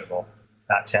 electrical,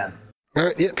 not 10. All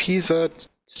right, yep, he's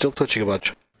still twitching a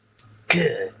bunch.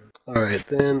 Good. All right,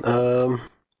 then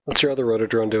what's your other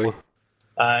rotodrone doing?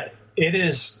 It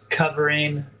is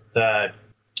covering the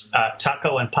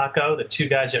Taco and Paco, the 2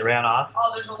 guys that ran off.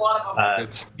 Oh, there's a lot of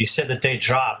them. You said that they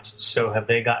dropped, so have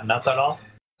they gotten up at all?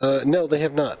 No, they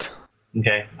have not.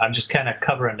 Okay, I'm just kind of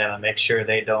covering them and make sure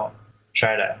they don't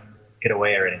try to get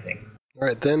away or anything. All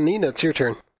right, then Nina, it's your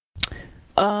turn.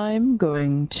 I'm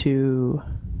going to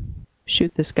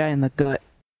shoot this guy in the gut.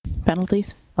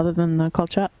 Penalties, other than the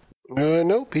cold shot?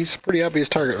 Nope, he's a pretty obvious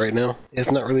target right now. He's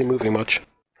not really moving much.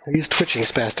 He's twitching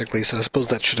spastically, so I suppose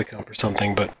that should account for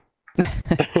something, but...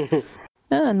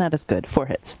 Not as good. 4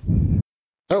 hits.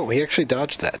 Oh, he actually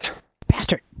dodged that.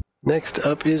 Bastard! Next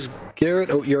up is Garrett.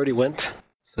 Oh, you already went.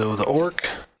 So the orc.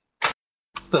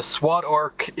 The SWAT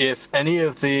orc, if any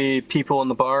of the people in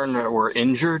the barn were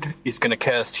injured, he's going to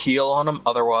cast heal on them.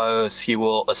 Otherwise, he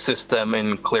will assist them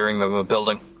in clearing the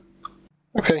building.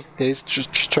 Okay, yeah, he's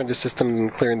just trying to assist them in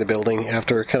clearing the building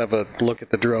after kind of a look at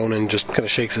the drone and just kind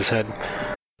of shakes his head.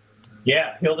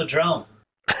 Yeah, heal the drone.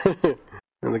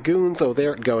 And the goons, oh, they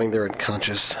aren't going, they're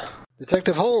unconscious.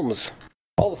 Detective Holmes.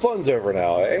 All the fun's over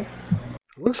now, eh?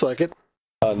 Looks like it.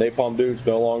 Napalm Dude's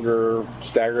no longer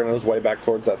staggering his way back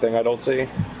towards that thing I don't see.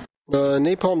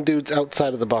 Napalm Dude's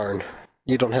outside of the barn.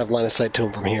 You don't have line of sight to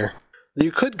him from here.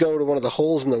 You could go to one of the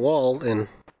holes in the wall and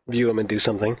view him and do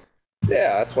something.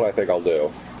 Yeah, that's what I think I'll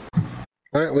do.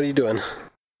 Alright, what are you doing?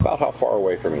 About how far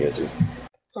away from me is he?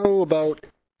 Oh, about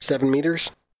 7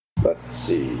 meters. Let's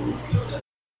see.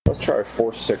 Let's try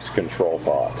 4-6 control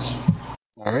thoughts.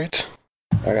 Alright.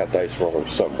 I got dice roller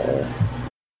somewhere.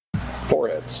 4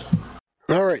 hits.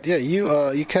 Alright, yeah,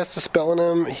 you cast a spell on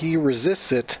him, he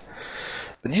resists it,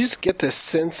 but you just get this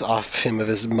sense off him of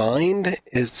his mind.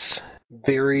 It's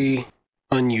very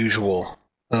unusual.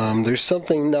 There's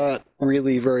something not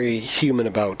really very human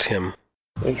about him.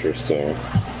 Interesting.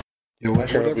 You know, I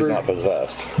sure hope he's not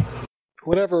possessed.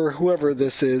 Whoever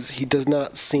this is, he does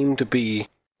not seem to be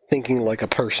thinking like a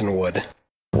person would.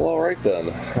 Well, alright then.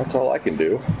 That's all I can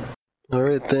do.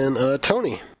 Alright then,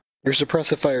 Tony, your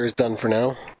suppressive fire is done for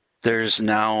now. There's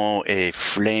now a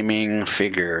flaming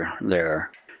figure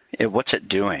there. What's it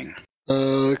doing?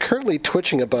 Currently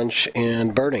twitching a bunch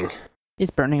and burning. Is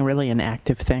burning really an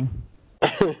active thing?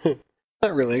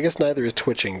 Not really. I guess neither is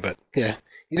twitching, but yeah.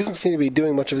 He doesn't seem to be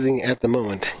doing much of anything at the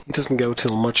moment. He doesn't go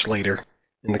till much later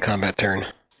in the combat turn.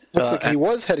 Looks like he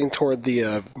was heading toward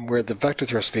the where the vector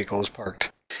thrust vehicle is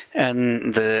parked.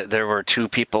 And there were 2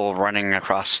 people running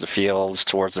across the fields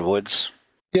towards the woods?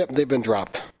 Yep, they've been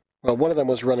dropped. Well, one of them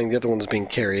was running, the other one was being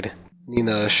carried.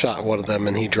 Nina shot one of them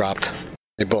and he dropped.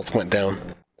 They both went down.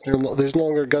 There's no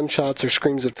longer gunshots or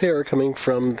screams of terror coming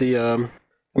from the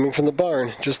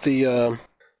barn. Just the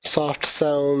soft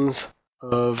sounds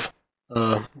of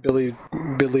Billy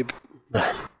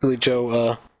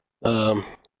Joe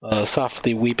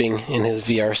softly weeping in his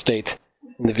VR state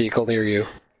in the vehicle near you.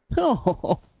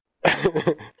 Oh.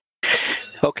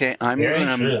 Okay, I'm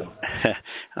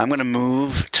gonna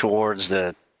move towards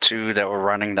the 2 that were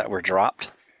running that were dropped.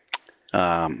 So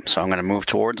I'm gonna move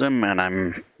towards them, and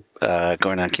I'm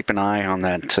going to keep an eye on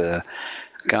that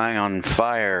guy on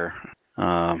fire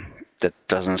that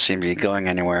doesn't seem to be going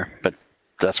anywhere. But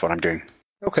that's what I'm doing.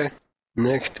 Okay.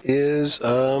 Next is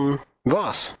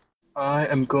Voss. I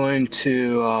am going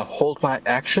to hold my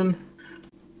action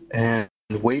and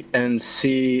wait and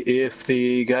see if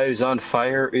the guy who's on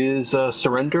fire is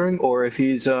surrendering or if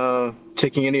he's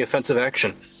taking any offensive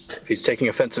action. If he's taking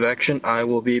offensive action, I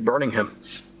will be burning him.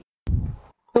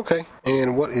 Okay.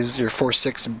 And what is your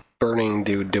 4-6 burning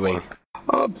dude doing?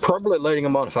 Probably lighting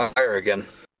him on fire again.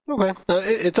 Okay.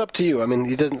 It's up to you. I mean,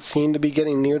 he doesn't seem to be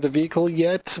getting near the vehicle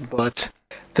yet, but...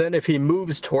 Then if he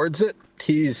moves towards it,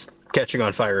 he's catching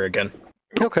on fire again.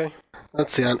 Okay.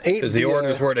 Let's see, on 8... Because the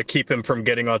orders were to keep him from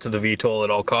getting onto the VTOL at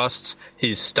all costs.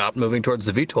 He's stopped moving towards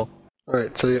the VTOL.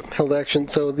 Alright, so yep, held action.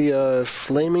 So the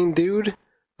flaming dude,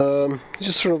 he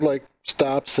just sort of like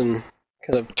stops and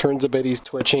kind of turns a bit. He's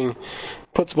twitching,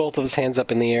 puts both of his hands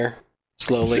up in the air,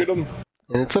 slowly. Shoot him.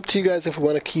 And it's up to you guys if we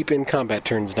want to keep in combat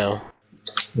turns now.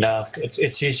 No,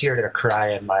 it's easier to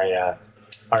cry in my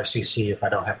RCC if I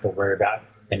don't have to worry about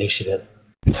initiative.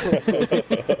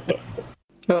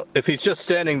 Well, if he's just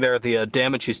standing there, the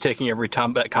damage he's taking every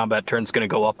combat turn is going to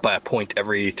go up by a point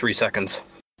every 3 seconds.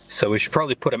 So we should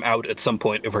probably put him out at some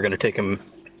point if we're going to take him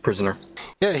prisoner.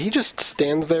 Yeah, he just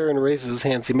stands there and raises his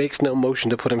hands. He makes no motion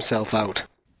to put himself out.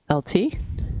 LT?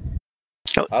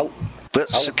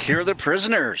 Let's secure the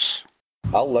prisoners.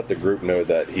 I'll let the group know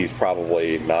that he's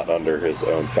probably not under his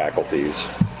own faculties.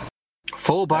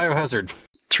 Full biohazard.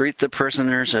 Treat the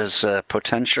prisoners as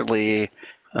potentially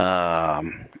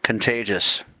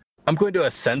contagious. I'm going to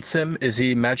sense him. Is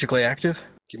he magically active?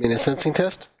 Give me a sensing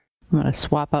test. I'm going to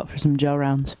swap out for some gel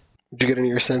rounds. Did you get any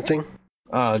of your sensing?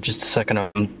 Just a second.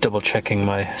 I'm double checking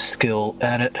my skill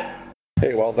at it.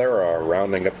 Hey, while they're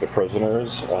rounding up the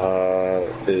prisoners,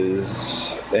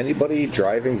 is anybody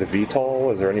driving the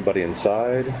VTOL? Is there anybody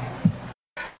inside?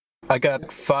 I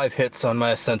got 5 hits on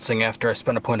my sensing after I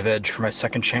spent a point of edge for my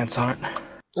second chance on it.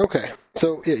 Okay,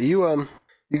 so yeah, you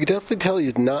can definitely tell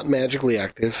he's not magically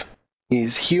active.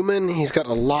 He's human. He's got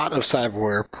a lot of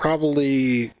cyberware,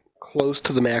 probably close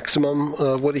to the maximum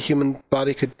of what a human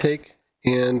body could take.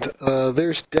 And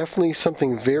there's definitely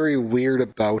something very weird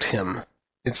about him.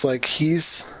 It's like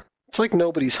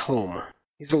nobody's home.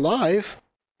 He's alive.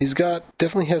 He's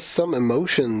definitely has some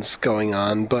emotions going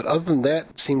on, but other than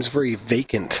that, it seems very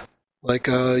vacant. Like,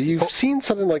 you've seen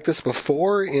something like this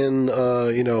before in,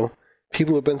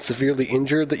 people who've been severely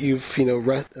injured that you've,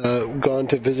 gone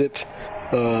to visit,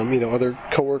 other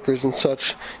coworkers and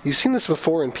such. You've seen this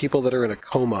before in people that are in a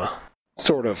coma,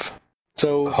 sort of.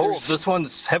 So this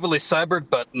one's heavily cybered,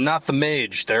 but not the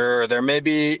mage. There may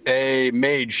be a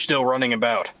mage still running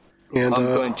about. And I'm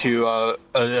going to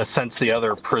sense the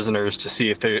other prisoners to see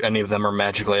if any of them are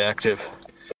magically active.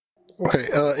 Okay,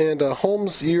 and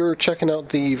Holmes, you're checking out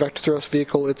the vector thrust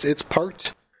vehicle. It's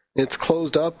parked. It's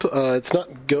closed up. It's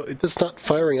not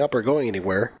firing up or going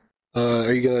anywhere.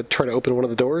 Are you gonna try to open one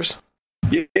of the doors?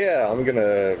 Yeah, I'm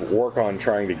gonna work on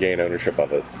trying to gain ownership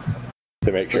of it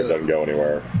to make sure it doesn't go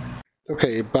anywhere.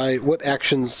 Okay, by what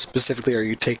actions specifically are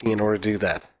you taking in order to do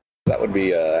that? That would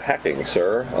be hacking,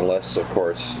 sir, unless, of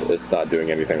course, it's not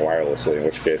doing anything wirelessly, in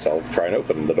which case I'll try and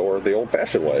open the door the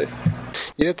old-fashioned way.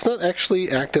 Yeah, it's not actually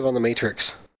active on the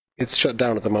Matrix. It's shut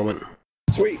down at the moment.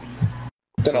 Sweet.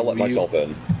 Then I'll let myself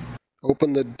in.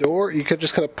 Open the door. You could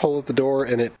just kind of pull at the door,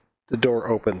 and the door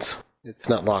opens. It's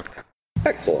not locked.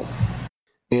 Excellent.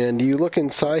 And you look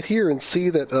inside here and see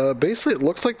that basically it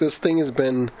looks like this thing has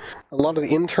been... A lot of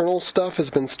the internal stuff has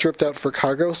been stripped out for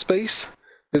cargo space.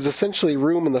 There's essentially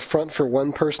room in the front for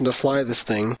one person to fly this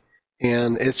thing,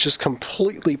 and it's just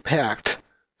completely packed,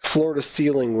 floor to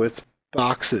ceiling, with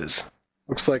boxes.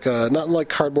 Looks like, not like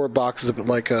cardboard boxes, but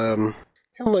like, kind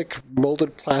of like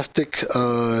molded plastic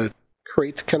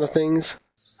crate kind of things.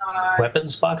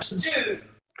 Weapons boxes?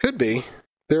 Could be.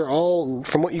 They're all,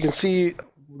 from what you can see,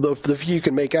 the view you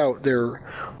can make out, they're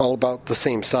all about the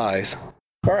same size.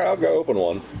 All right, I'll go open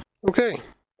one. Okay.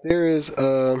 There is,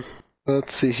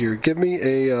 let's see here. Give me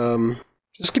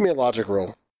just give me a logic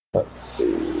roll. Let's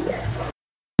see.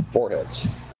 4 hits.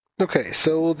 Okay,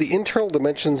 so the internal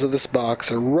dimensions of this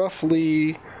box are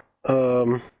roughly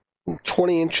 20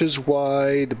 inches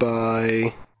wide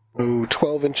by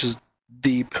 12 inches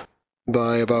deep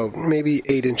by about maybe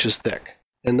 8 inches thick.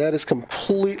 And that is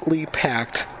completely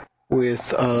packed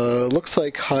with, looks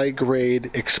like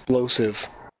high-grade explosive.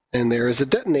 And there is a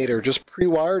detonator just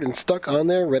pre-wired and stuck on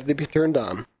there, ready to be turned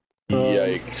on.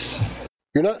 Yikes.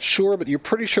 You're not sure, but you're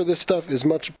pretty sure this stuff is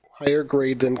much higher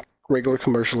grade than regular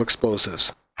commercial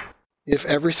explosives. If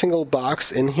every single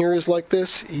box in here is like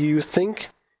this, you think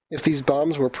if these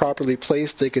bombs were properly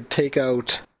placed, they could take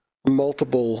out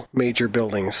multiple major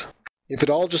buildings. If it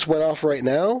all just went off right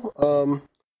now,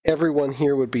 everyone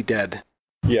here would be dead.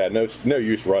 Yeah, no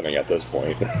use running at this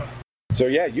point. So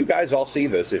yeah, you guys all see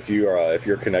this if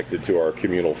you're connected to our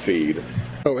communal feed.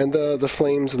 Oh, and the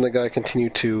flames and the guy continue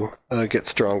to get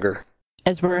stronger.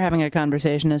 As we're having a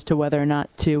conversation as to whether or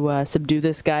not to subdue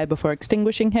this guy before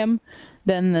extinguishing him,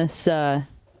 then this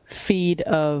feed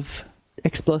of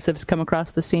explosives come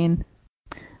across the scene.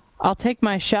 I'll take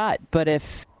my shot, but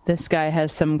if this guy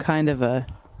has some kind of a,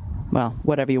 well,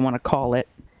 whatever you want to call it,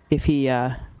 if he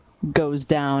goes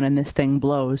down and this thing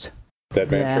blows. Dead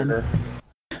man trigger?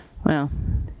 Well,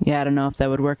 yeah, I don't know if that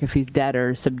would work if he's dead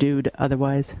or subdued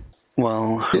otherwise.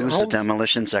 Well, who's the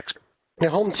demolitions expert? Yeah,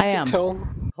 Holmes,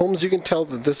 you can tell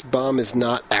that this bomb is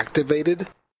not activated.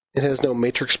 It has no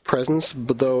matrix presence,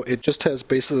 but though it just has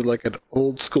basically like an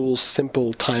old-school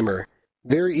simple timer.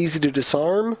 Very easy to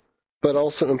disarm, but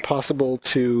also impossible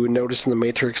to notice in the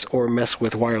matrix or mess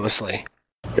with wirelessly.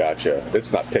 Gotcha.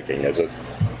 It's not ticking, is it?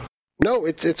 No,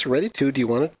 it's ready to. Do you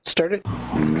want to start it?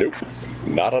 Nope.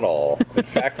 Not at all. In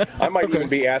fact, I might even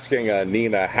be asking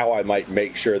Nina how I might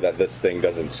make sure that this thing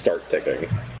doesn't start ticking.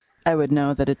 I would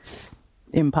know that it's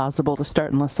impossible to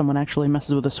start unless someone actually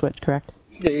messes with a switch, correct?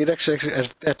 Yeah, you'd actually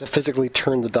have to physically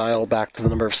turn the dial back to the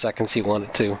number of seconds you want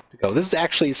it to go. This is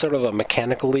actually sort of a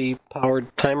mechanically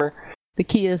powered timer. The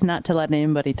key is not to let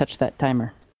anybody touch that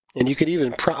timer. And you could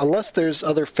even, unless there's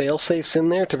other fail-safes in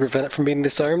there to prevent it from being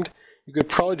disarmed, you could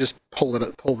probably just pull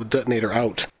the detonator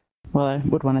out. Well, I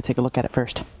would want to take a look at it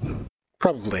first.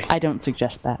 Probably. I don't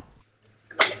suggest that.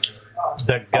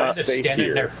 The guy that's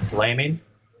standing there flaming,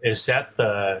 is that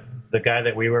the guy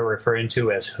that we were referring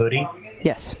to as Hoodie?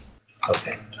 Yes.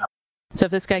 Okay. So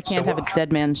if this guy can't have a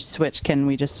dead man switch, can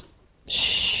we just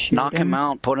shoot Knock him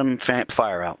out, put him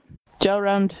fire out. Gel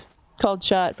round, called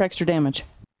shot for extra damage.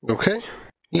 Okay.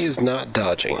 He is not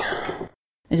dodging.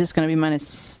 Is this going to be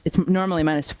minus... It's normally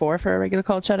 -4 for a regular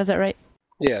called shot, is that right?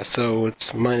 Yeah, so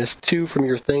it's -2 from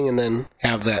your thing and then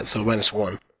have that, so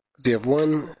 -1. Because you have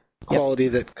one quality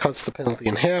that cuts the penalty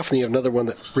in half, and you have another one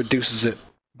that reduces it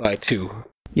by 2.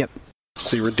 Yep.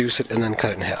 So you reduce it and then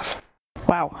cut it in half.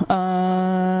 Wow.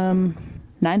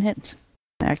 9 hits.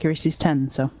 Accuracy's 10,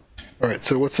 so... Alright,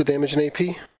 so what's the damage in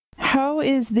AP? How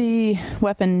is the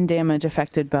weapon damage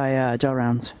affected by gel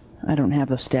rounds? I don't have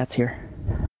those stats here.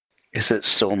 Is it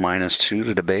still -2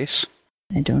 to the base?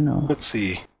 I don't know. Let's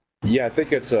see. Yeah, I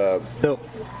think it's No.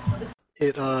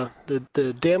 It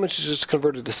the damage is just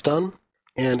converted to stun,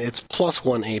 and it's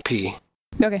 +1 AP.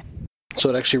 Okay. So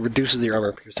it actually reduces the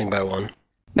armor piercing by 1.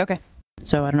 Okay.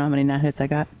 So I don't know how many 9 hits I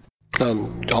got.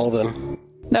 All of them.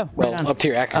 No, Well, right on. up to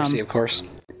your accuracy, of course.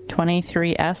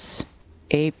 23S,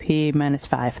 AP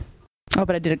 -5. Oh,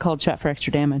 but I did a cold shot for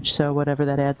extra damage, so whatever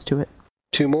that adds to it.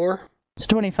 2 more. So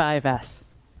 25S,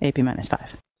 AP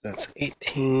 -5. That's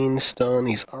 18 stun.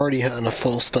 He's already on a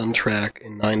full stun track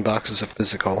and 9 boxes of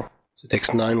physical. So it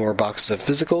takes 9 more boxes of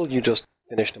physical. You just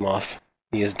finished him off.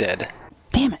 He is dead.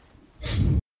 Damn it.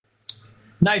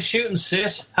 Nice shooting,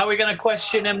 sis. How are we going to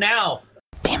question him now?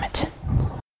 Damn it.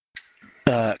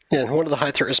 Yeah, and one of the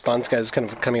high threat response guys is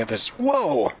kind of coming at this.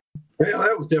 Whoa! Well,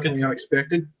 that was definitely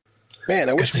unexpected. Man,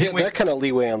 I wish we had thing that kind of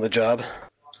leeway on the job.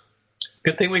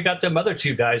 Good thing we got them other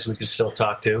 2 guys we could still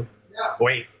talk to.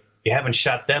 Wait, you haven't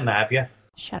shot them, have you?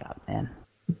 Shut up, man.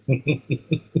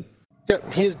 Yeah,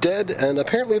 he is dead, and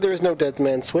apparently there is no dead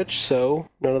man switch, so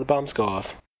none of the bombs go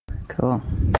off. Cool.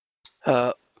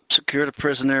 Secure the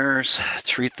prisoners,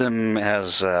 treat them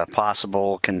as a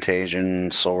possible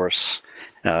contagion source,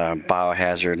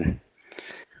 biohazard.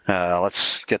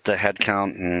 Let's get the head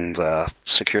count and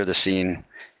secure the scene.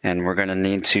 And we're going to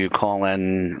need to call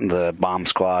in the bomb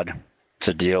squad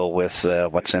to deal with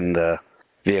what's in the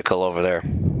vehicle over there.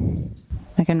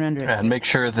 I can render it. And make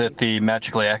sure that the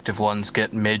magically active ones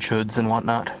get mage hoods and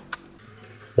whatnot.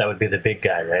 That would be the big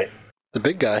guy, right? The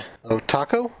big guy. Oh,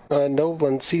 Taco? No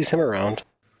one sees him around.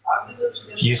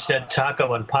 You said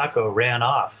Taco and Paco ran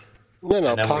off. No, And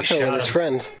then we Paco shot and his him.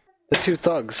 friend. The two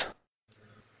thugs.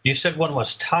 You said one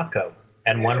was Taco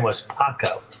and one was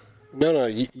Paco. No,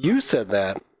 you said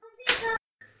that.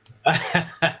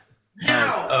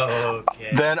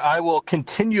 Okay. Then I will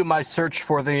continue my search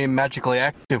for the magically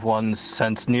active ones,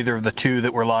 since neither of the two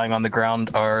that were lying on the ground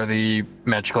are the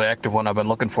magically active one I've been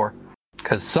looking for.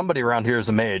 Because somebody around here is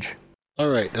a mage.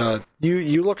 Alright,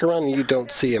 you look around and you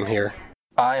don't see him here.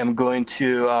 I am going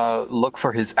to look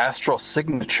for his astral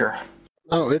signature.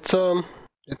 Oh,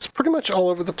 it's pretty much all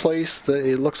over the place.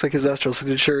 It looks like his astral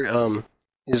signature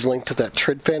is linked to that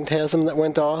Trid Phantasm that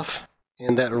went off,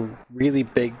 and that really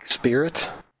big spirit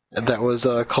that was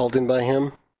called in by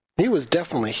him. He was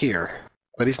definitely here,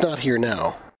 but he's not here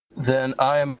now. Then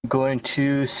I am going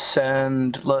to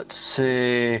send,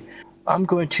 I'm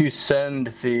going to send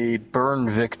the burn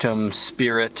victim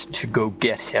spirit to go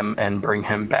get him and bring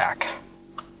him back.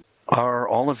 Are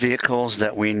all the vehicles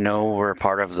that we know were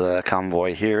part of the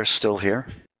convoy here still here?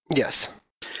 Yes.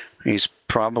 He's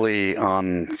probably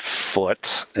on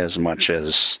foot as much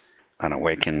as an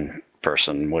awakened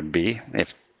person would be,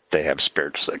 if they have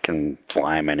spirits that can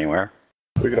fly him anywhere.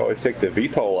 We could always take the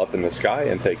VTOL up in the sky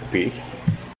and take a peek.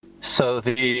 So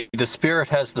the spirit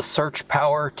has the search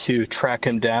power to track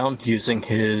him down using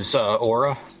his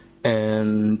aura,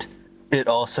 and it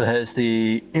also has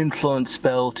the influence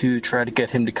spell to try to get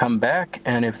him to come back,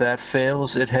 and if that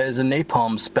fails, it has a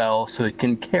napalm spell so it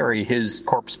can carry his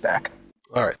corpse back.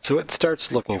 Alright, so it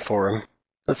starts looking for him.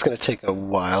 That's going to take a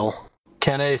while.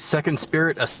 Can a second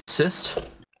spirit assist?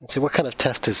 Let's see, what kind of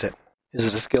test is it? Is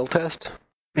it a skill test?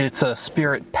 It's a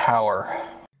spirit power.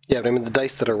 Yeah, but I mean the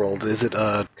dice that are rolled, is it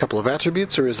a couple of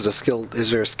attributes, or is it a skill?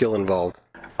 Is there a skill involved?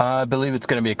 I believe it's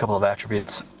going to be a couple of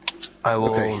attributes. I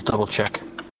will double check.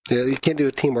 Yeah, you can't do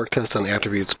a teamwork test on the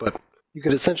attributes, but you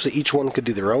could essentially, each one could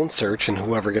do their own search, and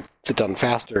whoever gets it done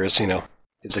faster is,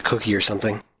 it's a cookie or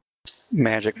something.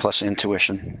 Magic plus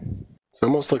intuition. So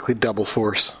most likely double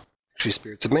force. Actually,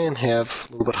 spirits of man have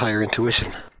a little bit higher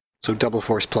intuition. So double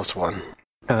force plus 1.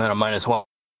 And then a -1.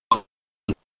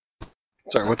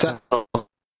 Sorry, what's that?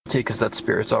 Because that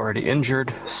spirit's already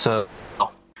injured, so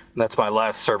that's my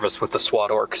last service with the SWAT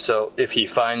orc. So if he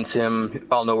finds him,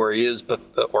 I'll know where he is, but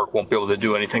the orc won't be able to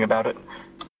do anything about it.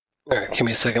 Alright, give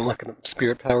me a second looking at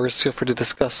spirit powers. Feel free to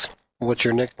discuss what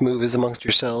your next move is amongst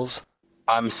yourselves.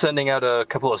 I'm sending out a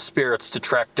couple of spirits to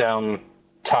track down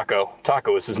Taco.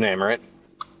 Taco is his name, right?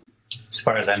 As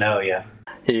far as I know, yeah.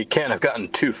 He can't have gotten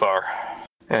too far.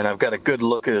 And I've got a good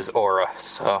look at his aura,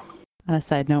 so... On a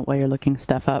side note, while you're looking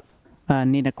stuff up,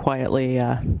 Nina quietly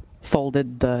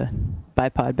folded the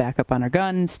bipod back up on her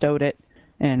gun, stowed it,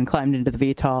 and climbed into the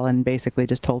VTOL and basically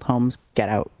just told Holmes, get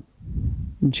out.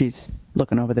 And she's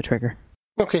looking over the trigger.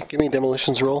 Okay, give me a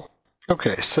demolitions roll.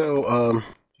 Okay, so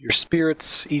your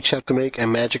spirits each have to make a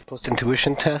magic plus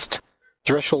intuition test.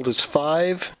 Threshold is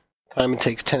 5. Time it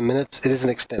takes 10 minutes. It is an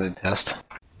extended test.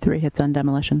 3 hits on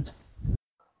demolitions.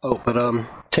 Oh, but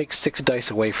take 6 dice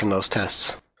away from those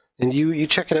tests. And you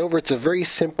check it over. It's a very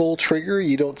simple trigger.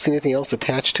 You don't see anything else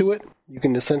attached to it. You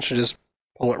can essentially just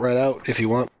pull it right out if you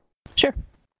want. Sure.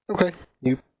 Okay.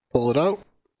 You pull it out,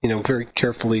 very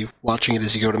carefully watching it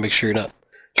as you go to make sure you're not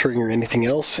triggering anything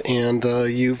else, and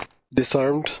you've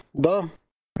disarmed the bomb.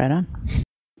 Right on.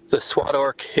 The SWAT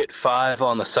orc hit 5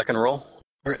 on the second roll.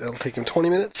 Alright, that'll take him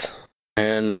 20 minutes.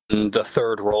 And the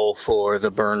third roll for the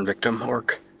burn victim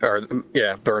orc.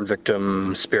 Burn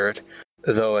victim spirit.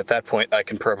 Though at that point I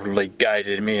can probably guide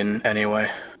him in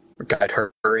anyway. Or guide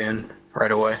her in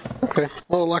right away. Okay.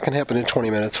 Well, a lot can happen in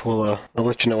 20 minutes. I'll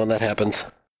let you know when that happens.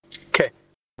 Okay.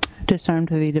 Disarmed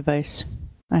the device.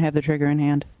 I have the trigger in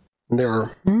hand. And there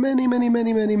are many, many,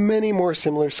 many, many, many more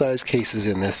similar sized cases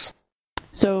in this.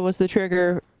 So was the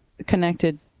trigger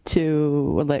connected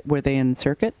to, were they in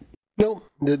circuit? No,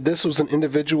 this was an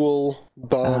individual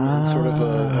bomb in sort of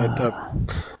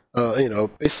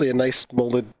basically a nice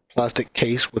molded plastic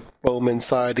case with foam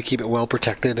inside to keep it well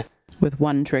protected. With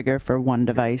one trigger for one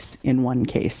device in one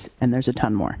case, and there's a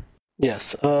ton more.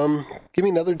 Yes. Give me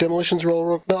another demolitions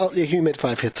roll. No, you made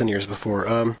 5 hits on yours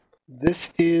before.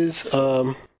 This is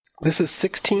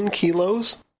 16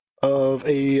 kilos of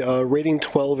a rating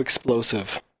 12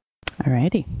 explosive.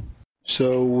 Alrighty.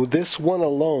 So this one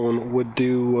alone would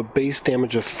do a base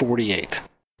damage of 48.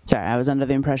 Sorry, I was under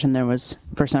the impression there was,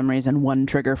 for some reason, one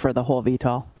trigger for the whole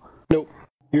VTOL. Nope.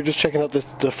 You're just checking out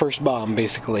the first bomb,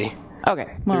 basically.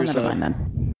 Okay, well, never mind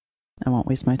then. I won't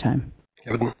waste my time.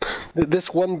 Yeah, but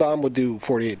This one bomb would do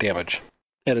 48 damage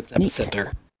at its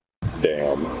epicenter.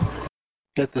 Damn.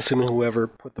 That's assuming whoever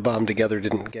put the bomb together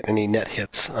didn't get any net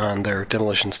hits on their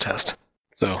demolitions test.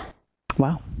 So,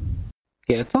 Wow.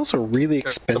 yeah, it's also really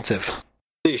expensive.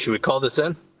 Hey, should we call this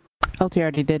in? LT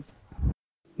already did.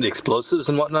 The explosives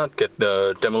and whatnot? Get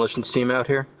the demolitions team out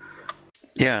here?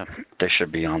 Yeah, they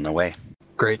should be on the way.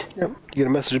 Great. Yep. You get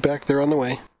a message back, they're on the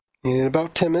way. In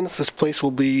about 10 minutes, this place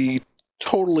will be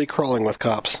totally crawling with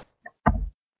cops.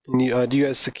 And you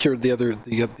guys secured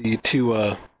the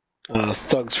two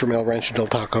thugs from El Rancho del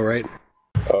Taco, right?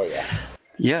 Oh, yeah.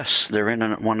 Yes, they're in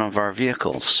one of our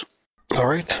vehicles. All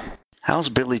right. How's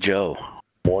Billy Joe?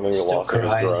 Mourning the Still loss of his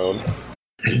crying.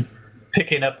 drone.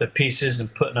 Picking up the pieces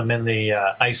and putting them in the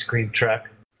ice cream truck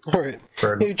All right.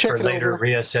 for Yeah, you check it later over.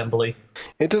 reassembly.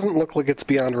 It doesn't look like it's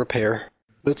beyond repair.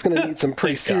 But it's going to need some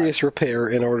pretty Thank God. serious repair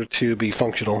in order to be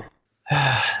functional.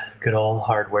 Good old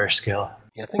hardware skill.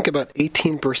 Yeah, I think about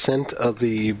 18% of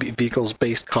the vehicle's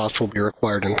base cost will be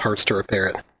required in parts to repair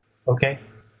it. Okay,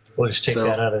 we'll just take So-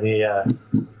 that out of the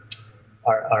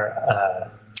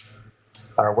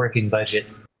our working budget.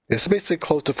 Yeah, so basically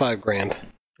close to $5,000.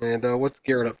 And what's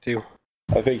Garrett up to?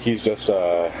 I think he's just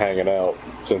hanging out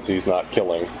since he's not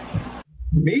killing.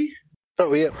 Me?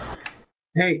 Oh, yeah.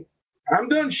 Hey, I'm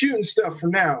done shooting stuff for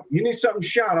now. You need something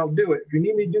shot, I'll do it. If you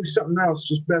need me to do something else,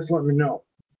 just best let me know.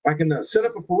 I can set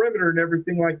up a perimeter and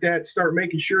everything like that, start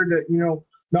making sure that, no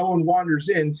one wanders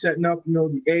in, setting up,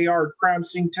 the AR crime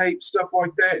scene tape, stuff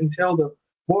like that, and tell the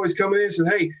boys coming in, says,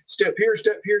 hey, step here,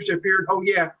 step here, step here. Oh,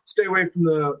 yeah, stay away from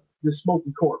the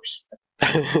smoking corpse.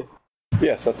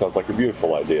 Yes, that sounds like a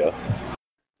beautiful idea.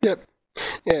 Yep.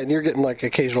 Yeah, and you're getting like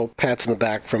occasional pats in the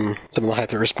back from some of the high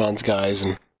threat response guys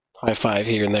and high five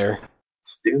here and there.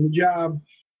 It's doing the job.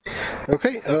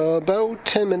 Okay, about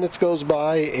 10 minutes goes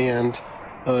by and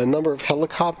a number of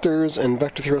helicopters and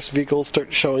vector thrust vehicles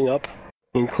start showing up,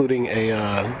 including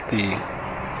a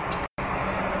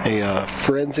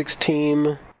forensics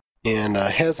team and a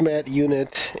hazmat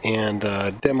unit and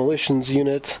a demolitions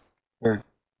unit, or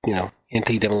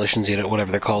anti-demolitions unit,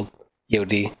 whatever they're called,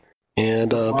 EOD,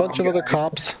 and a bunch of other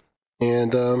cops,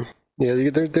 and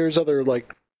there's other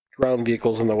like ground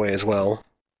vehicles in the way as well.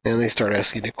 And they start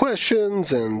asking you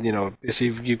questions, and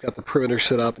basically you've got the perimeter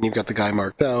set up, and you've got the guy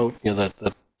marked out,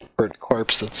 the burnt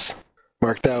corpse that's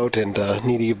marked out, and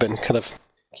Needy, you've been kind of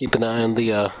keeping an eye on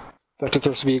the vector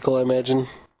thrust vehicle, I imagine.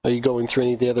 Are you going through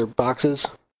any of the other boxes?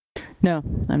 No,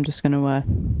 I'm just going to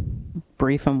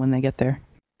brief them when they get there.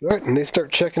 All right, and they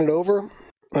start checking it over.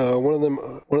 One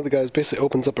of the guys basically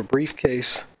opens up a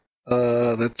briefcase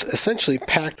that's essentially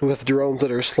packed with drones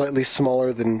that are slightly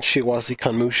smaller than Shiawazi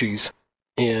Kanmushis,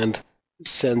 and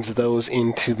sends those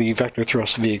into the vector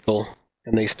thrust vehicle,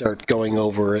 and they start going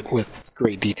over it with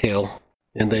great detail.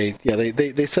 And they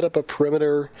set up a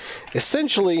perimeter.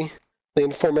 Essentially, they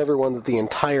inform everyone that the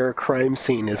entire crime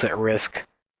scene is at risk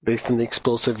based on the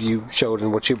explosive you showed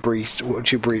and what you breached.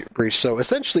 So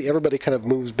essentially, everybody kind of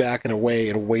moves back and away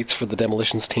and waits for the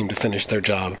demolitions team to finish their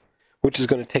job, which is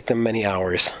going to take them many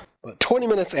hours. But 20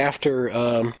 minutes after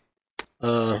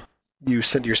you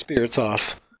send your spirits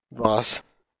off, boss,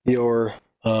 your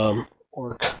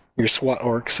SWAT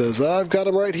orc says, I've got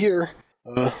him right here.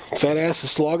 Fat ass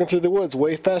is slogging through the woods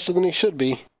way faster than he should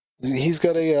be. He's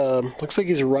got looks like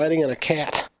he's riding on a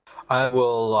cat. I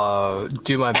will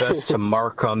do my best to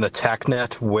mark on the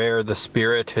TACnet where the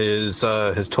spirit has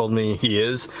told me he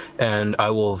is, and I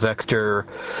will vector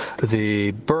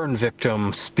the burn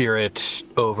victim spirit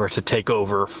over to take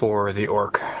over for the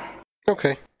orc.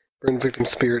 Okay. Burn victim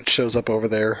spirit shows up over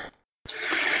there.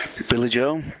 Billy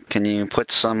Joe, can you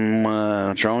put some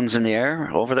drones in the air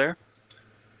over there?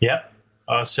 Yep.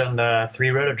 I'll send 3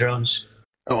 rotor drones.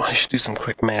 Oh, I should do some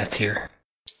quick math here.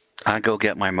 I go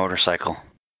get my motorcycle.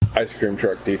 Ice cream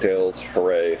truck details,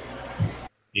 hooray.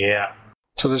 Yeah.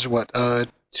 So there's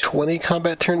 20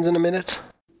 combat turns in a minute?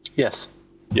 Yes.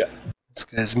 Yeah. This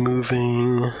guy's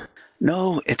moving.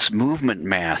 No, it's movement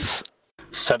math.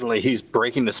 Suddenly he's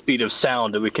breaking the speed of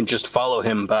sound, and we can just follow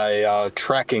him by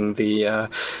tracking the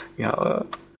No,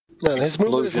 his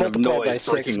movement is explosion of multiplied by noise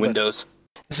 6. breaking But windows.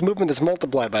 his movement is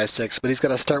multiplied by 6, but he's got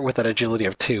to start with that agility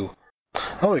of 2.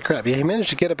 Holy crap, yeah, he managed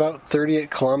to get about 38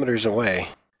 kilometers away.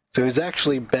 So he's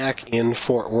actually back in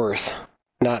Fort Worth,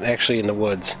 not actually in the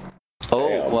woods. Oh,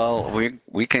 Damn. well,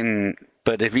 we can,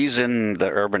 but if he's in the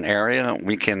urban area,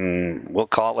 we'll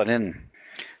call it in.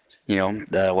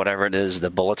 Whatever it is, the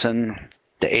bulletin,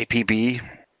 the APB.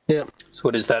 Yeah. So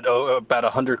what is that? Oh, about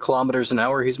 100 kilometers an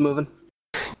hour he's moving?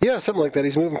 Yeah, something like that.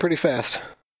 He's moving pretty fast.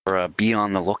 Or be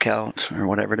on the lookout, or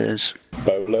whatever it is.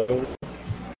 Bolo.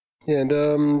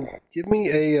 And give me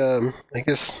a, I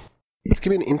guess, Let's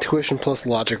give me an intuition plus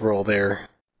logic roll there.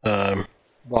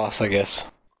 Boss, I guess.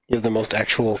 You have the most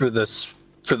actual... For the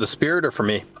spirit or for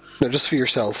me? No, just for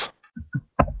yourself.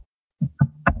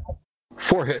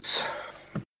 4 hits.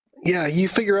 Yeah, you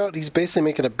figure out he's basically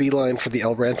making a beeline for the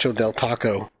El Rancho del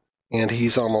Taco, and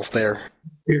he's almost there.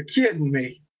 You're kidding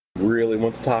me. Really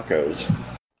wants tacos.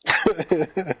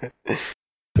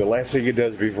 The last thing he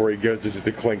does before he goes into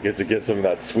the clink is to get some of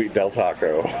that sweet Del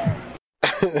Taco.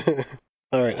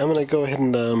 Alright, I'm going to go ahead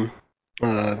and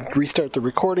restart the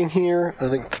recording here. I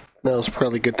think now's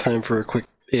probably a good time for a quick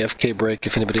AFK break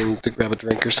if anybody needs to grab a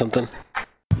drink or something.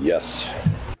 Yes.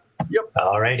 Yep.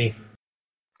 Alrighty.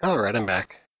 Alright, I'm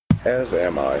back. As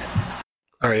am I.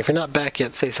 Alright, if you're not back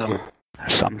yet, say something.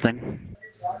 Something.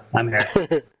 I'm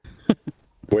here.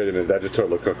 Wait a minute, that just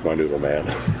totally cooked my noodle, man.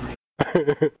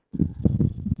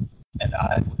 And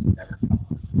I was never.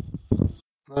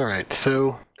 Alright,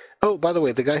 so... Oh, by the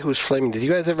way, the guy who was flaming, did you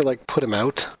guys ever, put him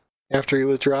out after he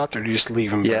was dropped, or did you just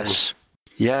leave him? Yes.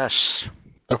 Yes.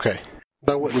 Okay.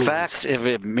 But what In fact, if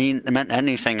it meant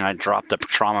anything, I dropped a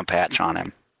trauma patch on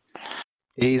him.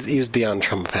 He was beyond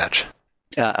trauma patch.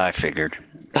 I figured.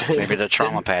 Maybe the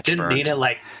trauma patch Didn't burned. Nina,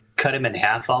 cut him in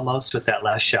half almost with that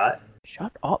last shot?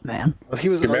 Shut up, man. Well, he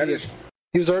was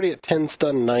already at 10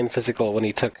 stun, 9 physical when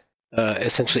he took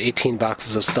essentially 18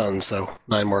 boxes of stun, so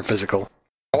 9 more physical.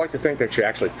 I like to think that you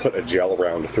actually put a gel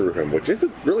round through him, which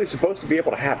isn't really supposed to be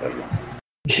able to happen.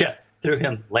 Yeah, through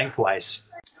him lengthwise.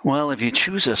 Well, if you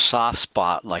choose a soft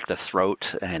spot like the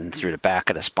throat and through the back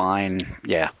of the spine,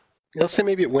 yeah. Let's say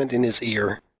maybe it went in his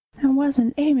ear. I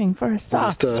wasn't aiming for a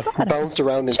soft Just spot. bounced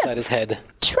around inside his head.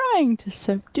 Trying to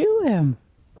subdue him.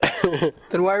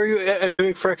 Then why were you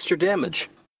aiming for extra damage?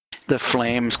 The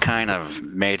flames kind of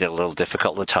made it a little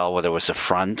difficult to tell whether it was the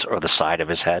front or the side of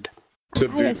his head.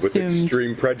 Subdued with assumed-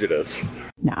 extreme prejudice.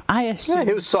 Now, I Yeah, assume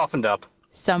he was softened up.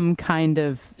 some kind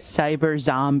of cyber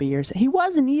zombie or he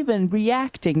wasn't even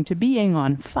reacting to being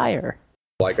on fire.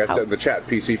 Like I said in the chat,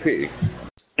 PCP.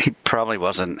 He probably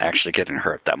wasn't actually getting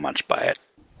hurt that much by it.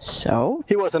 So?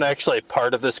 He wasn't actually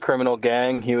part of this criminal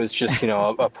gang. He was just,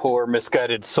 a poor,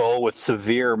 misguided soul with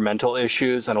severe mental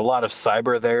issues and a lot of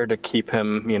cyber there to keep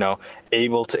him,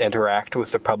 able to interact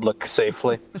with the public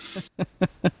safely.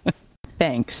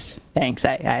 Thanks.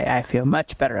 I feel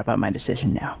much better about my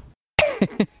decision now.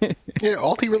 Yeah,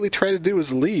 all he really tried to do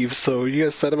was leave, so you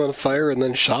guys set him on fire and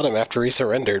then shot him after he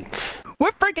surrendered.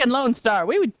 We're freaking Lone Star.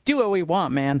 We would do what we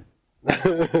want, man.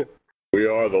 We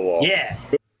are the law.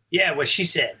 Yeah, what she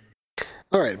said.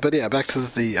 Alright, but yeah, back to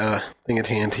the thing at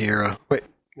hand here. Wait,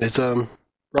 is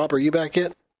Rob, are you back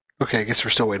yet? Okay, I guess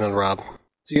we're still waiting on Rob. So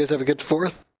you guys have a good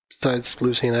 4th, besides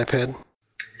losing an iPad?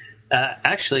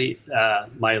 Actually,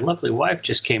 my lovely wife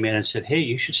just came in and said, hey,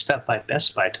 you should stop by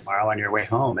Best Buy tomorrow on your way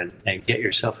home and get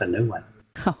yourself a new one.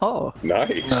 Oh.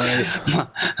 Nice.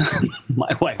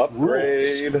 My wife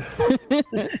Upgrade.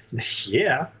 rules.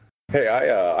 Yeah. Hey,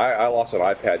 I lost an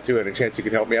iPad too. Any chance you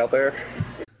can help me out there?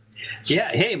 Yeah,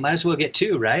 hey, might as well get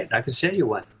 2, right? I could send you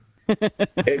one.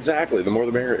 Exactly. The more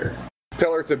the merrier.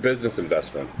 Tell her it's a business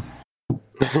investment.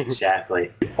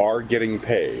 Exactly. We are getting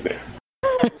paid.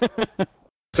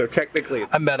 So technically,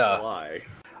 it's I met a lie.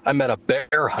 a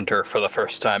bear hunter for the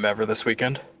first time ever this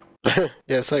weekend.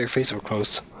 Yeah, I saw your Facebook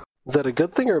posts. Is that a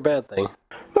good thing or a bad thing?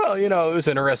 Well, it was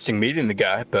interesting meeting the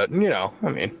guy, but,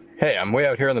 hey, I'm way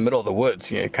out here in the middle of the woods.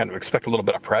 You kind of expect a little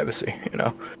bit of privacy,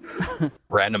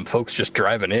 Random folks just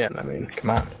driving in. Come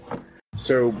on.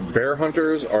 So bear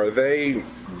hunters, are they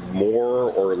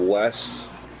more or less,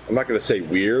 I'm not going to say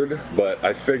weird, but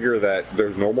I figure that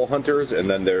there's normal hunters and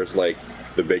then there's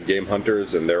the big game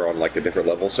hunters and they're on a different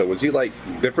level. So was he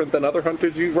different than other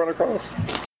hunters you've run across?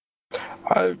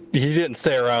 He didn't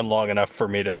stay around long enough for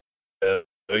me to,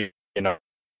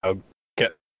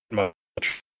 get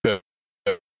much of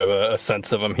a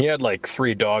sense of him. He had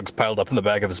 3 dogs piled up in the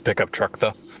back of his pickup truck,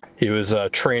 though. He was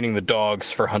training the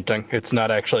dogs for hunting. It's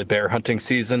not actually bear hunting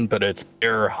season, but it's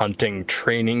bear hunting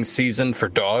training season for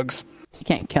dogs. You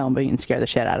can't kill him, but you can scare the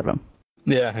shit out of him.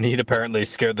 Yeah, and he'd apparently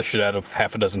scared the shit out of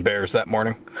half a dozen bears that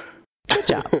morning. Good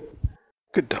job.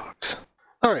 Good dogs.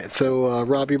 Alright, so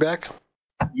Rob, you back?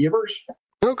 Yivers?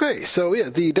 Okay, so yeah,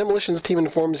 the demolitions team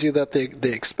informs you that they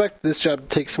expect this job to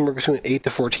take somewhere between 8 to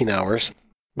 14 hours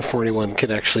before anyone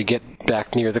can actually get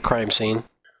back near the crime scene.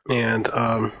 And,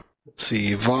 let's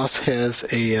see, Voss has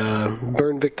a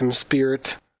burn victim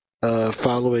spirit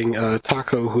following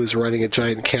Taco, who is riding a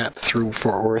giant cat through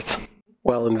Fort Worth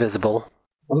while invisible.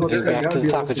 Heading back to the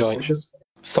taco joint.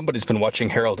 Somebody's been watching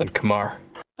Harold and Kumar.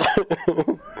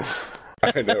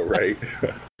 I know, right?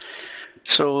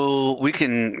 So we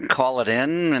can call it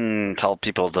in and tell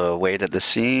people to wait at the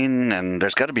scene, and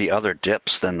there's got to be other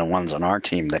dips than the ones on our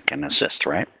team that can assist,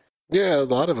 right? Yeah, a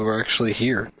lot of them are actually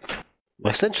here.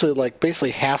 Essentially,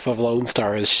 basically half of Lone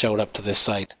Star has shown up to this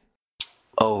site.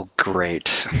 Oh,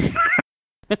 great.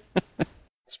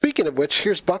 Speaking of which,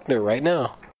 here's Buckner right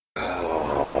now.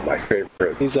 Oh, my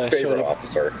favorite. He's favorite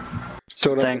officer.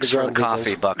 Thanks for the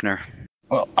coffee, Buckner.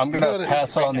 Well, I'm going to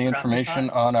pass on the information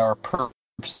on our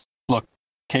perps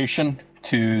location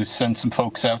to send some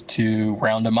folks out to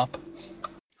round him up.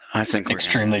 I think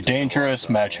extremely dangerous,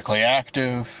 magically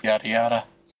active, yada yada.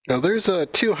 Now, there's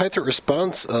 2 high threat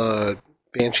response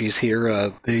banshees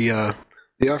here. They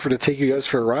offer to take you guys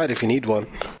for a ride if you need one.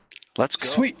 Let's go.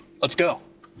 Sweet, let's go.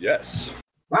 Yes.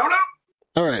 Round up!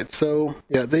 Alright, so,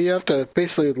 yeah, they have to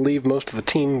basically leave most of the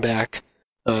team back.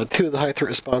 2 of the high threat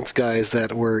response guys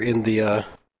that were in the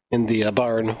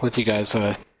barn with you guys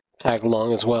tag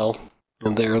along as well.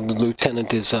 And their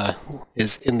lieutenant is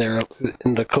in there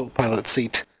in the co-pilot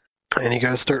seat. And you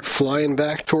guys start flying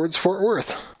back towards Fort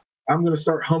Worth. I'm going to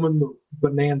start humming the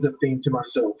Bonanza theme to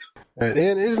myself. Right, and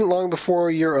it isn't long before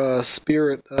your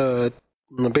spirit,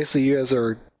 basically you guys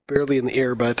are barely in the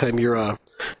air by the time your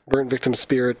burn victim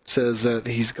spirit says that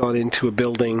he's gone into a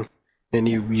building, and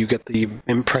you get the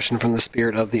impression from the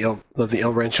spirit of the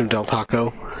El Rancho del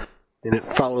Taco, and it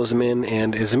follows him in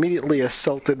and is immediately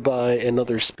assaulted by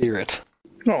another spirit.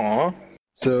 Aww.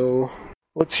 So,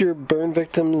 what's your burn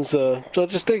victim's, so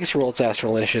just take us roll its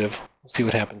astral initiative. We'll see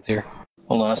what happens here.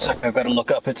 Hold on a second, I've got to look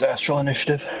up its astral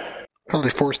initiative.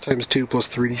 Probably force times 2 plus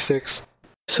 3d6.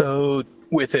 So,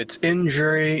 with its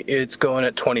injury, it's going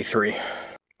at 23.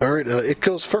 Alright, it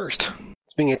goes first.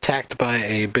 It's being attacked by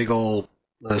a big old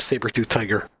saber-tooth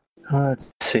tiger.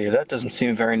 Let's see, that doesn't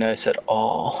seem very nice at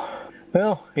all.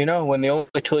 Well, when the only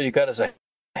tool you got is a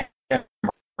hammer.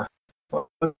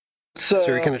 So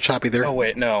you're kind of choppy there. Oh,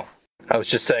 wait, no. I was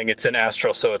just saying it's an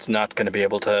astral, so it's not going to be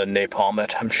able to napalm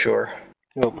it, I'm sure.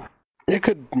 Well, it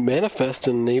could manifest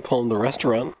and napalm the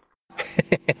restaurant.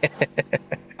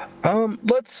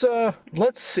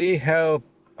 Let's see how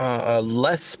a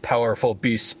less powerful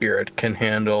beast spirit can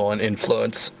handle an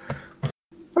influence.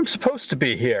 I'm supposed to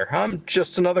be here. I'm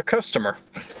just another customer.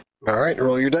 Alright,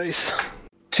 roll your dice.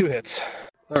 2 hits.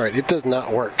 Alright, it does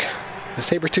not work. The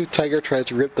saber-tooth tiger tries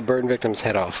to rip the burn victim's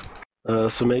head off.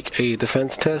 So make a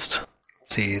defense test.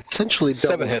 Let's see, essentially double.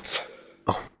 7 hits.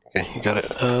 Oh, okay, you got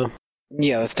it.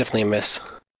 Yeah, that's definitely a miss.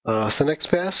 So next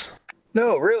pass?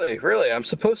 No, really, I'm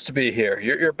supposed to be here.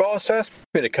 Your boss asked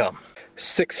me to come.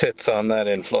 6 hits on that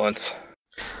influence.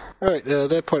 Alright, at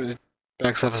that point it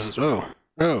backs up and says,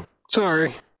 oh,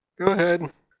 sorry. Go ahead.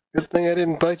 Good thing I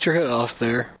didn't bite your head off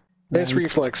there. Nice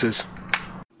reflexes.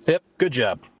 Yep, good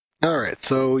job. Alright,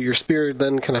 so your spirit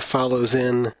then kind of follows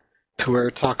in to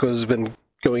where Taco's been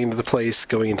going into the place,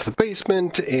 going into the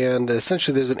basement, and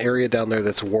essentially there's an area down there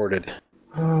that's warded.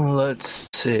 Let's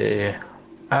see.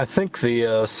 I think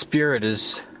the spirit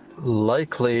is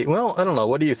likely... Well, I don't know.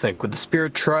 What do you think? Would the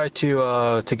spirit try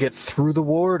to get through the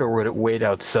ward, or would it wait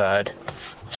outside?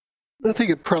 I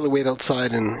think it'd probably wait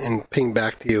outside and ping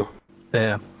back to you.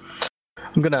 Yeah.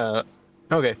 I'm gonna...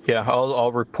 Okay, yeah,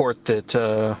 I'll report that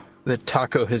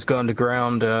Taco has gone to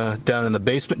ground down in the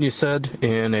basement, you said,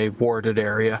 in a warded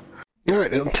area.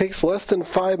 Alright, it takes less than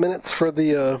 5 minutes for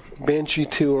the Banshee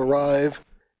to arrive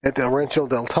at the Rancho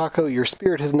del Taco. Your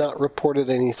spirit has not reported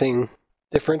anything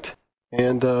different,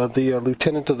 and the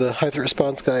lieutenant of the high threat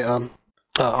response guy,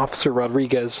 Officer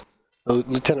Rodriguez,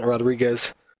 Lieutenant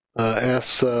Rodriguez,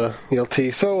 asks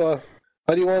ELT, so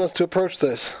how do you want us to approach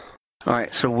this? All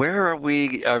right, so where are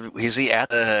we? Is he at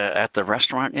the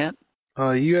restaurant yet?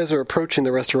 You guys are approaching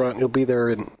the restaurant. You'll be there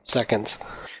in seconds.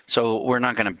 So we're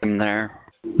not going to be there?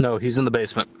 No, he's in the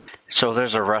basement. So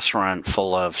there's a restaurant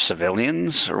full of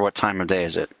civilians, or what time of day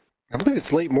is it? I believe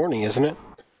it's late morning, isn't it?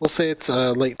 We'll say it's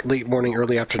late morning,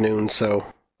 early afternoon, so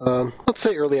let's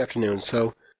say early afternoon.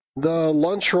 So the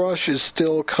lunch rush is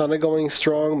still kind of going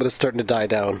strong, but it's starting to die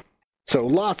down. So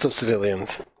lots of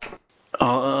civilians.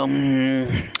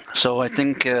 So I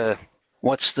think,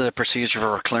 what's the procedure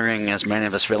for clearing as many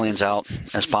of the civilians out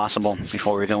as possible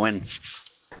before we go in?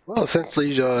 Well,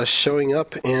 essentially showing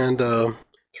up and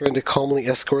trying to calmly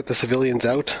escort the civilians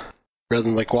out, rather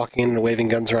than walking in and waving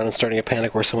guns around and starting a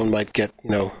panic where someone might get,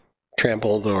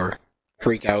 trampled or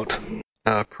freak out.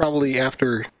 Probably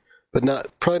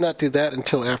not do that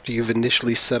until after you've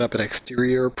initially set up an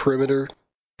exterior perimeter.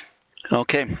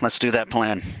 Okay, let's do that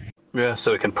plan. Yeah,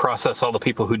 so we can process all the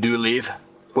people who do leave.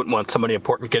 Wouldn't want somebody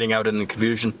important getting out in the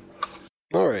confusion.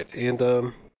 All right, and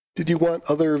did you want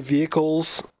other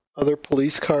vehicles, other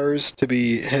police cars to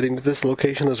be heading to this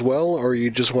location as well, or you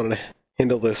just wanted to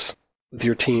handle this with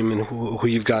your team and who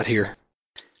you've got here?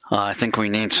 I think we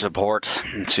need support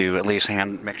to at least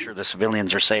make sure the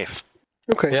civilians are safe.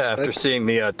 Okay. Yeah, after seeing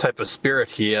the type of spirit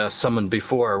he summoned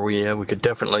before, we could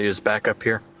definitely use backup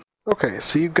here. Okay,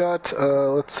 so you've got,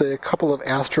 let's say, a couple of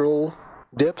astral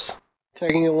dips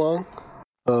tagging along,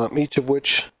 each of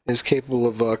which is capable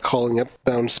of calling up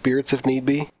bound spirits if need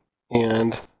be.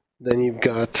 And then you've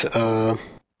got,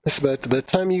 it's about the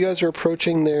time you guys are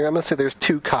approaching there, I'm going to say there's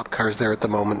 2 cop cars there at the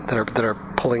moment that are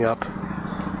pulling up.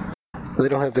 They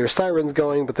don't have their sirens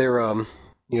going, but they're,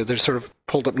 they're sort of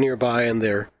pulled up nearby, and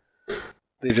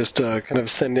they just kind of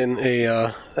send in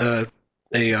a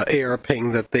AR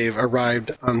ping that they've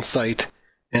arrived on site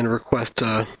and request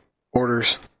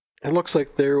orders. It looks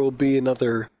like there will be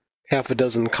another half a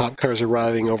dozen cop cars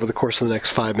arriving over the course of the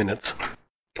next 5 minutes.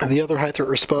 The other high threat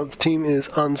response team is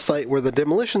on site where the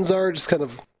demolitions are, just kind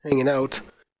of hanging out,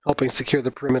 helping secure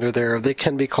the perimeter there. They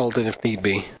can be called in if need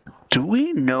be. Do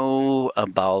we know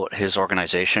about his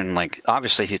organization? Like,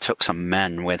 obviously he took some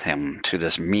men with him to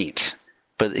this meet,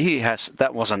 but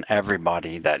that wasn't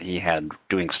everybody that he had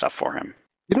doing stuff for him.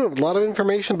 You don't have a lot of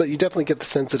information, but you definitely get the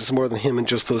sense that it's more than him and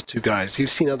just those 2 guys. You've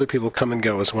seen other people come and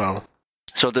go as well.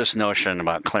 So this notion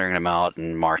about clearing them out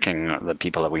and marking the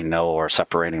people that we know or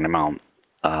separating them out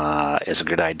is a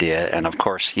good idea. And of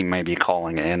course, he may be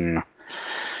calling in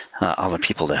other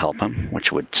people to help him,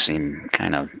 which would seem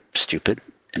kind of stupid.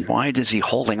 And why is he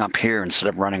holding up here instead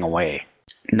of running away?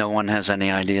 No one has any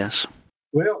ideas?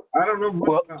 Well, I don't know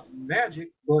much about magic,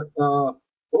 but what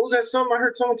was that something I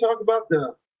heard someone talk about?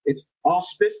 It's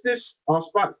auspicious, I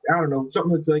don't know,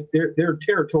 something that's like their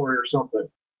territory or something.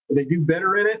 Do they do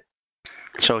better in it?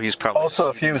 So he's probably also,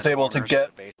 if he was able to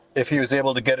get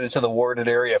into the warded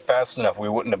area fast enough, we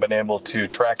wouldn't have been able to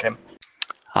track him.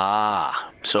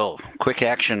 So quick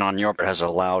action on your part has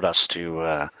allowed us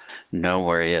to know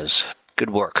where he is. Good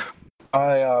work.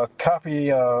 I copy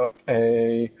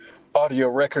a audio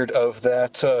record of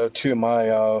that to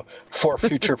my for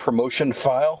future promotion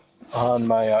file on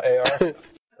my AR.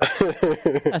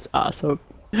 That's awesome.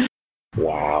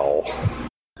 Wow.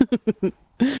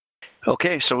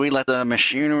 Okay, so we let the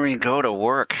machinery go to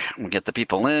work. We get the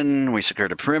people in, we secure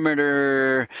the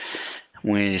perimeter,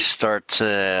 we set up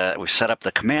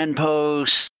the command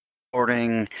post,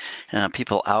 ordering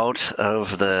people out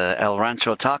of the El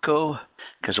Rancho Taco,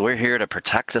 because we're here to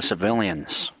protect the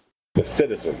civilians. The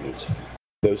citizens.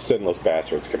 Those sinless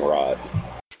bastards can rot.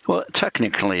 Well,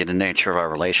 technically, the nature of our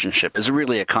relationship is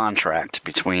really a contract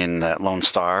between Lone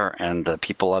Star and the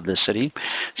people of the city.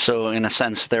 So, in a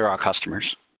sense, they're our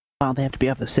customers. Well, they have to be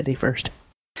of the city first.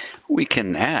 We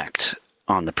can act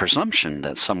on the presumption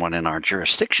that someone in our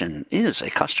jurisdiction is a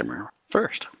customer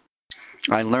first.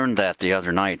 I learned that the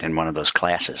other night in one of those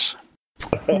classes.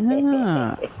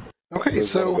 Yeah. Okay,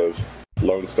 so One of those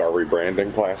Lone Star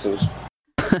rebranding classes.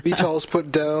 VTOL's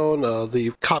put down,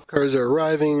 the cop cars are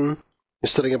arriving, you're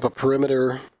setting up a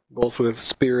perimeter, both with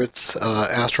spirits,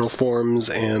 astral forms,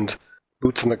 and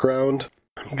boots on the ground.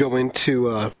 You go in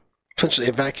to essentially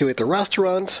evacuate the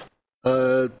restaurant.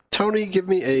 Tony, give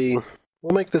me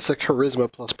we'll make this a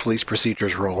charisma plus police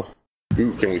procedures roll.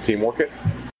 Ooh, can we teamwork it?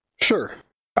 Sure.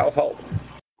 I'll help.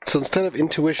 So instead of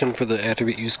intuition for the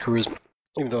attribute, use charisma,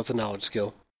 even though it's a knowledge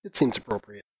skill. It seems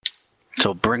appropriate.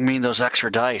 So bring me those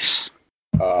extra dice.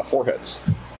 4 hits.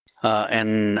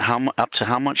 And up to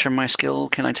how much of my skill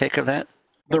can I take of that?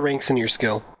 The ranks in your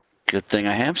skill. Good thing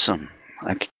I have some.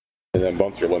 And then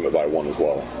bumps your limit by 1 as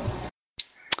well.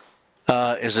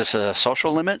 Is this a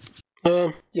social limit?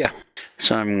 Yeah.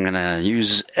 So I'm going to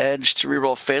use Edge to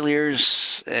reroll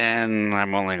failures, and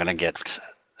I'm only going to get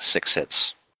 6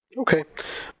 hits. Okay.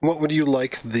 What would you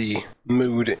like the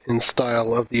mood and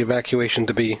style of the evacuation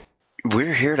to be?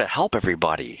 We're here to help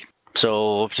everybody.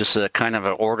 So just a kind of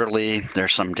an orderly,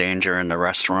 there's some danger in the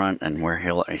restaurant, and we're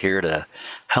here to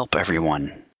help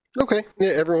everyone. Okay.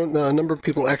 Yeah, everyone, a number of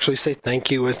people actually say thank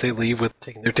you as they leave with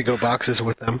taking their to-go boxes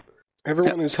with them.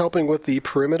 Everyone who's helping with the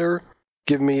perimeter,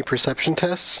 give me perception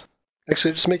tests.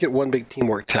 Actually, just make it one big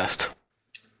teamwork test.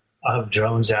 I'll have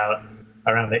drones out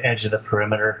around the edge of the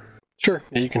perimeter. Sure.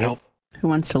 Yeah, you can help. Who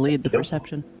wants to lead the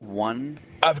perception? 1.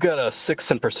 I've got a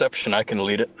 6 in perception. I can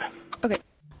lead it. Okay.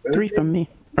 3 from me.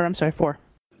 Or I'm sorry, 4.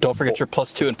 Don't forget your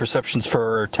 +2 in perceptions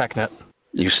for TACnet.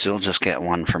 You still just get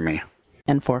 1 from me.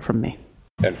 And 4 from me.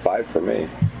 And 5 for me.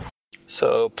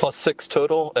 So +6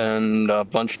 total and a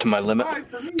bunch to my limit.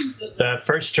 The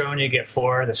first drone you get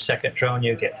 4, the second drone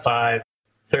you get 5,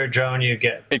 third drone you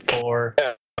get 4.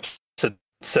 Yeah, it's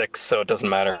 6, so it doesn't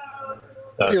matter.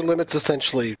 Your limit's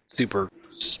essentially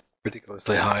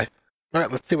ridiculously high.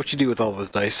 Alright, let's see what you do with all those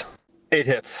dice. 8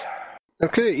 hits.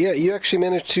 Okay, yeah, you actually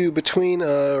managed to, between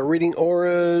reading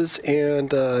auras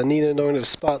and Nina knowing to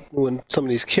spot when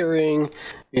somebody's carrying,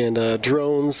 and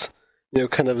drones,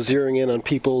 kind of zeroing in on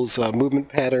people's movement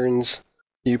patterns,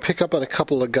 you pick up on a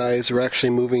couple of guys who are actually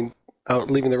moving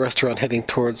out, leaving the restaurant, heading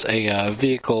towards a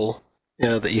vehicle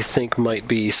that you think might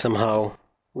be somehow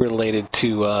related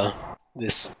to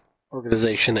this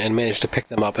organization, and managed to pick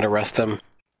them up and arrest them.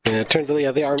 And it turns out,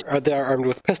 yeah, they are armed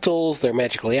with pistols, they're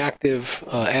magically active,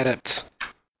 adepts,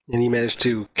 and you managed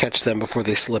to catch them before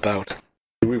they slip out.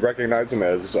 Do we recognize them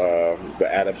as the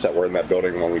adepts that were in that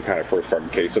building when we kind of first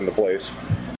started casing the place?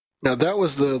 Now, that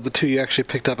was the two you actually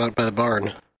picked up out by the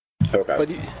barn. Okay. But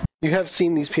you have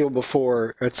seen these people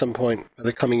before at some point,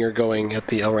 whether coming or going, at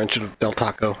the El Rancho del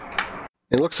Taco.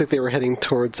 It looks like they were heading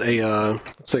towards a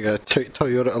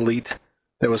Toyota Elite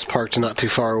that was parked not too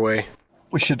far away.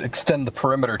 We should extend the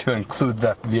perimeter to include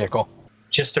that vehicle.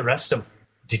 Just arrest them.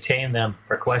 Detain them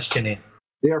for questioning.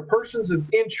 They are persons of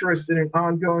interest in an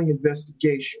ongoing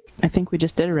investigation. I think we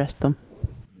just did arrest them.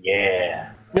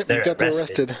 Yeah. Yep, They're you got them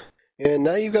arrested. And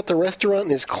now you've got the restaurant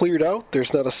is cleared out.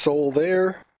 There's not a soul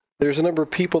there. There's a number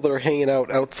of people that are hanging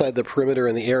out outside the perimeter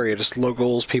in the area, just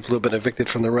locals, people who have been evicted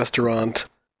from the restaurant,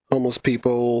 homeless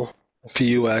people, a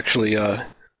few actually.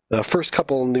 The first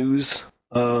couple news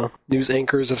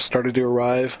anchors have started to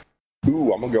arrive.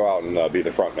 Ooh, I'm going to go out and be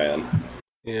the front man.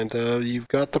 And you've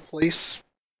got the place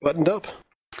buttoned up.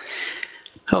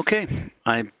 Okay,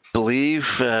 I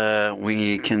believe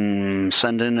we can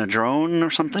send in a drone or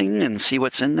something and see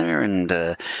what's in there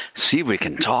and see if we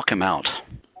can talk him out.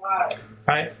 All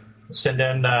right. Send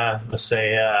in, let's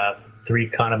say, 3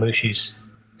 Kanamushis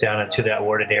down into that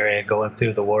warded area, going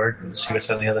through the ward and see what's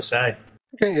on the other side.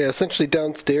 Okay, yeah, essentially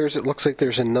downstairs it looks like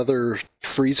there's another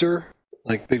freezer,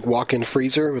 like big walk-in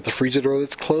freezer with the freezer door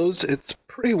that's closed. It's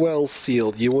pretty well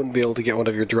sealed. You wouldn't be able to get one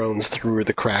of your drones through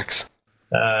the cracks.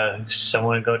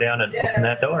 Someone go down and open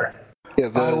that door.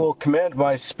 Yeah, I will command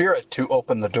my spirit to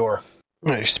open the door.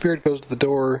 Your spirit goes to the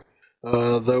door.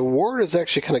 The ward is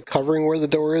actually kind of covering where the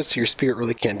door is, so your spirit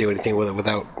really can't do anything with it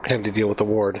without having to deal with the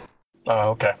ward.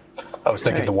 Oh, okay. I was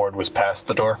thinking the ward was past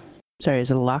the door. Sorry,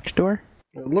 is it a locked door?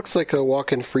 It looks like a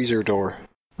walk-in freezer door.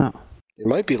 Oh. It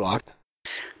might be locked.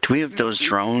 Do we have those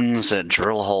drones that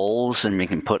drill holes and we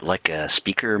can put like a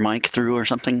speaker mic through or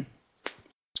something?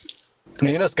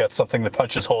 Nina's got something that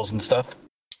punches holes and stuff.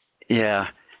 Yeah.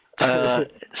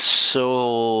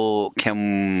 So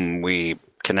can one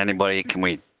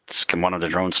of the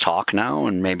drones talk now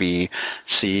and maybe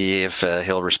see if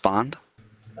he'll respond?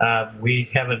 I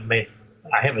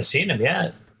haven't seen him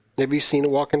yet. Have you seen a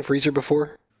walk-in freezer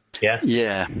before? Yes.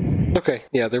 Yeah. Okay,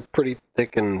 yeah, they're pretty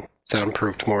thick and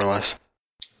soundproofed, more or less.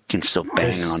 Can still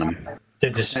bang on him.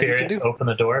 Did the spirit open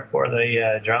the door for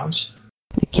the drones?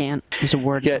 It can't. There's a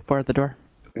word before the door.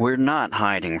 We're not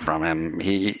hiding from him.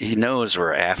 He knows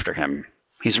we're after him.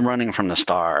 He's running from the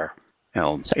star.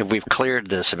 If we've cleared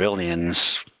the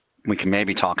civilians, we can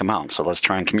maybe talk him out. So let's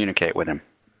try and communicate with him.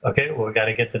 Okay, well, we got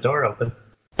to get the door open.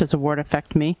 Does the ward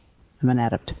affect me? I'm an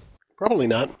adept. Probably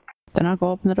not. Then I'll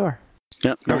go open the door.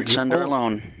 Yep, don't send her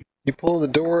alone. You pull the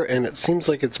door, and it seems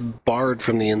like it's barred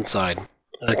from the inside.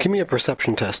 Give me a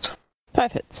perception test.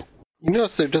 5 hits. You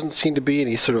notice there doesn't seem to be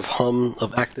any sort of hum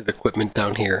of active equipment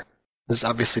down here. This is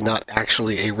obviously not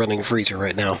actually a running freezer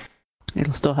right now.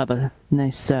 It'll still have a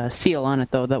nice seal on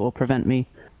it, though, that will prevent me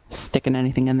sticking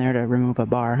anything in there to remove a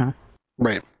bar, huh?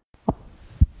 Right.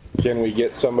 Can we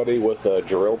get somebody with a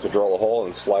drill to drill a hole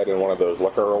and slide in one of those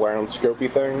look around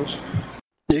scopy things?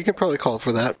 Yeah, you can probably call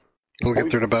for that. It'll get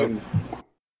there in about...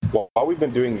 While we've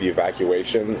been doing the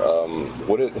evacuation,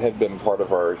 would it have been part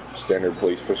of our standard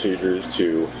police procedures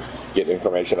to get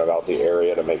information about the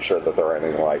area to make sure that there aren't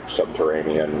any like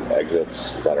subterranean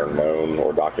exits that are known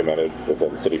or documented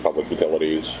within city public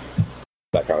utilities,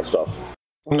 that kind of stuff?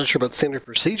 I'm not sure about standard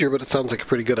procedure, but it sounds like a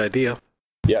pretty good idea.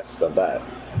 Yes, then that.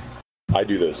 I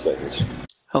do those things.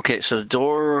 Okay, so the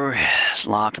door is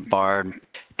locked, barred.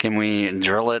 Can we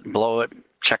drill it, blow it,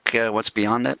 check what's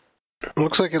beyond it? It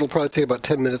looks like it'll probably take about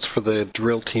 10 minutes for the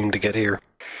drill team to get here.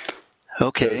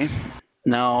 Okay.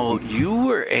 Now, you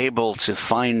were able to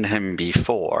find him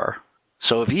before.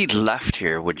 So if he left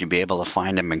here, would you be able to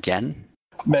find him again?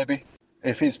 Maybe.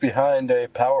 If he's behind a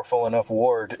powerful enough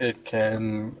ward, it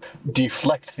can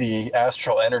deflect the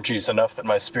astral energies enough that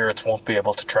my spirits won't be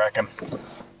able to track him.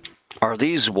 Are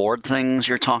these ward things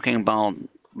you're talking about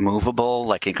movable?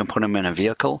 Like you can put them in a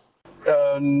vehicle?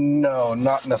 No,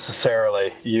 not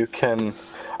necessarily. You can...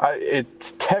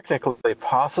 It's technically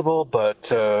possible, but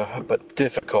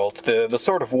difficult. The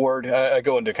sort of word, I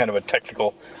go into kind of a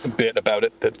technical bit about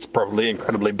it that's probably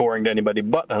incredibly boring to anybody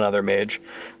but another mage.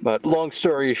 But long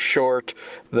story short,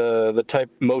 the type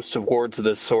most of wards of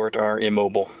this sort are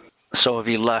immobile. So if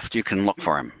he left, you can look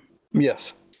for him.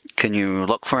 Yes. Can you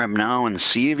look for him now and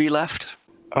see if he left?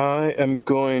 I am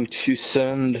going to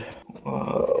send,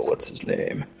 what's his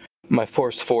name? My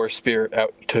Force 4 spirit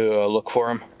out to look for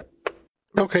him.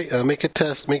 Okay, make your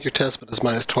test, but it's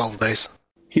minus 12 dice.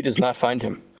 He does not find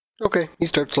him. Okay, he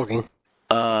starts looking.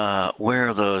 Where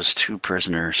are those 2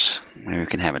 prisoners? Maybe we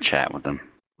can have a chat with them.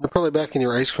 They're probably back in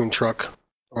your ice cream truck,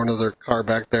 or another car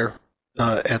back there,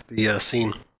 at the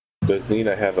scene. Does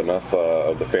Nina have enough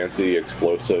of the fancy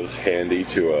explosives handy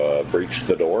to breach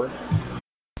the door?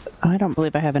 I don't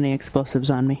believe I have any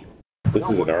explosives on me. This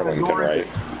is in Arlington, right?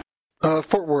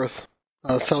 Fort Worth,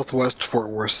 southwest Fort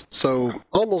Worth. So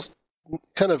almost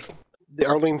kind of the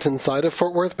Arlington side of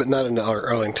Fort Worth, but not in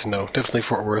Arlington, no. Definitely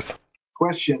Fort Worth.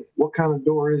 Question, what kind of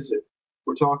door is it?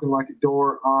 We're talking like a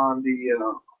door on the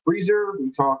freezer? We're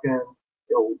talking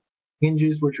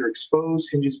hinges which are exposed,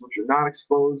 hinges which are not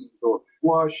exposed? Is the door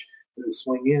flush? Does it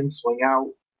swing in, swing out?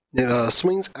 It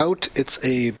swings out. It's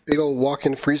a big old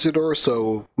walk-in freezer door,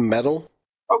 so metal.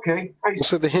 Okay.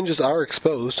 So the hinges are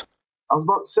exposed. I was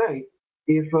about to say,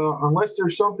 if unless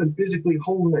there's something physically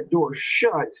holding that door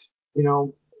shut,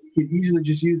 you could easily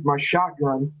just use my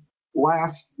shotgun,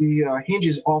 blast the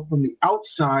hinges off from the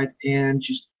outside, and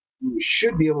we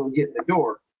should be able to get in the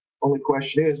door. Only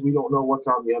question is, we don't know what's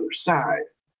on the other side.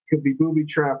 Could be booby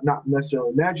trapped, not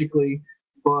necessarily magically,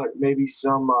 but maybe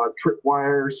some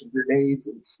tripwires, some grenades,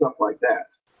 and stuff like that.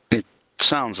 It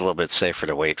sounds a little bit safer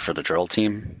to wait for the drill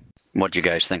team. What do you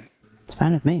guys think? It's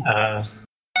fine with me.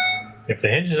 If the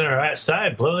hinges are on the right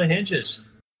side, blow the hinges.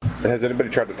 Has anybody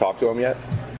tried to talk to him yet?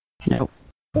 Nope.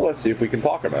 Well, let's see if we can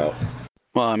talk him out.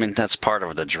 Well, I mean, that's part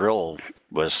of the drill,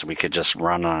 was we could just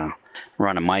run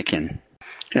a mic in.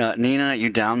 Nina, you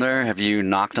down there? Have you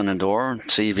knocked on the door?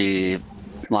 See if he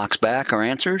locks back or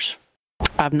answers?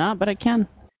 I've not, but I can.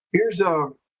 Here's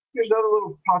another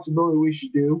little possibility we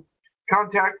should do.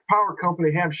 Contact power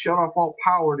company, have shut off all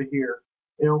power to here.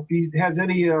 If he has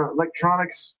any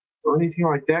electronics or anything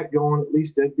like that going, at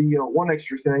least that'd be one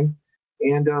extra thing.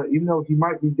 And even though he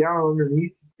might be down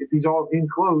underneath, if he's all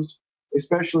enclosed,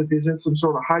 especially if he's in some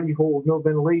sort of hidey hole with no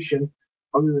ventilation,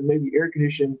 other than maybe air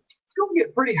conditioning, it's going to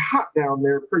get pretty hot down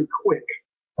there pretty quick.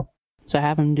 So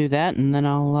have him do that, and then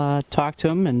I'll talk to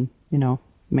him and,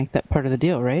 make that part of the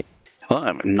deal, right?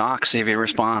 Well, knock, see if he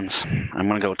responds. I'm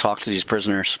going to go talk to these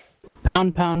prisoners.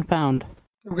 Pound, pound, pound.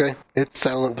 Okay, it's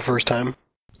silent the first time.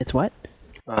 It's what?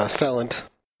 Silent.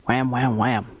 Wham, wham,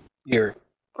 wham. You're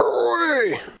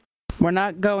away! We're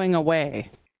not going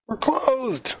away. We're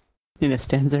closed! Nina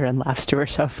stands there and laughs to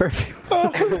herself for a few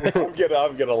I'm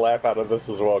gonna laugh out of this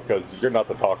as well, because you're not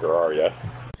the talker, are you?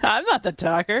 I'm not the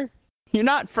talker. You're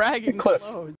not fragging Cliff,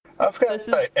 clothes. I've got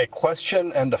a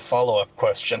question and a follow-up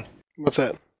question. What's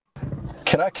that?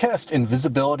 Can I cast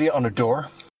invisibility on a door?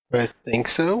 I think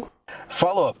so.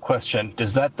 Follow-up question,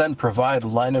 does that then provide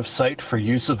line of sight for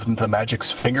use of the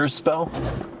Magic's Fingers spell?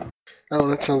 Oh,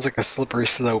 that sounds like a slippery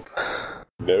slope.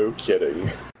 No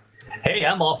kidding. Hey,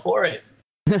 I'm all for it.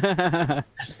 There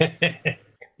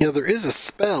is a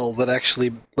spell that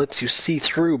actually lets you see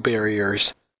through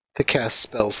barriers to cast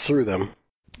spells through them.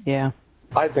 Yeah.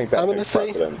 I think that's I'm going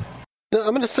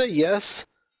to say yes,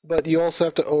 but you also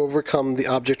have to overcome the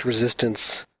object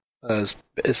resistance,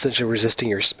 essentially resisting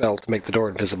your spell to make the door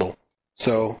invisible.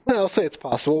 So, I'll say it's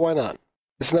possible. Why not?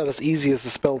 It's not as easy as the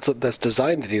spell that's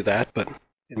designed to do that, but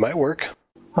it might work.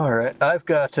 All right, I've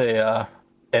got an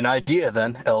idea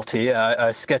then, LT.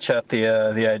 I sketch out the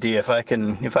idea. If I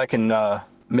can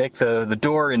make the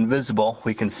door invisible,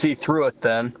 we can see through it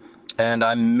then, and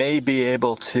I may be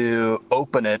able to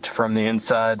open it from the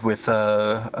inside with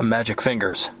a magic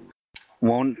fingers.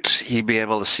 Won't he be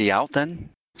able to see out then?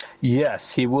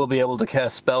 Yes, he will be able to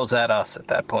cast spells at us at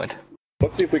that point.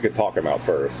 Let's see if we could talk him out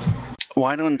first.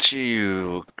 Why don't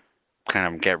you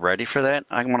kind of get ready for that?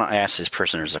 I want to ask his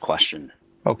prisoners a question.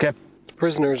 Okay. The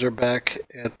prisoners are back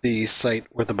at the site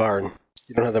with the barn.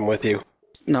 You don't have them with you.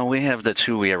 No, we have the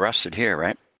 2 we arrested here,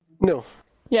 right? No.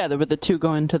 Yeah, there were the 2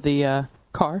 going to the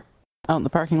car out in the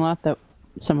parking lot that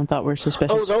someone thought were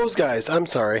suspicious. Oh, those guys. I'm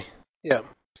sorry. Yeah.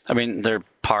 I mean, they're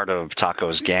part of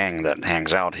Taco's gang that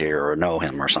hangs out here or know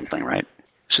him or something, right?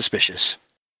 Suspicious.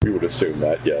 We would assume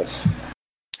that, yes.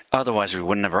 Otherwise, we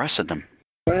wouldn't have arrested them.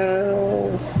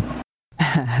 Well...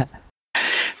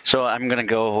 So I'm going to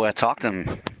go talk to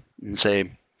them and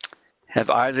say, have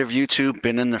either of you 2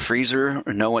 been in the freezer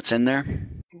or know what's in there?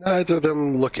 Neither of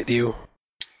them look at you.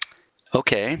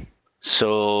 Okay,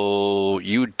 so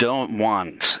you don't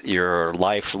want your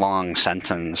lifelong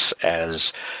sentence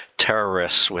as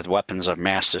terrorists with weapons of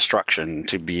mass destruction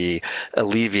to be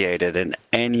alleviated in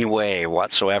any way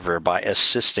whatsoever by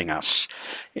assisting us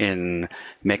in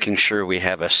making sure we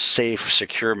have a safe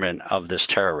securement of this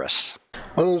terrorist.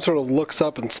 One of them sort of looks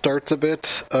up and starts a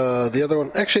bit. The other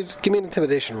one, actually, give me an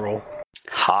intimidation roll.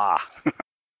 Ha!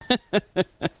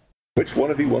 Which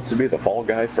one of you wants to be the fall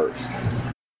guy first?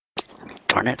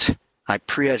 Darn it. I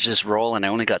pre-edged this roll and I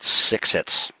only got 6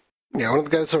 hits. Yeah, one of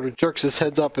the guys sort of jerks his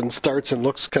heads up and starts and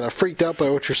looks kind of freaked out by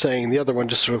what you're saying. The other one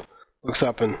just sort of looks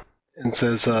up and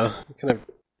says, kind of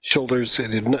shoulders,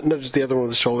 and nudges the other one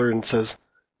with his shoulder and says,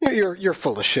 You're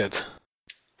full of shit.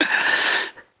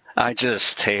 I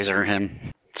just taser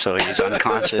him, so he's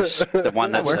unconscious. The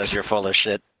one that says you're full of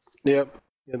shit. Yep.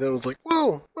 And then one's like,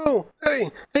 whoa, hey,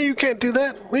 you can't do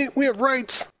that. We have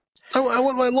rights. I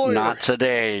want my lawyer. Not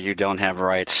today, you don't have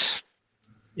rights.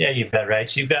 Yeah, you've got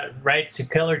rights. You've got rights to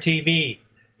color TV.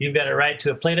 You've got a right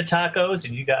to a plate of tacos,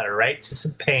 and you got a right to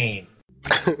some pain.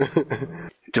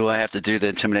 Do I have to do the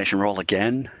intimidation roll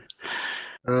again?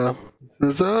 I'm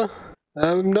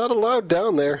not allowed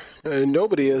down there.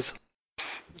 Nobody is.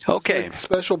 It's Okay. like a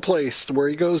special place where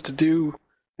he goes to do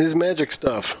his magic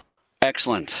stuff.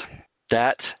 Excellent.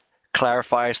 That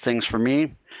clarifies things for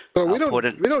me. But we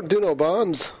don't do no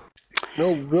bombs.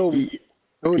 No nukes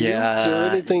or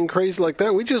anything crazy like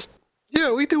that. We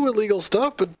do illegal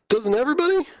stuff, but doesn't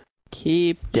everybody?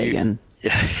 Keep digging.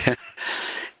 Yeah.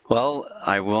 Well,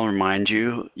 I will remind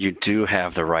you, you do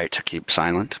have the right to keep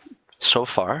silent. So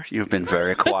far, you've been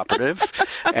very cooperative,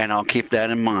 and I'll keep that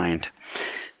in mind.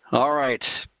 All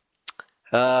right.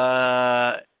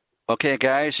 Okay,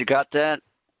 guys, you got that?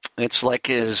 It's like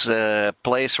his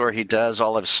place where he does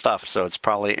all of his stuff, so it's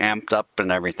probably amped up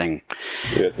and everything.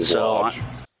 Yeah, it's his lodge.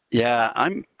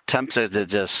 I'm tempted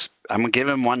to I'm going to give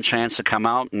him one chance to come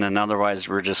out, and then otherwise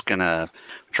we're just going to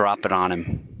drop it on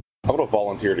him. I'm going to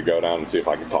volunteer to go down and see if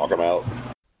I can talk him out.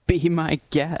 Be my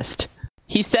guest.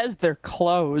 He says they're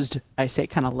closed, I say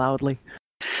kind of loudly.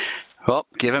 Well,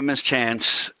 give him his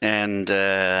chance, and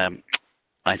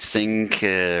I think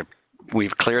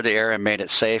we've cleared the area and made it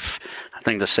safe. I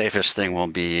think the safest thing will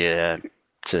be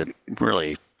to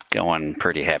really go in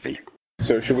pretty heavy.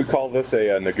 So should we call this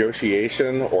a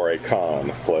negotiation or a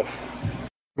con, Cliff?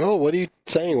 Well, what are you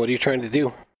saying? What are you trying to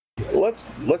do? Let's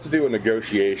do a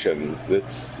negotiation.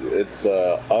 It's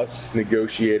us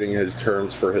negotiating his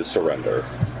terms for his surrender.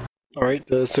 All right.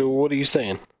 So what are you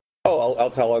saying? Oh,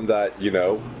 I'll tell him that,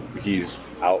 he's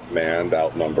outmanned,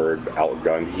 outnumbered,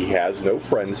 outgunned. He has no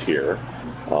friends here.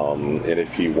 And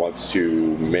if he wants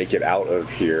to make it out of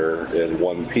here in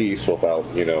one piece without,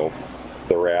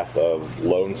 the wrath of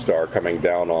Lone Star coming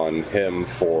down on him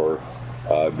for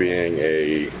being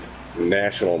a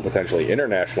national and potentially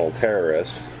international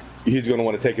terrorist, he's going to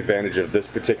want to take advantage of this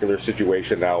particular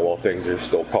situation now while things are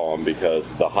still calm,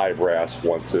 because the high brass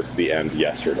wants this to end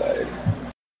yesterday.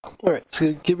 All right,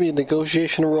 so give me a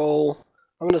negotiation roll.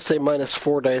 I'm going to say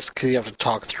 -4 dice because you have to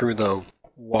talk through the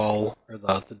wall or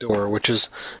the door, which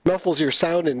muffles your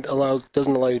sound and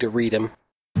doesn't allow you to read him.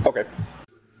 Okay.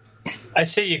 I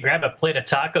say you grab a plate of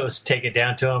tacos, take it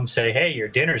down to him, say, hey, your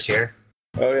dinner's here.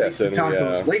 Oh, yes. Lace the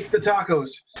tacos. Lace the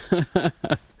tacos.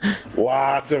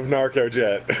 Lots of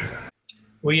Narcojet.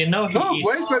 Well, he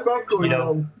where's my mouth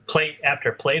going plate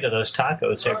after plate of those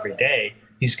tacos every day.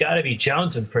 He's got to be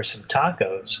jonesing for some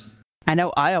tacos. I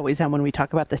know I always am when we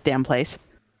talk about this damn place.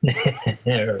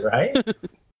 Right?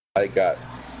 I got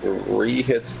 3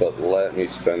 hits, but let me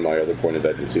spend my other point of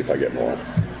edge and see if I get more.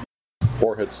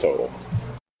 4 hits total.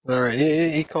 All right,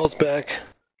 he calls back.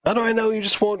 How do I know you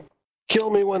just won't kill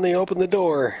me when they open the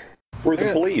door? We're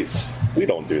the police. We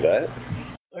don't do that.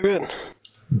 Good.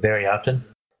 Very often.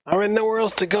 All right, nowhere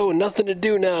else to go, nothing to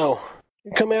do now.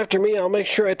 You come after me, I'll make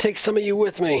sure I take some of you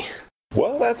with me.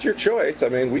 Well, that's your choice. I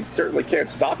mean, we certainly can't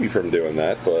stop you from doing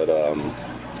that, but,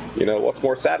 what's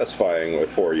more satisfying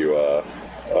for you?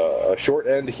 A short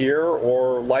end here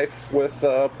or life with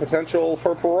potential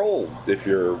for parole if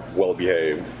you're well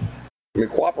behaved? I mean,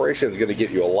 cooperation is going to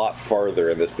get you a lot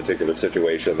farther in this particular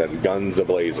situation than guns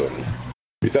a-blazing.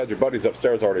 Besides, your buddies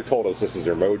upstairs already told us this is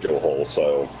your mojo hole,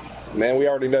 so, man, we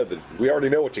already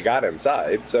know what you got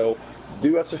inside, so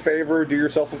do us a favor, do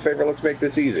yourself a favor, let's make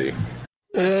this easy.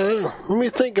 Let me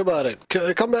think about it.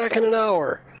 Come back in an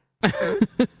hour.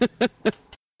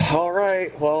 All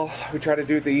right, well, we try to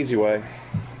do it the easy way.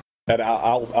 And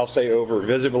I'll say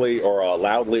visibly or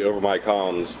loudly over my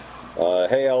comms,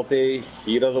 hey, LD,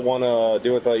 he doesn't want to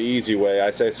do it the easy way.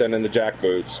 I say send in the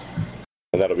jackboots.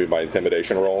 And that'll be my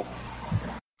intimidation roll.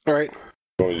 All right.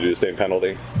 You want me to do the same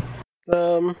penalty?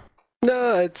 No,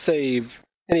 I'd say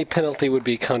any penalty would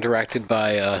be counteracted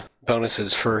by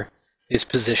bonuses for his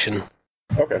position.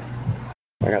 Okay.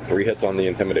 I got 3 hits on the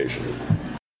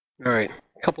intimidation. All right.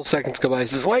 A couple seconds go by. He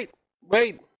says, wait.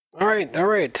 All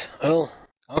right.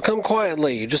 I'll come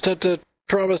quietly. You just have to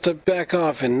promise to back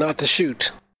off and not to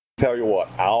shoot. Tell you what,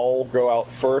 I'll go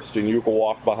out first and you can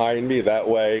walk behind me. That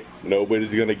way,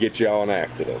 nobody's going to get you on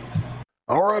accident.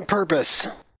 Or on purpose.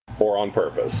 Or on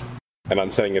purpose. And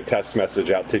I'm sending a test message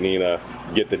out to Nina,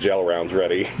 get the gel rounds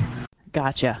ready.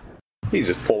 Gotcha. He's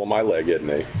just pulling my leg, isn't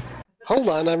he? Hold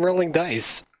on, I'm rolling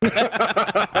dice. I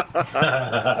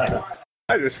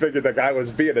just figured the guy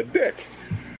was being a dick.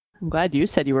 I'm glad you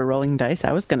said you were rolling dice.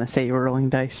 I was going to say you were rolling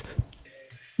dice.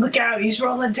 Look out, he's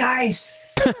rolling dice.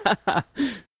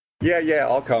 Yeah,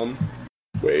 I'll come.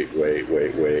 Wait.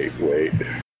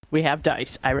 We have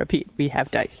dice. I repeat, we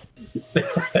have dice.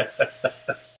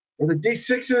 Are the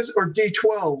D6s or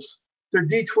D12s? They're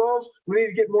D12s. We need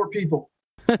to get more people.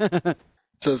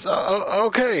 Says,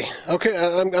 okay,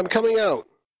 I'm coming out.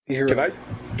 You hear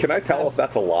Can I tell if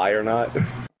that's a lie or not?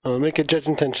 Make a judge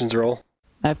intentions roll.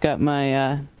 I've got my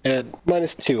At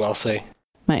 -2, I'll say.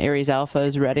 my Ares Alpha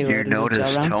is ready. You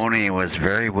noticed Tony was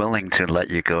very willing to let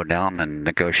you go down and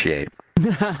negotiate.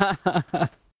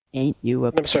 Ain't you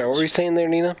a I'm sorry, what were you saying there,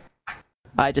 Nina?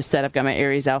 I just said I've got my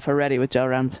Ares Alpha ready with gel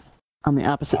rounds on the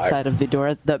opposite side of the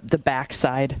door, the back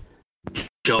side.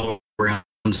 Gel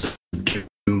rounds.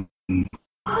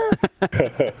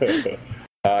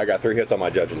 I got 3 hits on my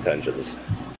judge intentions.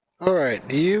 All right,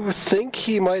 you think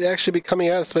he might actually be coming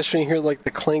out, especially when you hear like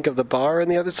the clink of the bar on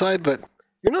the other side, but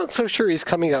you're not so sure he's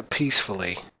coming out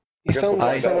peacefully. He sounds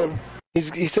like someone. He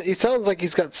sounds like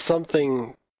he's got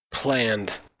something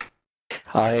planned.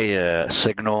 I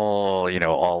signal,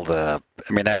 all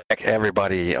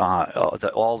everybody,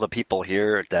 all the people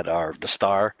here that are the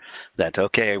star, that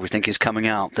okay, we think he's coming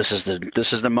out. This is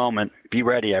the moment. Be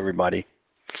ready, everybody.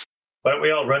 Why don't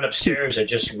we all run upstairs and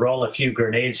just roll a few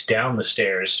grenades down the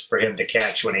stairs for him to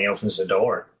catch when he opens the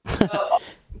door?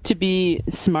 To be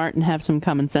smart and have some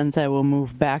common sense, I will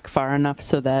move back far enough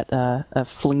so that a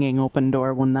flinging open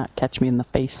door will not catch me in the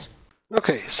face.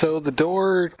 Okay, so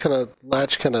the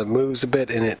latch kind of moves a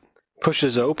bit and it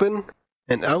pushes open,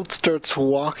 and out starts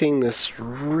walking this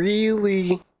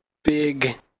really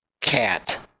big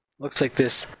cat. Looks like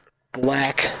this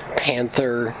black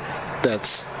panther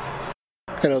that's,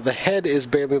 the head is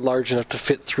barely large enough to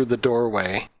fit through the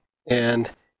doorway,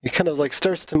 and it kind of like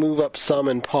starts to move up some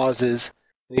and pauses,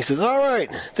 and he says, all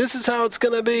right, this is how it's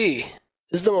gonna be.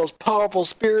 This is the most powerful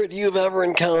spirit you've ever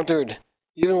encountered.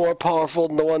 Even more powerful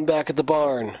than the one back at the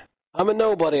barn. I'm a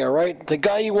nobody, all right? The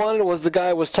guy you wanted was the guy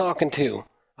I was talking to.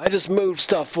 I just moved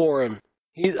stuff for him.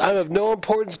 I'm of no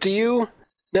importance to you.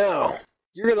 Now,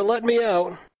 you're going to let me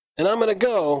out, and I'm going to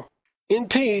go in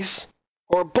peace,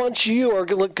 or a bunch of you are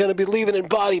going to be leaving in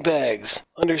body bags.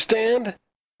 Understand?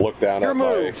 Look down Your at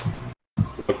move.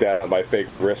 my fake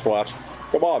wristwatch.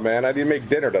 Come on, man, I need to make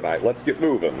dinner tonight. Let's get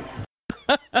moving.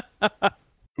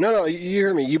 No, you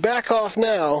hear me. You back off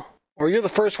now, or you're the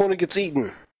first one who gets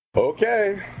eaten.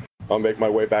 Okay. I'll make my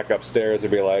way back upstairs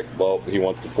and be like, well, he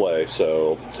wants to play,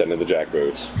 so send in the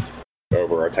jackboots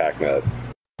over our tack net.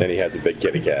 Then he has a big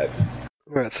kitty cat.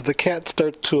 Alright, so the cat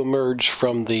starts to emerge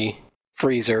from the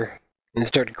freezer and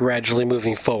start gradually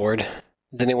moving forward.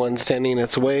 Is anyone standing in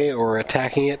its way or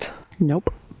attacking it?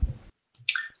 Nope.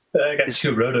 I got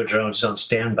 2 roto drones on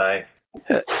standby.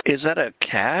 Is that a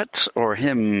cat or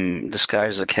him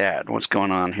disguised as a cat? What's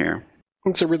going on here?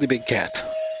 It's a really big cat.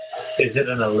 Is it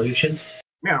an illusion?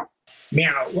 Meow.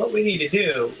 Meow. What we need to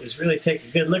do is really take a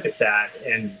good look at that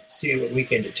and see what we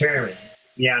can determine.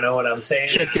 Yeah, know what I'm saying?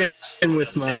 Check in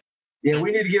with my Yeah,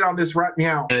 we need to get on this right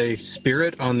now.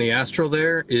 spirit on the astral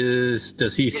there.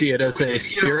 Does he see it as a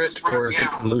spirit or as an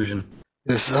illusion?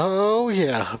 Oh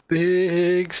yeah,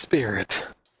 big spirit.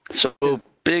 So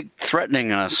big,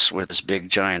 threatening us with this big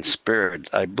giant spirit,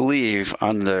 I believe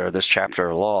under this chapter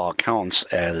of law counts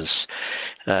as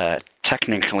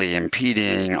technically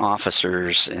impeding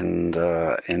officers in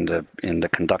the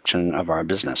conduction of our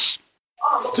business.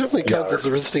 Certainly counts as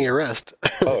a resisting arrest.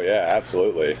 Oh, yeah,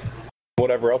 absolutely.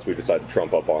 Whatever else we decide to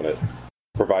trump up on it.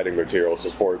 Providing material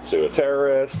support to a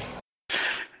terrorist.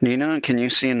 Nina, can you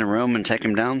see in the room and take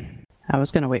him down? I was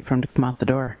going to wait for him to come out the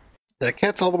door. The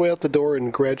cat's all the way out the door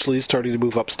and gradually starting to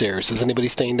move upstairs. Is anybody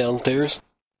staying downstairs?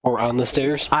 Or on the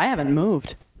stairs? I haven't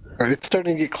moved. Alright, it's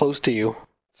starting to get close to you.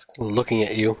 It's looking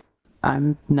at you.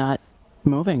 I'm not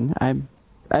moving.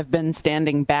 I've been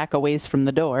standing back a ways from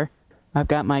the door. I've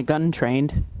got my gun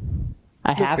trained.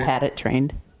 I have Okay. had it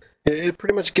trained. It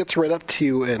pretty much gets right up to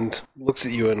you and looks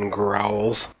at you and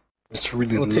growls. It's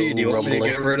really low do you want me to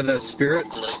rumbling. get rid of that spirit?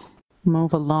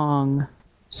 Move along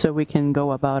so we can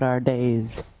go about our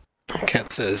days. The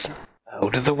cat says,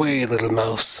 "Out of the way, little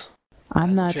mouse.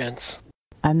 I'm Last not chance."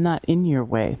 I'm not in your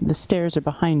way. The stairs are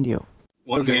behind you.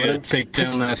 Want me to take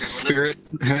down that spirit,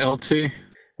 LT? I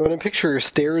want to picture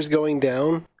stairs going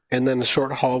down and then a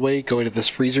short hallway going to this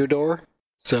freezer door.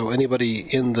 So anybody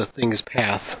in the thing's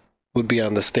path would be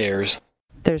on the stairs.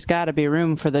 There's got to be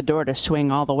room for the door to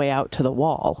swing all the way out to the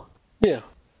wall. Yeah,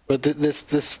 but this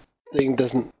thing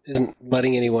isn't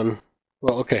letting anyone.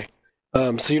 Well, okay.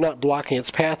 So you're not blocking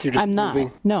its path. You're just I'm not.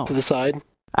 moving No. to the side.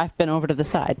 I've been over to the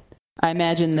side. I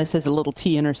imagine this is a little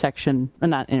T intersection,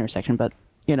 not intersection, but,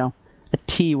 a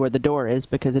T where the door is,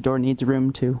 because the door needs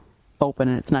room to open,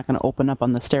 and it's not going to open up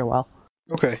on the stairwell.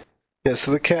 Okay. Yeah.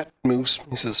 So the cat moves.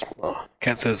 He says,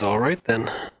 "Cat says, all right then,"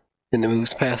 and it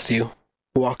moves past you,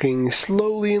 walking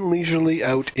slowly and leisurely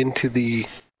out into the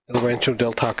El Rancho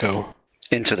del Taco.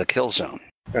 Into the kill zone.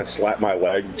 I slap my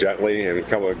leg gently and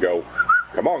come and go,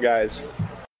 "Come on, guys."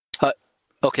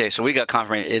 Okay, so we got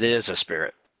confirmation. It is a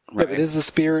spirit. Right. Yep, it is the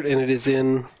spirit, and it is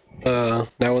now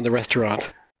in the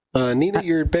restaurant. Nina,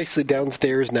 you're basically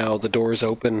downstairs now. The door is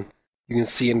open. You can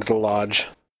see into the lodge.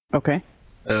 Okay.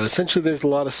 Essentially, there's a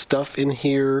lot of stuff in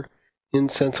here,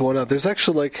 incense and whatnot. There's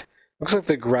actually, looks like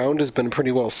the ground has been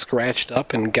pretty well scratched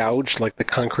up and gouged, like the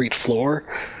concrete floor.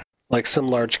 Like some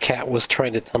large cat was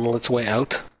trying to tunnel its way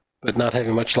out, but not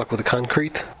having much luck with the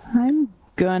concrete. I'm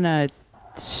gonna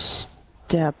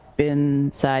step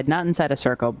inside, not inside a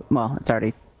circle. Well, it's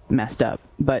already messed up,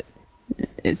 but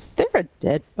is there a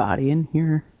dead body in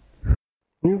here?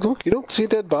 Look, you don't see a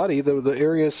dead body, though the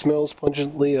area smells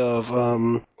pungently of,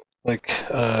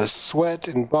 sweat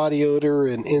and body odor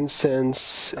and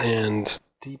incense and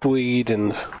deep weed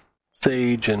and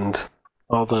sage and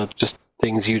all the just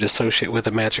things you'd associate with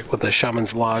the magic with the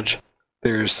shaman's lodge.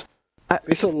 There's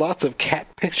basically lots of cat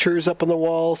pictures up on the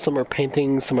wall. Some are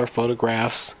paintings, some are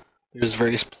photographs. There's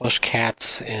various plush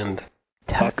cats and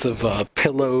lots of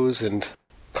pillows and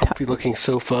comfy-looking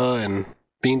sofa and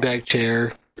beanbag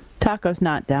chair. Taco's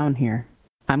not down here.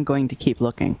 I'm going to keep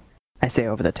looking, I say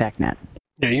over the TACnet.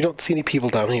 Yeah, you don't see any people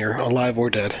down here, alive or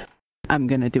dead. I'm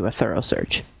going to do a thorough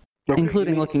search, Okay,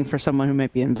 including looking for someone who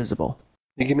might be invisible.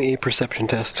 You give me a perception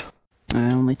test.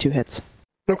 Only 2 hits.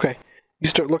 Okay. You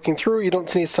start looking through, you don't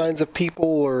see any signs of people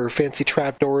or fancy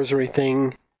trapdoors or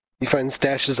anything. You find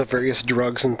stashes of various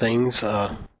drugs and things.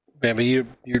 You're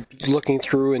looking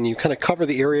through and you kind of cover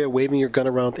the area, waving your gun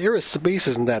around. The area space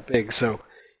isn't that big, so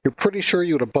you're pretty sure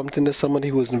you would have bumped into somebody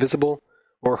who was invisible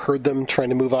or heard them trying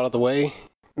to move out of the way.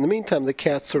 In the meantime, the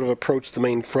cats sort of approach the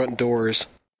main front doors.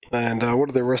 And what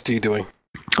are the rest of you doing?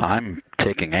 I'm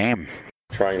taking aim.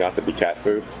 Trying not to be cat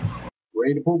food.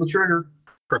 Ready to pull the trigger.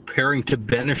 Preparing to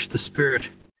banish the spirit.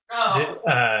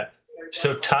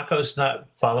 So Taco's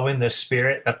not following the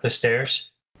spirit up the stairs?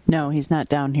 No, he's not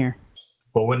down here.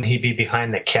 Well, wouldn't he be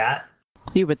behind the cat?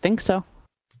 You would think so.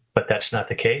 But that's not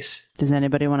the case. Does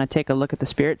anybody want to take a look at the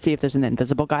spirit, see if there's an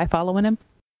invisible guy following him?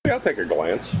 Yeah, I'll take a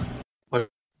glance.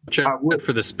 Check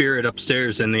for the spirit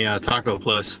upstairs in the taco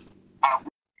place.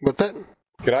 What's that?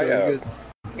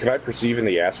 Can I perceive in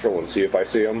the astral and see if I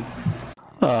see him?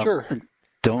 Sure.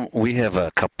 Don't we have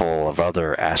a couple of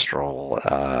other astral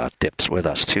dips with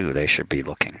us too? They should be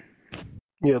looking.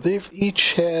 Yeah, they've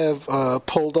each have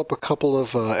pulled up a couple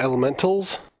of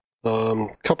elementals.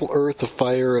 Couple earth, a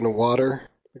fire, and a water.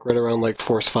 Right around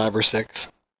force 5 or 6.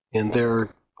 And they're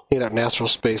out in astral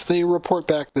space. They report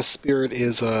back the spirit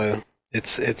is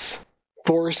its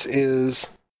force is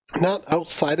not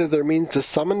outside of their means to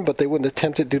summon, but they wouldn't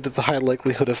attempt it due to the high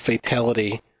likelihood of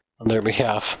fatality on their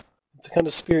behalf. It's a kind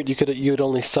of spirit you would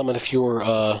only summon if you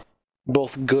were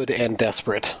both good and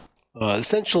desperate.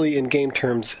 Essentially, in game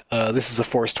terms, this is a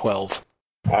force 12.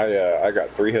 I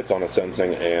got 3 hits on a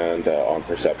sensing and on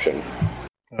perception.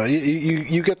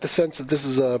 You get the sense that this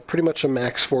is pretty much a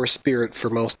max force spirit for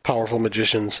most powerful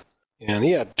magicians. And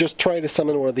yeah, just trying to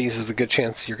summon one of these is a good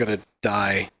chance you're going to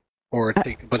die or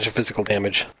take a bunch of physical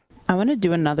damage. I want to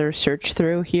do another search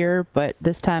through here, but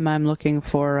this time I'm looking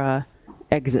for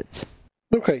exits.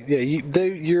 Okay, yeah,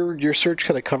 your search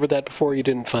kind of covered that before. You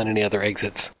didn't find any other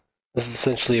exits. This is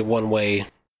essentially a one-way.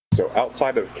 So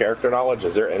outside of character knowledge,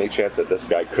 is there any chance that this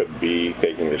guy could be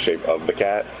taking the shape of the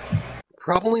cat?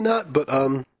 Probably not, but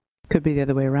could be the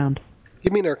other way around.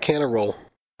 Give me an Arcana roll.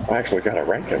 I actually got a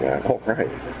rank in that. All right.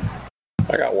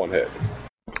 I got 1 hit.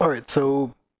 All right,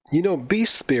 so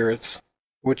beast spirits,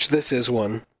 which this is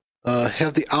one,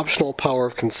 have the optional power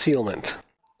of concealment.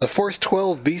 A Force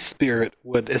 12 Beast Spirit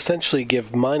would essentially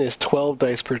give minus 12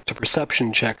 dice to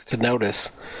perception checks to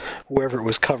notice whoever it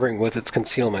was covering with its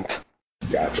concealment.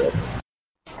 Gotcha.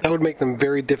 That would make them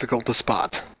very difficult to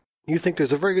spot. You think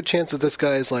there's a very good chance that this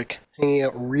guy is, like, hanging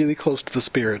out really close to the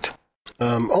spirit.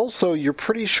 Also, you're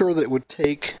pretty sure that it would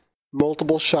take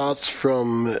multiple shots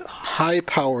from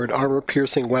high-powered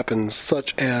armor-piercing weapons,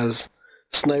 such as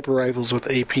sniper rifles with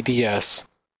APDS,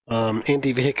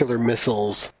 anti-vehicular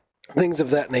missiles, things of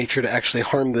that nature to actually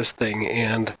harm this thing,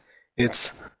 and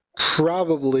it's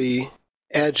probably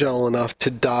agile enough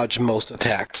to dodge most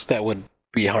attacks that would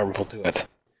be harmful to it.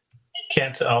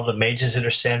 Can't all the mages that are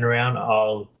standing around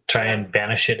all try and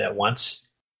banish it at once?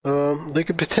 They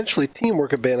could potentially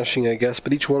teamwork at banishing, I guess,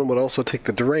 but each one would also take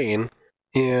the drain,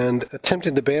 and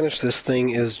attempting to banish this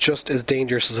thing is just as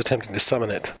dangerous as attempting to summon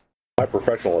it. My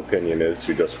professional opinion is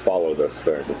to just follow this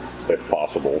thing, if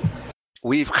possible.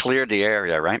 We've cleared the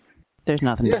area, right? There's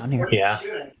nothing down here. Yeah.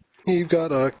 You've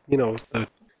got a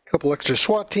couple extra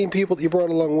SWAT team people that you brought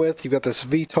along with. You've got this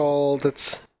VTOL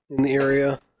that's in the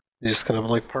area. You just kind of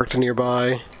like parked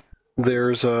nearby.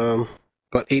 There's about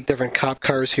 8 different cop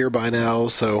cars here by now,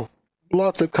 so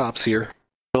lots of cops here.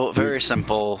 So very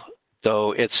simple,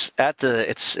 though. It's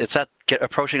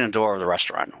approaching the door of the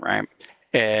restaurant, right?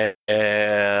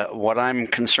 What I'm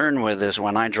concerned with is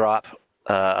when I drop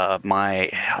my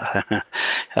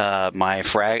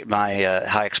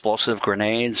high explosive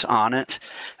grenades on it,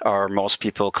 are most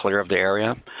people clear of the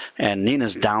area? And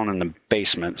Nina's down in the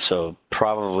basement, so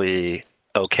probably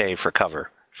okay for cover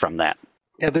from that.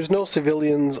 Yeah, there's no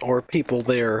civilians or people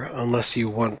there unless you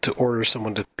want to order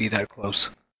someone to be that close.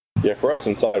 Yeah, for us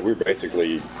inside, we're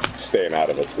basically staying out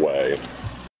of its way.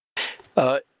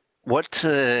 What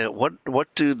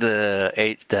do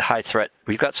the high threat?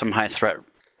 We've got some high threat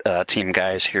team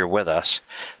guys here with us.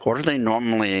 What are they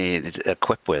normally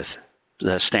equipped with?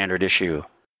 The standard issue.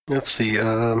 Let's see.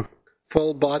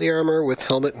 Full body armor with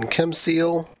helmet and chem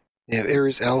seal. You have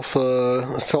Ares Alpha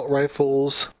assault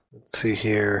rifles. Let's see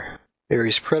here.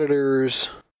 Ares Predators.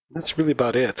 That's really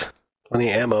about it. Plenty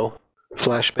of ammo.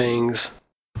 Flashbangs.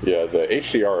 Yeah, the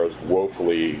HCR is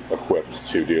woefully equipped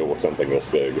to deal with something this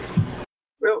big.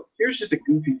 Well, here's just a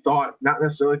goofy thought, not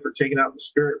necessarily for taking out the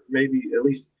spirit, maybe at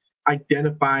least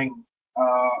identifying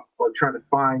or trying to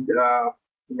find,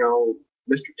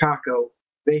 Mr. Taco.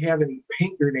 They have any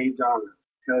paint grenades on them?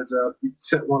 Because if you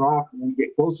set one off and you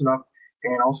get close enough,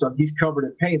 and all of a sudden he's covered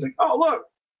in paint, it's like, oh, look,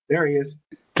 there he is.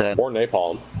 Or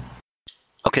napalm.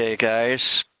 Okay,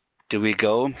 guys, do we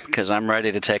go? Because I'm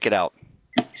ready to take it out.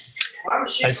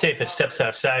 I'd say if it steps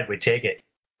outside, we take it.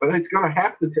 But it's going to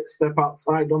have to step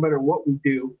outside no matter what we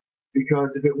do,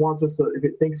 because if it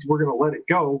thinks we're going to let it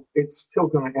go, it's still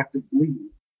going to have to leave.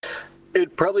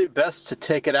 It'd probably be best to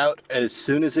take it out as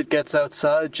soon as it gets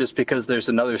outside, just because there's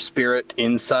another spirit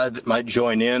inside that might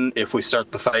join in if we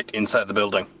start the fight inside the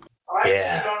building.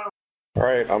 Yeah. All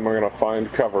right, I'm going to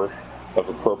find cover of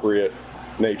appropriate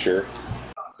nature.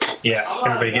 Yeah,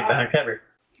 everybody get behind cover.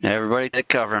 Everybody take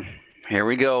cover. Here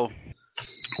we go.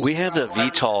 We have the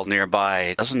VTOL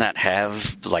nearby. Doesn't that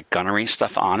have, like, gunnery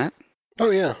stuff on it?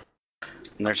 Oh, yeah.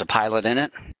 And there's a pilot in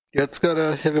it? Yeah, it's got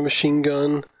a heavy machine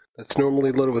gun that's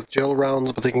normally loaded with gel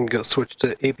rounds, but they can switch to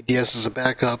APDS as a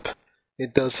backup.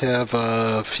 It does have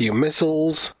a few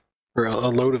missiles, or a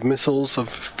load of missiles of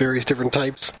various different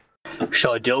types.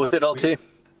 Shall I deal with it, LT?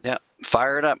 Yeah,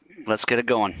 fire it up. Let's get it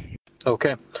going.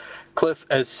 Okay. Cliff,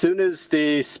 as soon as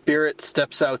the spirit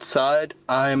steps outside,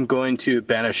 I'm going to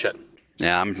banish it.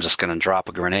 Yeah, I'm just going to drop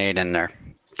a grenade in there.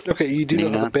 Okay, you do know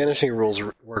Nina? how the banishing rules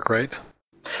work, right?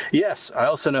 Yes, I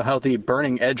also know how the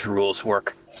burning edge rules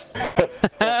work.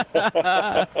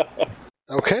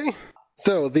 Okay,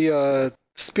 so the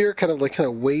spirit kind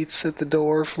of waits at the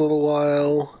door for a little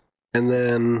while, and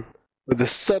then with a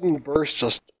sudden burst,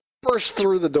 just bursts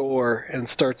through the door and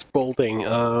starts bolting.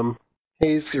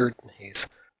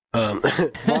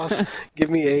 Voss, give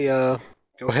me a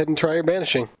go ahead and try your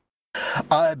banishing.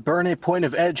 I burn a point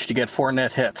of edge to get 4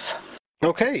 net hits.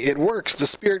 Okay, it works. The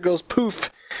spirit goes poof,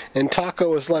 and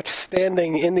Taco is left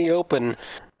standing in the open,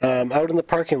 out in the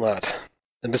parking lot.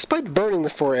 And despite burning the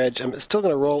 4 edge, I'm still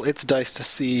going to roll its dice to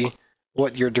see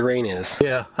what your drain is.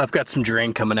 Yeah, I've got some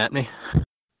drain coming at me.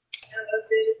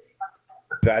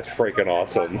 That's freaking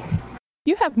awesome.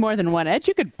 You have more than 1 edge.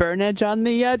 You could burn edge on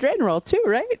the drain roll too,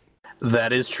 right?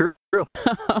 That is true.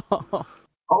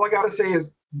 All I got to say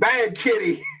is, bad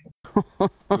kitty.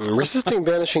 Resisting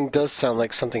banishing does sound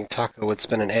like something Taco would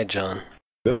spend an edge on.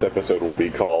 This episode will be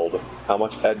called how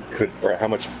much edge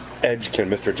can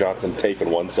Mr. Johnson take in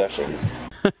one session?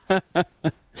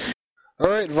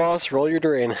 Alright, Voss, roll your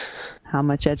drain. How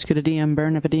much edge could a DM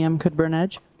burn if a DM could burn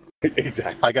edge?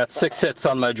 Exactly. I got 6 hits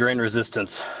on my drain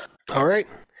resistance. All right.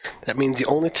 That means you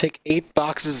only take 8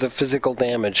 boxes of physical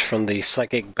damage from the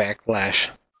psychic backlash.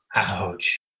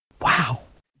 Ouch. Wow.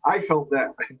 I felt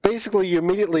that. Basically, you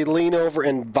immediately lean over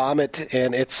and vomit,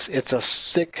 and it's a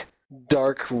sick,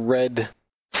 dark red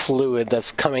fluid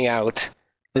that's coming out.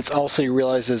 It's also, you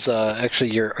realize, is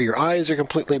actually your eyes are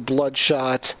completely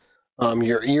bloodshot.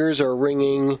 Your ears are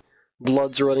ringing.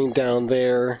 Blood's running down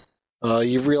there.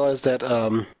 You've realized that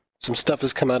some stuff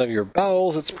has come out of your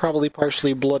bowels. It's probably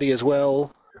partially bloody as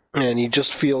well. And you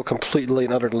just feel completely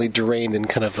and utterly drained and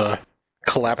kind of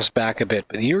collapse back a bit.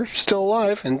 But you're still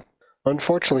alive and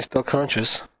unfortunately still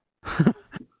conscious.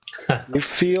 You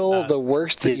feel the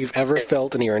worst that you've ever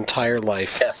felt in your entire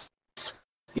life. Yes.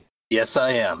 Yes,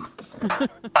 I am.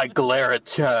 I glare at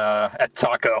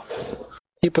Taco.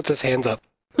 He puts his hands up.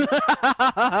 Wait a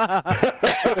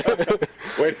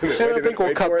minute. I think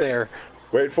we'll cut there.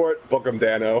 Wait for it. Book him,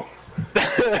 Dano.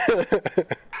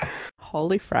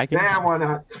 Holy fragging. Nah, why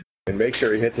not? And make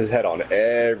sure he hits his head on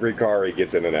every car he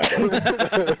gets in and out of.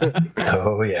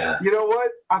 Oh, yeah. You know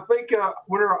what? I think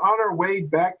when we're on our way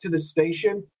back to the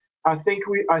station, I think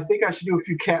I should do a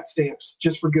few cat stamps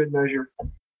just for good measure.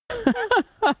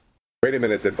 Wait a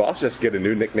minute. Did Voss just get a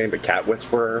new nickname, the Cat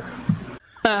Whisperer?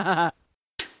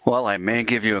 Well, I may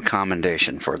give you a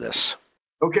commendation for this.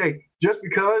 Okay, just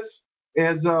because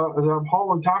as I'm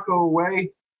hauling Taco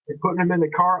away and putting him in the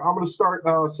car, I'm going to start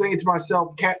saying to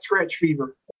myself, "Cat scratch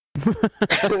fever."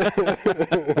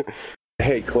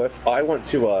 Hey, Cliff, I want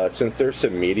to, since there's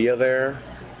some media there,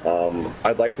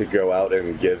 I'd like to go out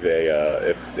and give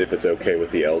if it's okay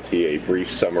with the LT, a brief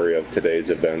summary of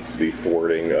today's events, the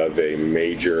thwarting of a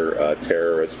major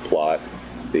terrorist plot,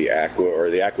 the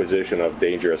acquisition of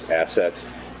dangerous assets,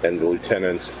 and the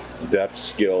lieutenant's deft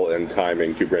skill and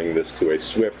timing to bring this to a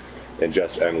swift and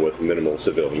just end with minimal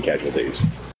civilian casualties.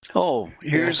 Oh,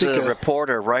 here's a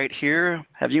reporter right here.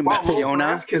 Have you met Fiona?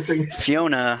 Ass-kissing.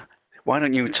 Fiona, why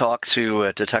don't you talk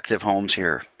to Detective Holmes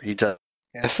here? He does.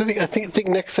 Yes, I think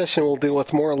next session we'll deal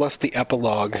with more or less the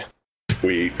epilogue.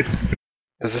 Sweet.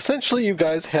 Because essentially you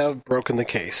guys have broken the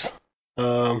case.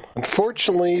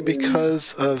 Unfortunately,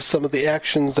 because of some of the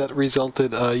actions that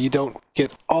resulted, you don't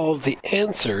get all of the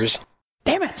answers.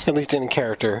 Damn it! At least in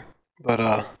character. But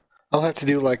I'll have to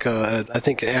do like I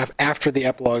think after the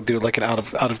epilogue, do like an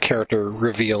out of character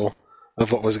reveal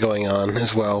of what was going on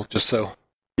as well, just so.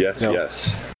 Yes, you know.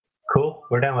 yes. Cool.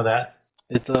 We're down with that.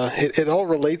 It all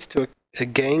relates to a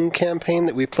gang campaign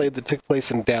that we played that took place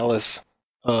in Dallas,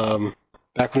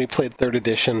 back when we played 3rd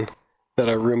edition, that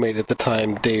our roommate at the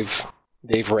time, Dave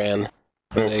ran,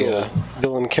 and a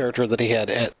villain character that he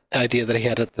had idea that he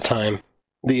had at the time.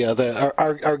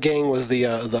 Our gang was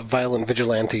the violent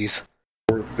vigilantes.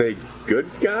 Were they good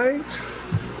guys?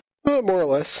 More or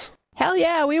less. Hell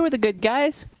yeah, we were the good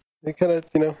guys. They kind of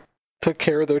took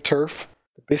care of their turf.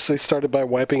 Basically started by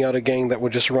wiping out a gang that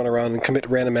would just run around and commit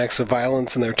random acts of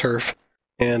violence in their turf.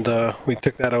 And we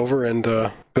took that over and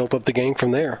built up the gang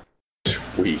from there.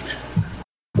 Sweet.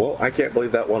 Well, I can't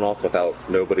believe that went off without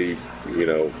nobody,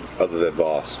 other than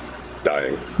Voss,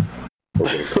 dying. Or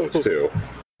getting close to.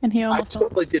 And he I almost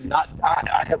totally did not die.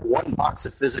 I have 1 box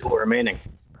of physical remaining.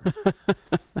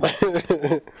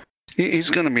 He's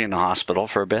going to be in the hospital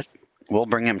for a bit. We'll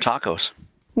bring him tacos.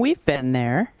 We've been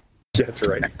there. That's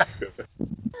right.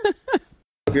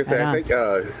 I think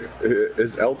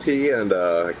is LT and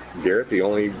Garrett the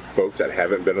only folks that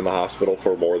haven't been in the hospital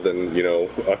for more than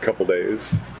a couple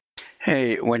days?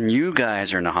 Hey, when you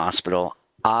guys are in the hospital,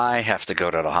 I have to go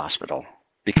to the hospital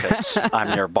because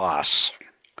I'm your boss.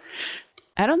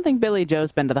 I don't think Billy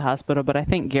Joe's been to the hospital, but I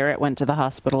think Garrett went to the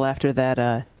hospital after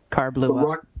that car blew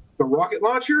up. The rocket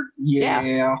launcher?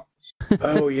 Yeah.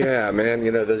 Oh yeah, man.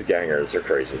 Those gangers are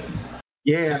crazy.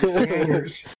 Yeah,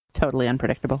 gangers. Totally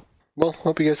unpredictable. Well,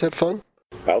 hope you guys had fun.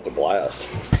 That was a blast.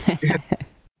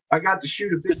 I got to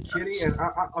shoot a big kitty, and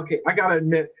I gotta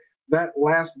admit, that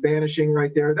last banishing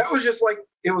right there, that was just like,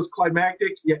 it was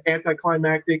climactic, yet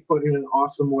anticlimactic, but in an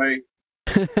awesome way.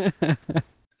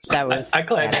 That was. I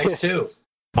climaxed too.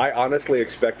 I honestly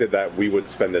expected that we would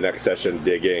spend the next session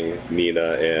digging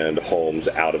Nina and Holmes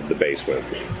out of the basement.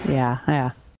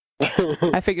 Yeah.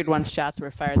 I figured once shots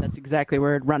were fired, that's exactly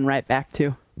where it'd run right back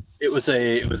to. It was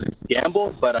a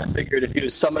gamble, but I figured if he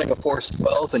was summoning a Force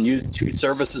 12 and used 2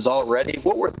 services already,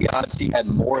 what were the odds he had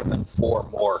more than 4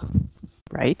 more?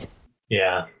 Right?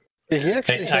 Yeah. He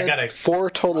actually had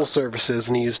 4 total services,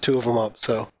 and he used 2 of them up,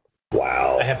 so.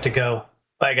 Wow. I have to go.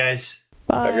 Bye, guys.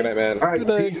 Bye. Have a good night, man. All right, Good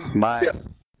night. peace. Bye.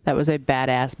 That was a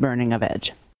badass burning of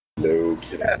Edge. No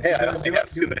kidding. Hey, I only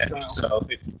have 2 edge, so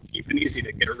it's cheap and easy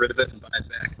to get rid of it and buy it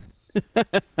back.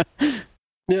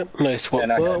 Yeah, Yep, nice. Well,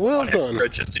 And I had well one done. extra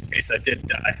just in case I did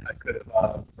die. I could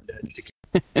have edged.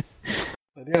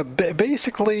 Yeah,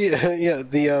 basically, yeah.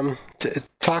 The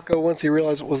Taco, once he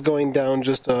realized what was going down,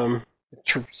 just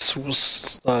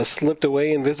slipped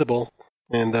away invisible,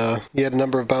 and he had a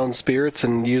number of bound spirits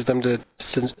and used them to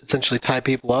essentially tie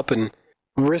people up, and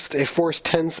risked a Force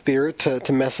 10 spirit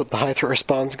to mess up the high threat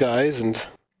response guys, and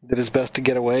did his best to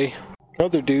get away.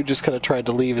 Other dude just kind of tried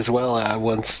to leave as well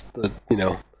once the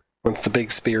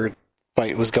big spirit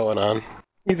fight was going on.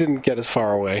 He didn't get as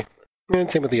far away. And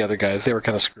same with the other guys; they were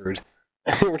kind of screwed.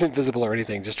 They weren't invisible or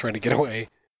anything, just trying to get away.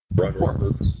 Run,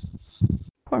 Mooks.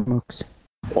 Poor Mooks.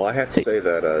 Well, I have to say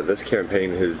that this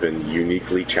campaign has been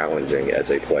uniquely challenging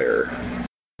as a player.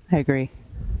 I agree.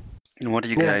 And what are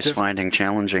you guys finding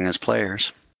challenging as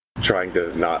players? Trying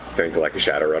to not think like a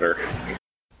Shadowrunner.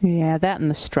 Yeah, that and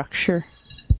the structure.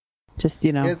 Just,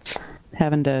 It's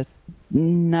having to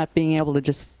not being able to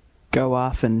just go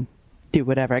off and do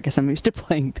whatever. I guess I'm used to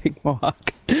playing Big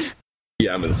Mohawk.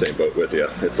 Yeah, I'm in the same boat with you.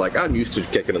 It's like I'm used to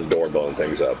kicking in the door and blowing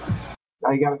things up. Now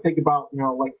you got to think about,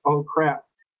 like, oh crap,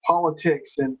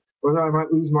 politics and whether I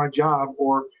might lose my job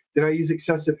or did I use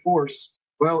excessive force?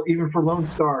 Well, even for Lone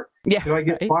Star, Yeah, did I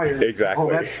get right? fired? Exactly. All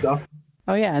that stuff.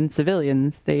 Oh yeah, and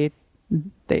civilians, they're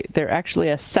actually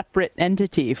a separate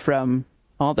entity from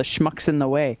all the schmucks in the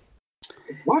way.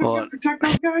 Why do Well, you protect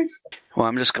those guys? Well,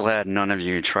 I'm just glad none of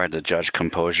you tried to judge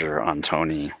composure on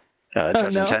Tony.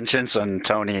 Judge no. intentions on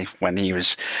Tony when he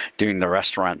was doing the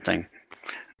restaurant thing.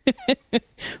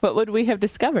 What would we have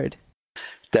discovered?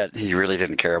 That he really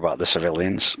didn't care about the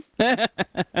civilians.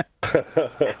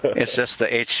 It's just the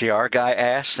HCR guy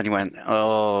asked, and he went,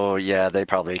 "Oh, yeah, they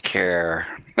probably care."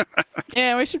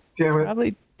 Yeah, we should Damn it.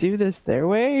 probably do this their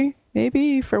way,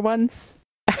 maybe, for once.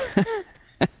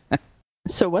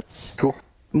 So what's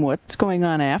going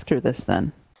on after this,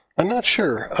 then? I'm not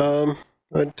sure.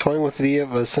 I'm toying with the idea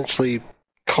of essentially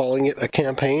calling it a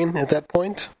campaign at that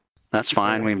point, That's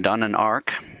fine. We've done an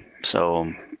arc,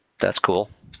 so that's cool.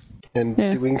 and Yeah.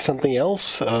 doing something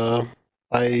else.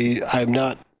 I'm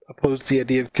not opposed to the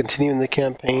idea of continuing the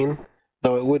campaign,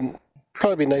 though it wouldn't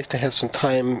probably be nice to have some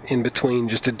time in between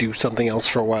just to do something else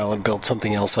for a while and build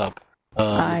something else up.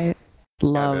 I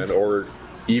love... And, or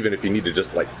even if you need to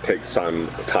just like take some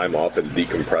time off and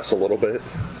decompress a little bit.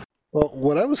 Well,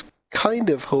 what I was kind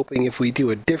of hoping if we do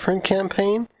a different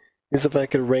campaign is if I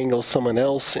could wrangle someone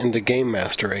else into game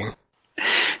mastering.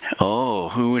 Oh,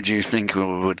 who would you think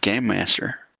would game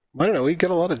master? I don't know, we've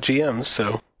got a lot of GMs,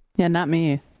 so... Yeah, not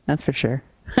me. That's for sure.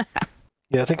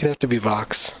 Yeah, I think it'd have to be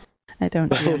Vox. I don't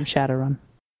GM Shadowrun.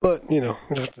 But, we don't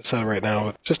have to decide right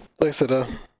now. Just, like I said, I've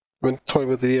been toying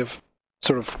with the idea of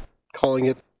sort of calling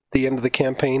it the end of the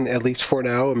campaign, at least for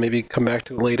now, and maybe come back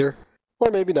to it later.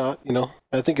 Or maybe not,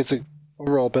 I think it's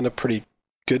overall been a pretty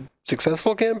good,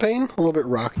 successful campaign. A little bit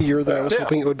rockier than I was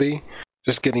hoping it would be.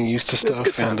 Just getting used to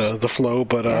stuff and the flow,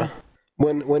 but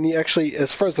when you actually,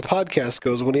 as far as the podcast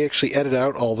goes, when you actually edit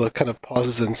out all the kind of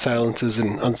pauses and silences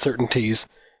and uncertainties,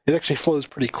 it actually flows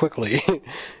pretty quickly.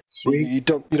 Sweet. You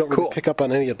don't really pick up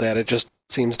on any of that. It just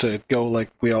seems to go like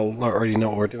we all already know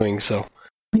what we're doing. So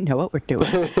We know what we're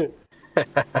doing.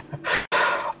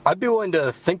 I'd be willing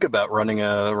to think about running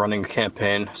a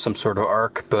campaign, some sort of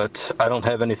arc, but I don't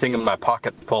have anything in my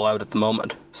pocket to pull out at the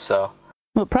moment. So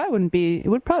Well, it probably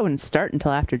wouldn't start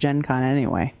until after Gen Con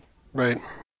anyway. right.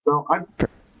 So I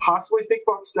possibly think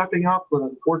about stepping up, but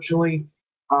unfortunately,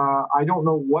 I don't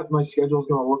know what my schedule is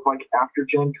going to look like after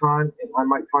Gen Con, and I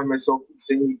might find myself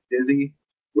insanely busy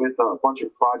with a bunch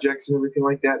of projects and everything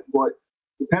like that. But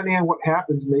depending on what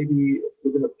happens, maybe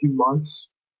within a few months,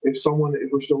 if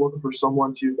we're still looking for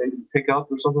someone to maybe pick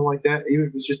up or something like that, even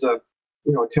if it's just a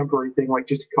temporary thing, like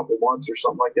just a couple months or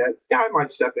something like that, yeah, I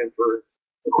might step in for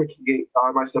a quick gate. I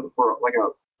might step in for like a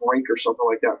break or something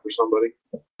like that for somebody.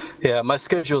 yeah, my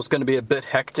schedule is going to be a bit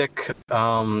hectic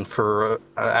for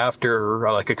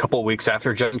after like a couple weeks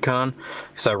after Gen Con,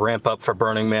 because I ramp up for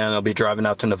Burning Man. I'll be driving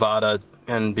out to Nevada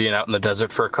and being out in the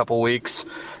desert for a couple weeks,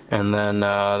 and then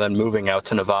moving out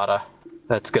to Nevada.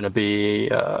 That's going to be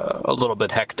a little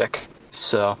bit hectic.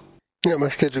 So Yeah, my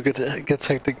schedule gets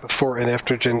hectic before and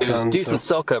after Gen there's Con. decent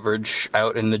cell coverage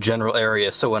out in the general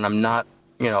area. So when I'm not,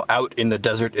 out in the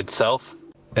desert itself,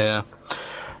 yeah.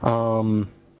 So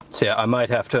yeah, I might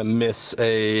have to miss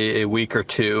a week or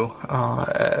two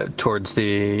towards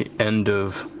the end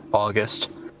of August.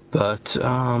 But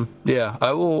yeah,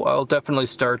 I'll definitely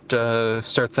start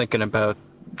thinking about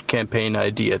campaign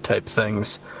idea type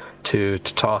things to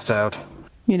toss out.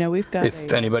 We've got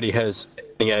If anybody has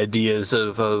any ideas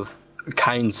of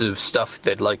kinds of stuff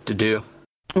they'd like to do.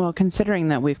 Well, considering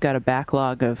that we've got a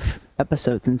backlog of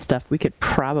episodes and stuff, we could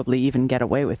probably even get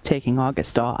away with taking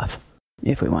August off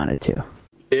if we wanted to.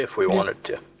 If we wanted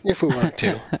to. If we wanted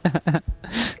to.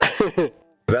 Is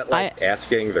that like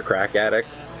asking the crack addict,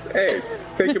 hey,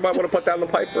 think you might want to put down the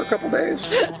pipe for a couple days?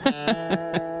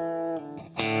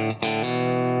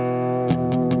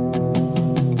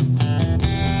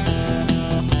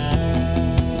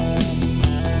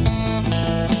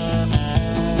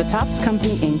 The Topps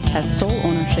Company, Inc. has sole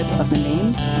ownership of the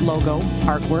names, logo,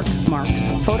 artwork, marks,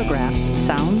 photographs,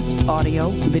 sounds, audio,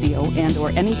 video, and or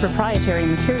any proprietary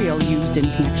material used in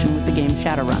connection with the game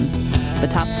Shadowrun. The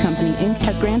Topps Company, Inc.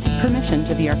 has granted permission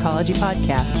to the Arcology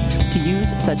Podcast to use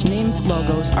such names,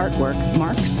 logos, artwork,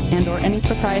 marks, and or any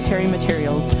proprietary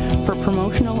materials for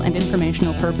promotional and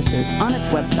informational purposes on its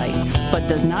website, but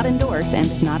does not endorse and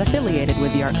is not affiliated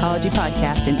with the Arcology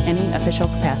Podcast in any official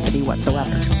capacity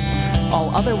whatsoever. All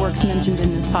other works mentioned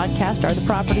in this podcast are the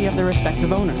property of their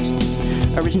respective owners.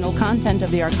 Original content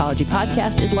of the Arcology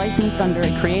Podcast is licensed under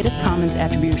a Creative Commons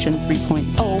Attribution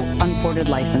 3.0 unported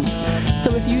license.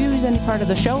 So if you use any part of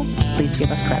the show, please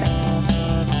give us credit.